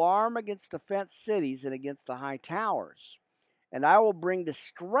and alarm against the fenced cities and against the high towers. And I will bring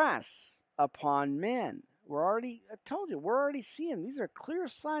distress upon men. I told you, we're already seeing these are clear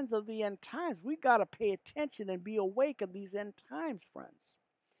signs of the end times. We've got to pay attention and be awake of these end times, friends.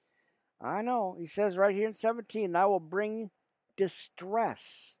 I know. He says right here in 17, and I will bring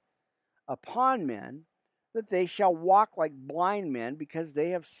distress upon men, that they shall walk like blind men, because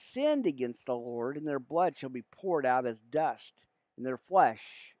they have sinned against the Lord, and their blood shall be poured out as dust, and their flesh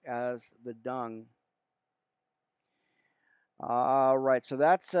as the dung. All right, so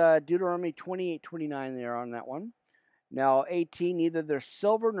that's Deuteronomy 28:29 there on that one. Now, 18, neither their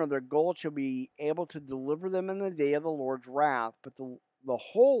silver nor their gold shall be able to deliver them in the day of the Lord's wrath, but the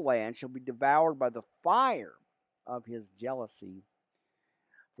whole land shall be devoured by the fire of his jealousy.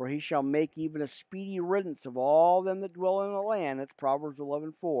 For he shall make even a speedy riddance of all them that dwell in the land. That's Proverbs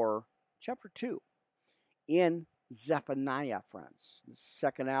 11:4, chapter 2, in Zephaniah, friends. The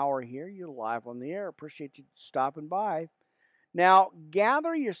second hour here, you're live on the air. Appreciate you stopping by. Now,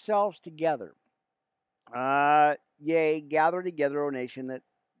 gather yourselves together. Yea, gather together, O nation,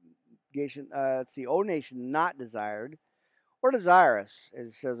 O nation not desired, or desirous, as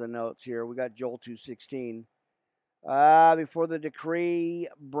it says in notes here. We got Joel 2:16. Before the decree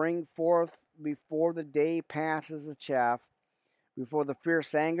bring forth, before the day passes the chaff, before the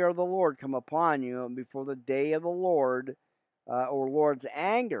fierce anger of the Lord come upon you, and before the day of the Lord, or Lord's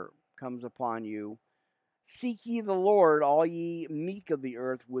anger comes upon you, seek ye the Lord, all ye meek of the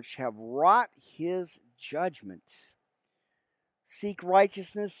earth, which have wrought his judgment. Seek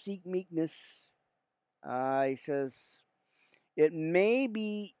righteousness, seek meekness. He says, it may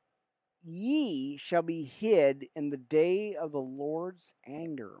be ye shall be hid in the day of the Lord's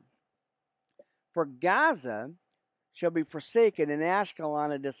anger. For Gaza shall be forsaken, and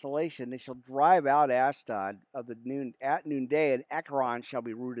Ashkelon a desolation. They shall drive out Ashdod at noonday, and Ekron shall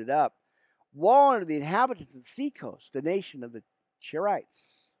be rooted up. Woe unto the inhabitants of the seacoast, the nation of the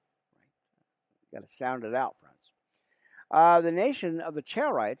Cherites. Right. Got to sound it out, friends. The nation of the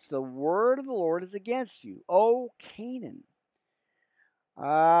Cherites, the word of the Lord is against you, O Canaan.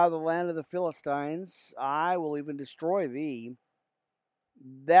 The land of the Philistines, I will even destroy thee,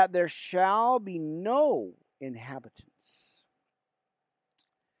 that there shall be no inhabitants.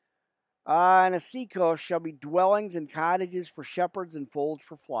 And the seacoast shall be dwellings and cottages for shepherds and folds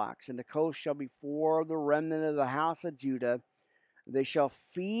for flocks, and the coast shall be for the remnant of the house of Judah. They shall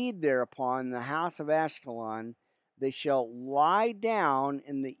feed thereupon the house of Ashkelon. They shall lie down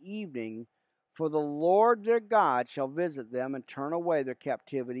in the evening, for the Lord their God shall visit them and turn away their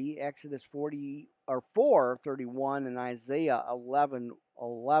captivity. Exodus 4:31 and Isaiah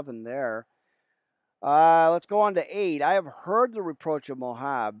 11:11 there. Let's go on to 8. I have heard the reproach of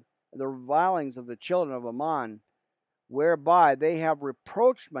Moab, the revilings of the children of Ammon, whereby they have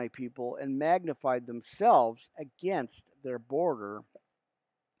reproached my people and magnified themselves against their border.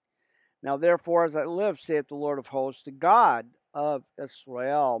 Now therefore, as I live, saith the Lord of hosts, the God of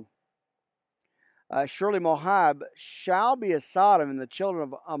Israel, surely Moab shall be as Sodom, and the children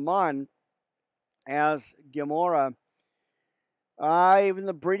of Ammon as Gomorrah. Even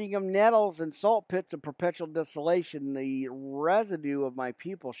the breeding of nettles and salt pits of perpetual desolation, the residue of my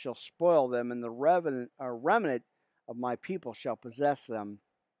people shall spoil them, and the remnant of my people shall possess them.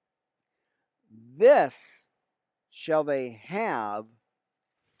 This shall they have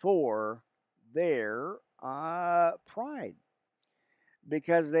for their pride,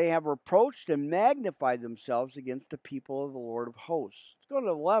 because they have reproached and magnified themselves against the people of the Lord of hosts. Let's go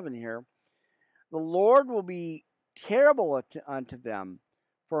to 11 here. The Lord will be terrible unto them,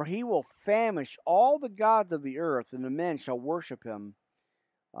 for he will famish all the gods of the earth, and the men shall worship him.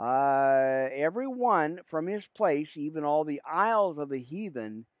 Every one from his place, even all the isles of the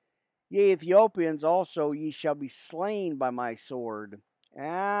heathen. Ye Ethiopians also, ye shall be slain by my sword.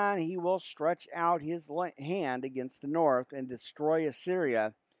 And he will stretch out his hand against the north, and destroy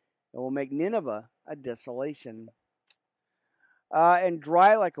Assyria, and will make Nineveh a desolation. And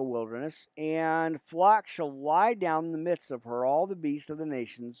dry like a wilderness, and flocks shall lie down in the midst of her, all the beasts of the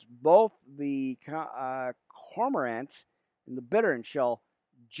nations, both the cormorant and the bittern shall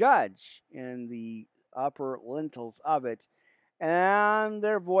judge in the upper lintels of it, and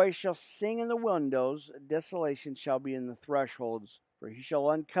their voice shall sing in the windows, desolation shall be in the thresholds, for he shall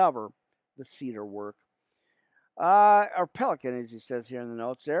uncover the cedar work. Or pelican, as he says here in the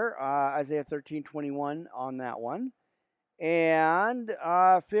notes there, Isaiah 13:21 on that one. And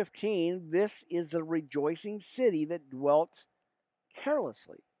 15, this is the rejoicing city that dwelt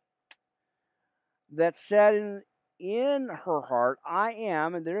carelessly, that said in her heart, I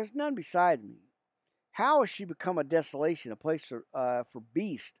am, and there is none beside me. How has she become a desolation, a place for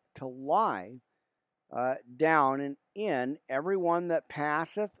beasts to lie down, and in every one that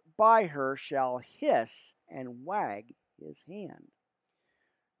passeth by her shall hiss and wag his hand.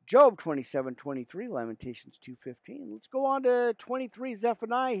 Job 27:23, Lamentations 2:15. Let's go on to 23,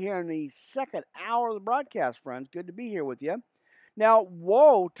 Zephaniah here in the second hour of the broadcast, friends. Good to be here with you. Now,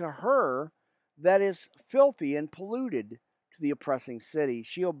 woe to her that is filthy and polluted, to the oppressing city.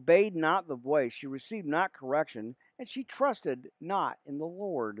 She obeyed not the voice, she received not correction, and she trusted not in the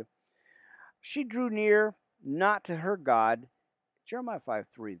Lord. She drew near not to her God. Jeremiah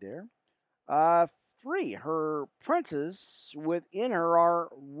 5:3 there. 3. Her princes within her are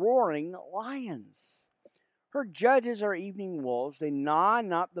roaring lions. Her judges are evening wolves. They gnaw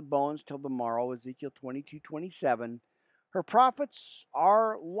not the bones till the morrow. Ezekiel 22:27. Her prophets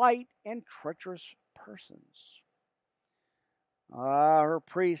are light and treacherous persons. Her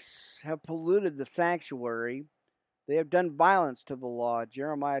priests have polluted the sanctuary. They have done violence to the law.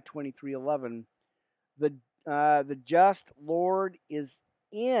 Jeremiah 23:11. The just Lord is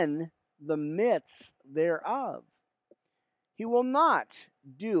in the midst thereof. He will not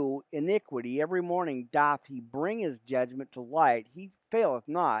do iniquity. Every morning doth he bring his judgment to light. He faileth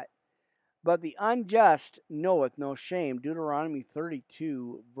not. But the unjust knoweth no shame. Deuteronomy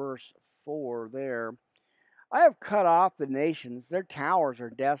 32, verse 4 there. I have cut off the nations. Their towers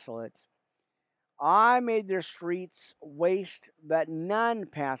are desolate. I made their streets waste, that none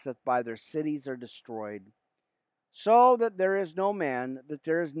passeth by. Their cities are destroyed. So that there is no man, that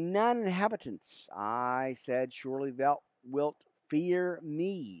there is none inhabitants. I said, surely thou wilt fear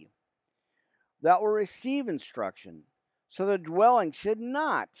me. Thou wilt receive instruction, so the dwelling should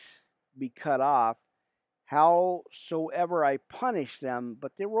not be cut off, howsoever I punished them.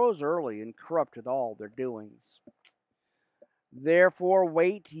 But they rose early and corrupted all their doings. Therefore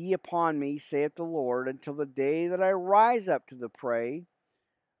wait ye upon me, saith the Lord, until the day that I rise up to the prey.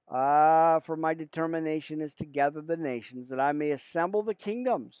 For my determination is to gather the nations, that I may assemble the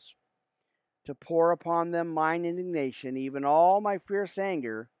kingdoms, to pour upon them mine indignation, even all my fierce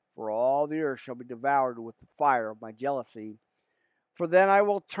anger, for all the earth shall be devoured with the fire of my jealousy. For then I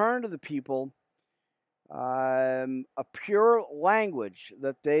will turn to the people a pure language,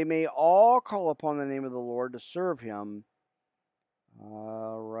 that they may all call upon the name of the Lord to serve him.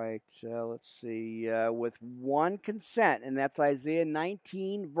 All right, let's see. With one consent, and that's Isaiah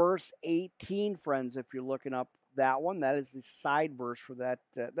 19, verse 18, friends. If you're looking up that one, that is the side verse for that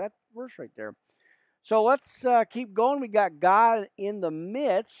verse right there. So let's keep going. We got God in the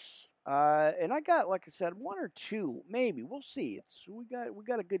midst, and I got, like I said, one or two, maybe. We'll see. We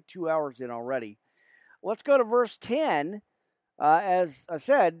got a good 2 hours in already. Let's go to verse 10. As I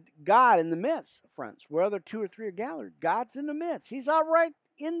said, God in the midst, friends. Where there two or three are gathered, God's in the midst. He's all right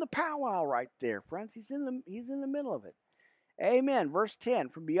in the powwow right there, friends. He's in the middle of it. Amen. Verse 10.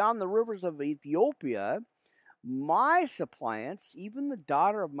 From beyond the rivers of Ethiopia, my suppliants, even the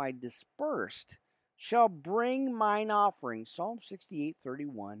daughter of my dispersed, shall bring mine offering. Psalm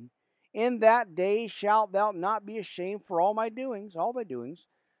 68:31. In that day shalt thou not be ashamed for all thy doings,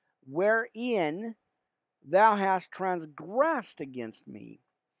 wherein thou hast transgressed against me.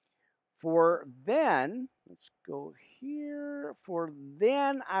 For then, let's go here, for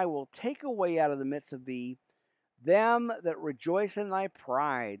then I will take away out of the midst of thee them that rejoice in thy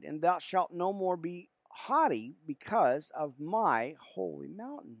pride, and thou shalt no more be haughty because of my holy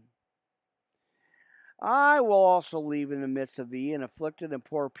mountain. I will also leave in the midst of thee an afflicted and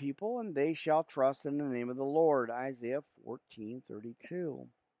poor people, and they shall trust in the name of the Lord. Isaiah 14:32.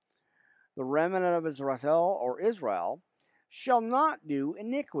 The remnant of Israel shall not do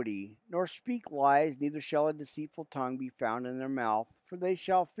iniquity, nor speak lies, neither shall a deceitful tongue be found in their mouth, for they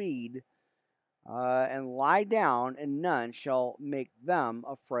shall feed and lie down, and none shall make them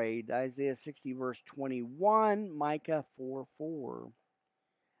afraid. Isaiah 60, verse 21, Micah 4:4.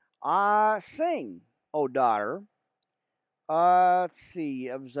 Sing, O daughter. Let's see,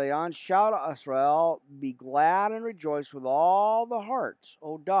 of Zion, shout, Israel, be glad and rejoice with all the hearts,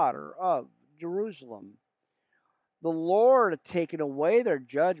 O daughter of Jerusalem. The Lord hath taken away their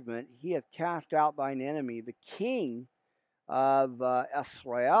judgment. He hath cast out thine enemy, the king of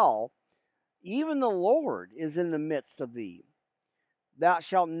Israel. Even the Lord is in the midst of thee. Thou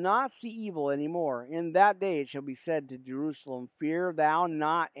shalt not see evil any more. In that day it shall be said to Jerusalem, fear thou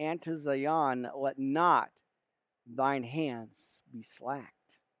not, and to Zion, let not thine hands be slack.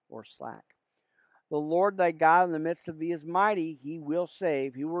 The Lord thy God in the midst of thee is mighty. He will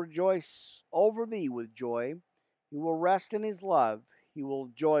save. He will rejoice over thee with joy. He will rest in his love. He will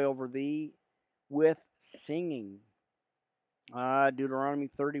joy over thee with singing. Deuteronomy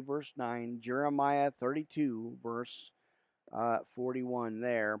 30, verse 9. Jeremiah 32, verse 41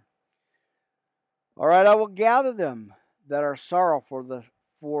 there. All right, I will gather them that are sorrowful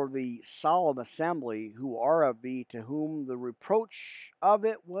for the solemn assembly, who are of thee, to whom the reproach of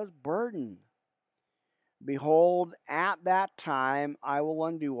it was burden. Behold, at that time I will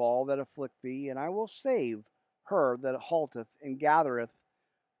undo all that afflict thee, and I will save her that halteth and gathereth,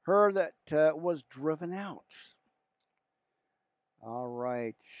 her that was driven out. All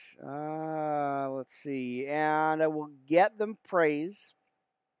right. Let's see. And I will get them praise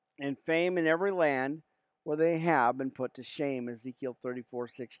and fame in every land where they have been put to shame. Ezekiel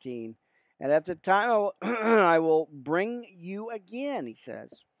 34:16. And at the time I will bring you again, he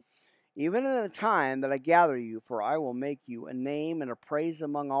says, even in the time that I gather you, for I will make you a name and a praise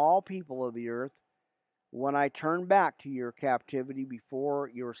among all people of the earth, when I turn back to your captivity before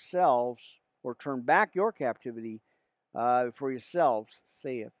yourselves, or turn back your captivity for yourselves,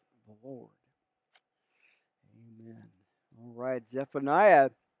 saith the Lord. Amen. All right, Zephaniah,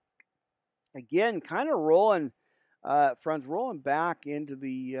 again, kind of rolling, friends, rolling back into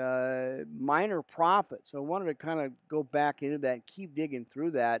the minor prophets. So I wanted to kind of go back into that and keep digging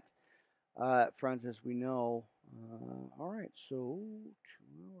through that, friends, as we know. All right, so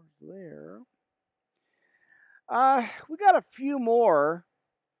 2 hours there. We got a few more,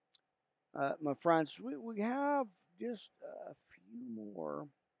 my friends. We have just a few more.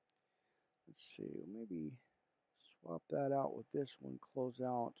 Let's see, maybe swap that out with this one, close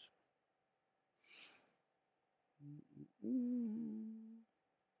out.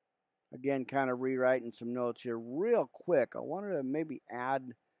 Again, kind of rewriting some notes here real quick. I wanted to maybe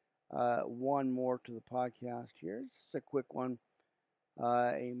add one more to the podcast here. This is a quick one.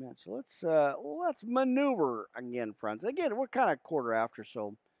 Amen. So let's maneuver again, friends. Again, we're kind of quarter after,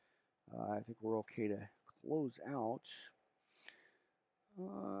 so I think we're okay to close out.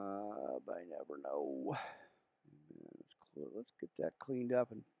 But I never know. Let's get that cleaned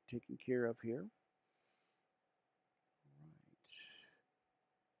up and taken care of here.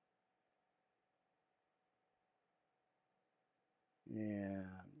 Right. And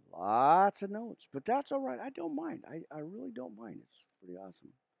Lots of notes, but that's all right. I don't mind. I really don't mind. It's pretty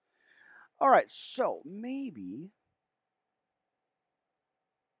awesome. All right, so maybe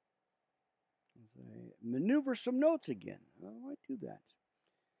maneuver some notes again. I might do that.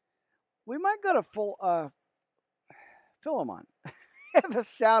 We might go to full Philemon. Have to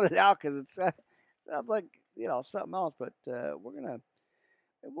sound it out because it sounds like something else, but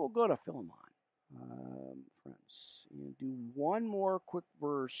we'll go to Philemon. Friends, do one more quick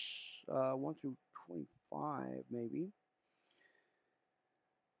verse, 1 through 25, maybe.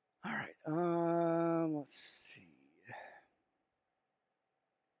 All right. Let's see.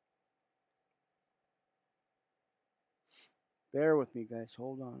 Bear with me, guys.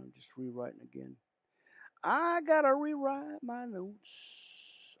 Hold on. I'm just rewriting again. I gotta rewrite my notes.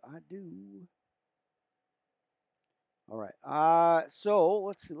 I do. All right. So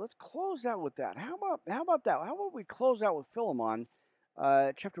let's see. Let's close out with that. How about that? How about we close out with Philemon,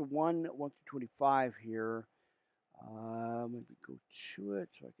 chapter 1, 1 through 25 here. Maybe go to it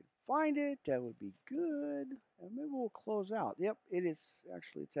so I can find it. That would be good. And maybe we'll close out. Yep, it is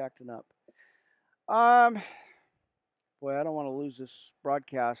actually it's acting up. Um, Boy, I don't want to lose this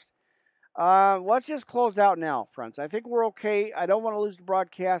broadcast. Let's just close out now, friends. I think we're okay. I don't want to lose the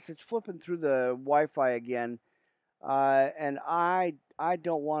broadcast. It's flipping through the Wi-Fi again, and I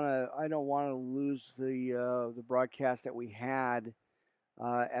don't want to lose the broadcast that we had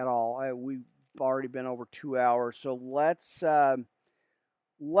at all. We've already been over 2 hours, so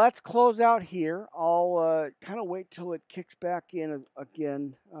let's close out here. I'll kind of wait till it kicks back in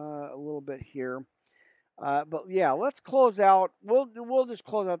again a little bit here. But yeah, let's close out. We'll just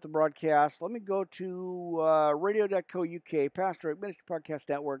close out the broadcast. Let me go to radio.co.uk, Pastor Rick Ministry Podcast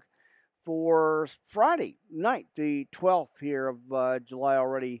Network, for Friday night, the 12th here of July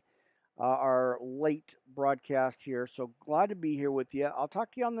already, our late broadcast here. So glad to be here with you. I'll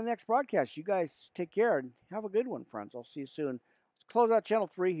talk to you on the next broadcast. You guys take care and have a good one, friends. I'll see you soon. Let's close out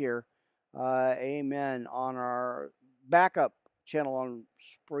channel 3 here. Amen. On our backup channel on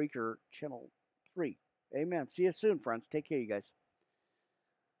Spreaker, channel 3. Amen. See you soon, friends. Take care, you guys.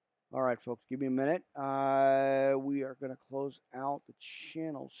 All right, folks, give me a minute. We are going to close out the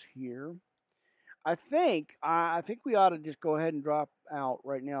channels here. I think we ought to just go ahead and drop out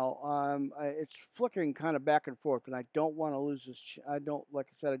right now. It's flickering kind of back and forth, and I don't want to lose this. Like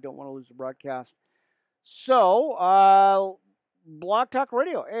I said, I don't want to lose the broadcast. So, Blog Talk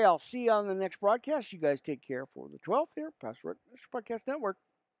Radio. Hey, I'll see you on the next broadcast. You guys take care for the 12th here, Pastor Rick, Podcast Network.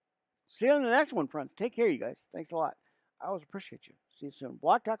 See you on the next one, friends. Take care, you guys. Thanks a lot. I always appreciate you. See you soon.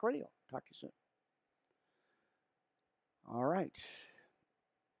 Blog Talk Radio. Talk to you soon. All right.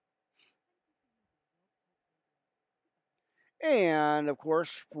 And of course,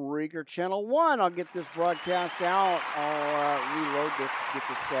 Spreaker Channel 1. I'll get this broadcast out. I'll reload this, get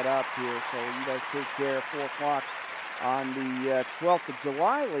this set up here. So you guys take care. 4 o'clock on the 12th of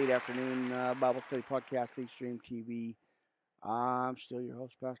July, late afternoon Bible study podcast, Stream TV. I'm still your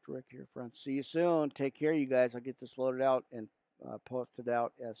host, Pastor Rick here, friends. See you soon. Take care, you guys. I'll get this loaded out and posted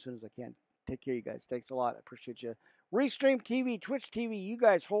out as soon as I can. Take care, you guys. Thanks a lot. I appreciate you. Restream TV, Twitch TV. You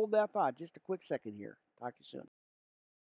guys hold that thought. Just a quick second here. Talk to you soon.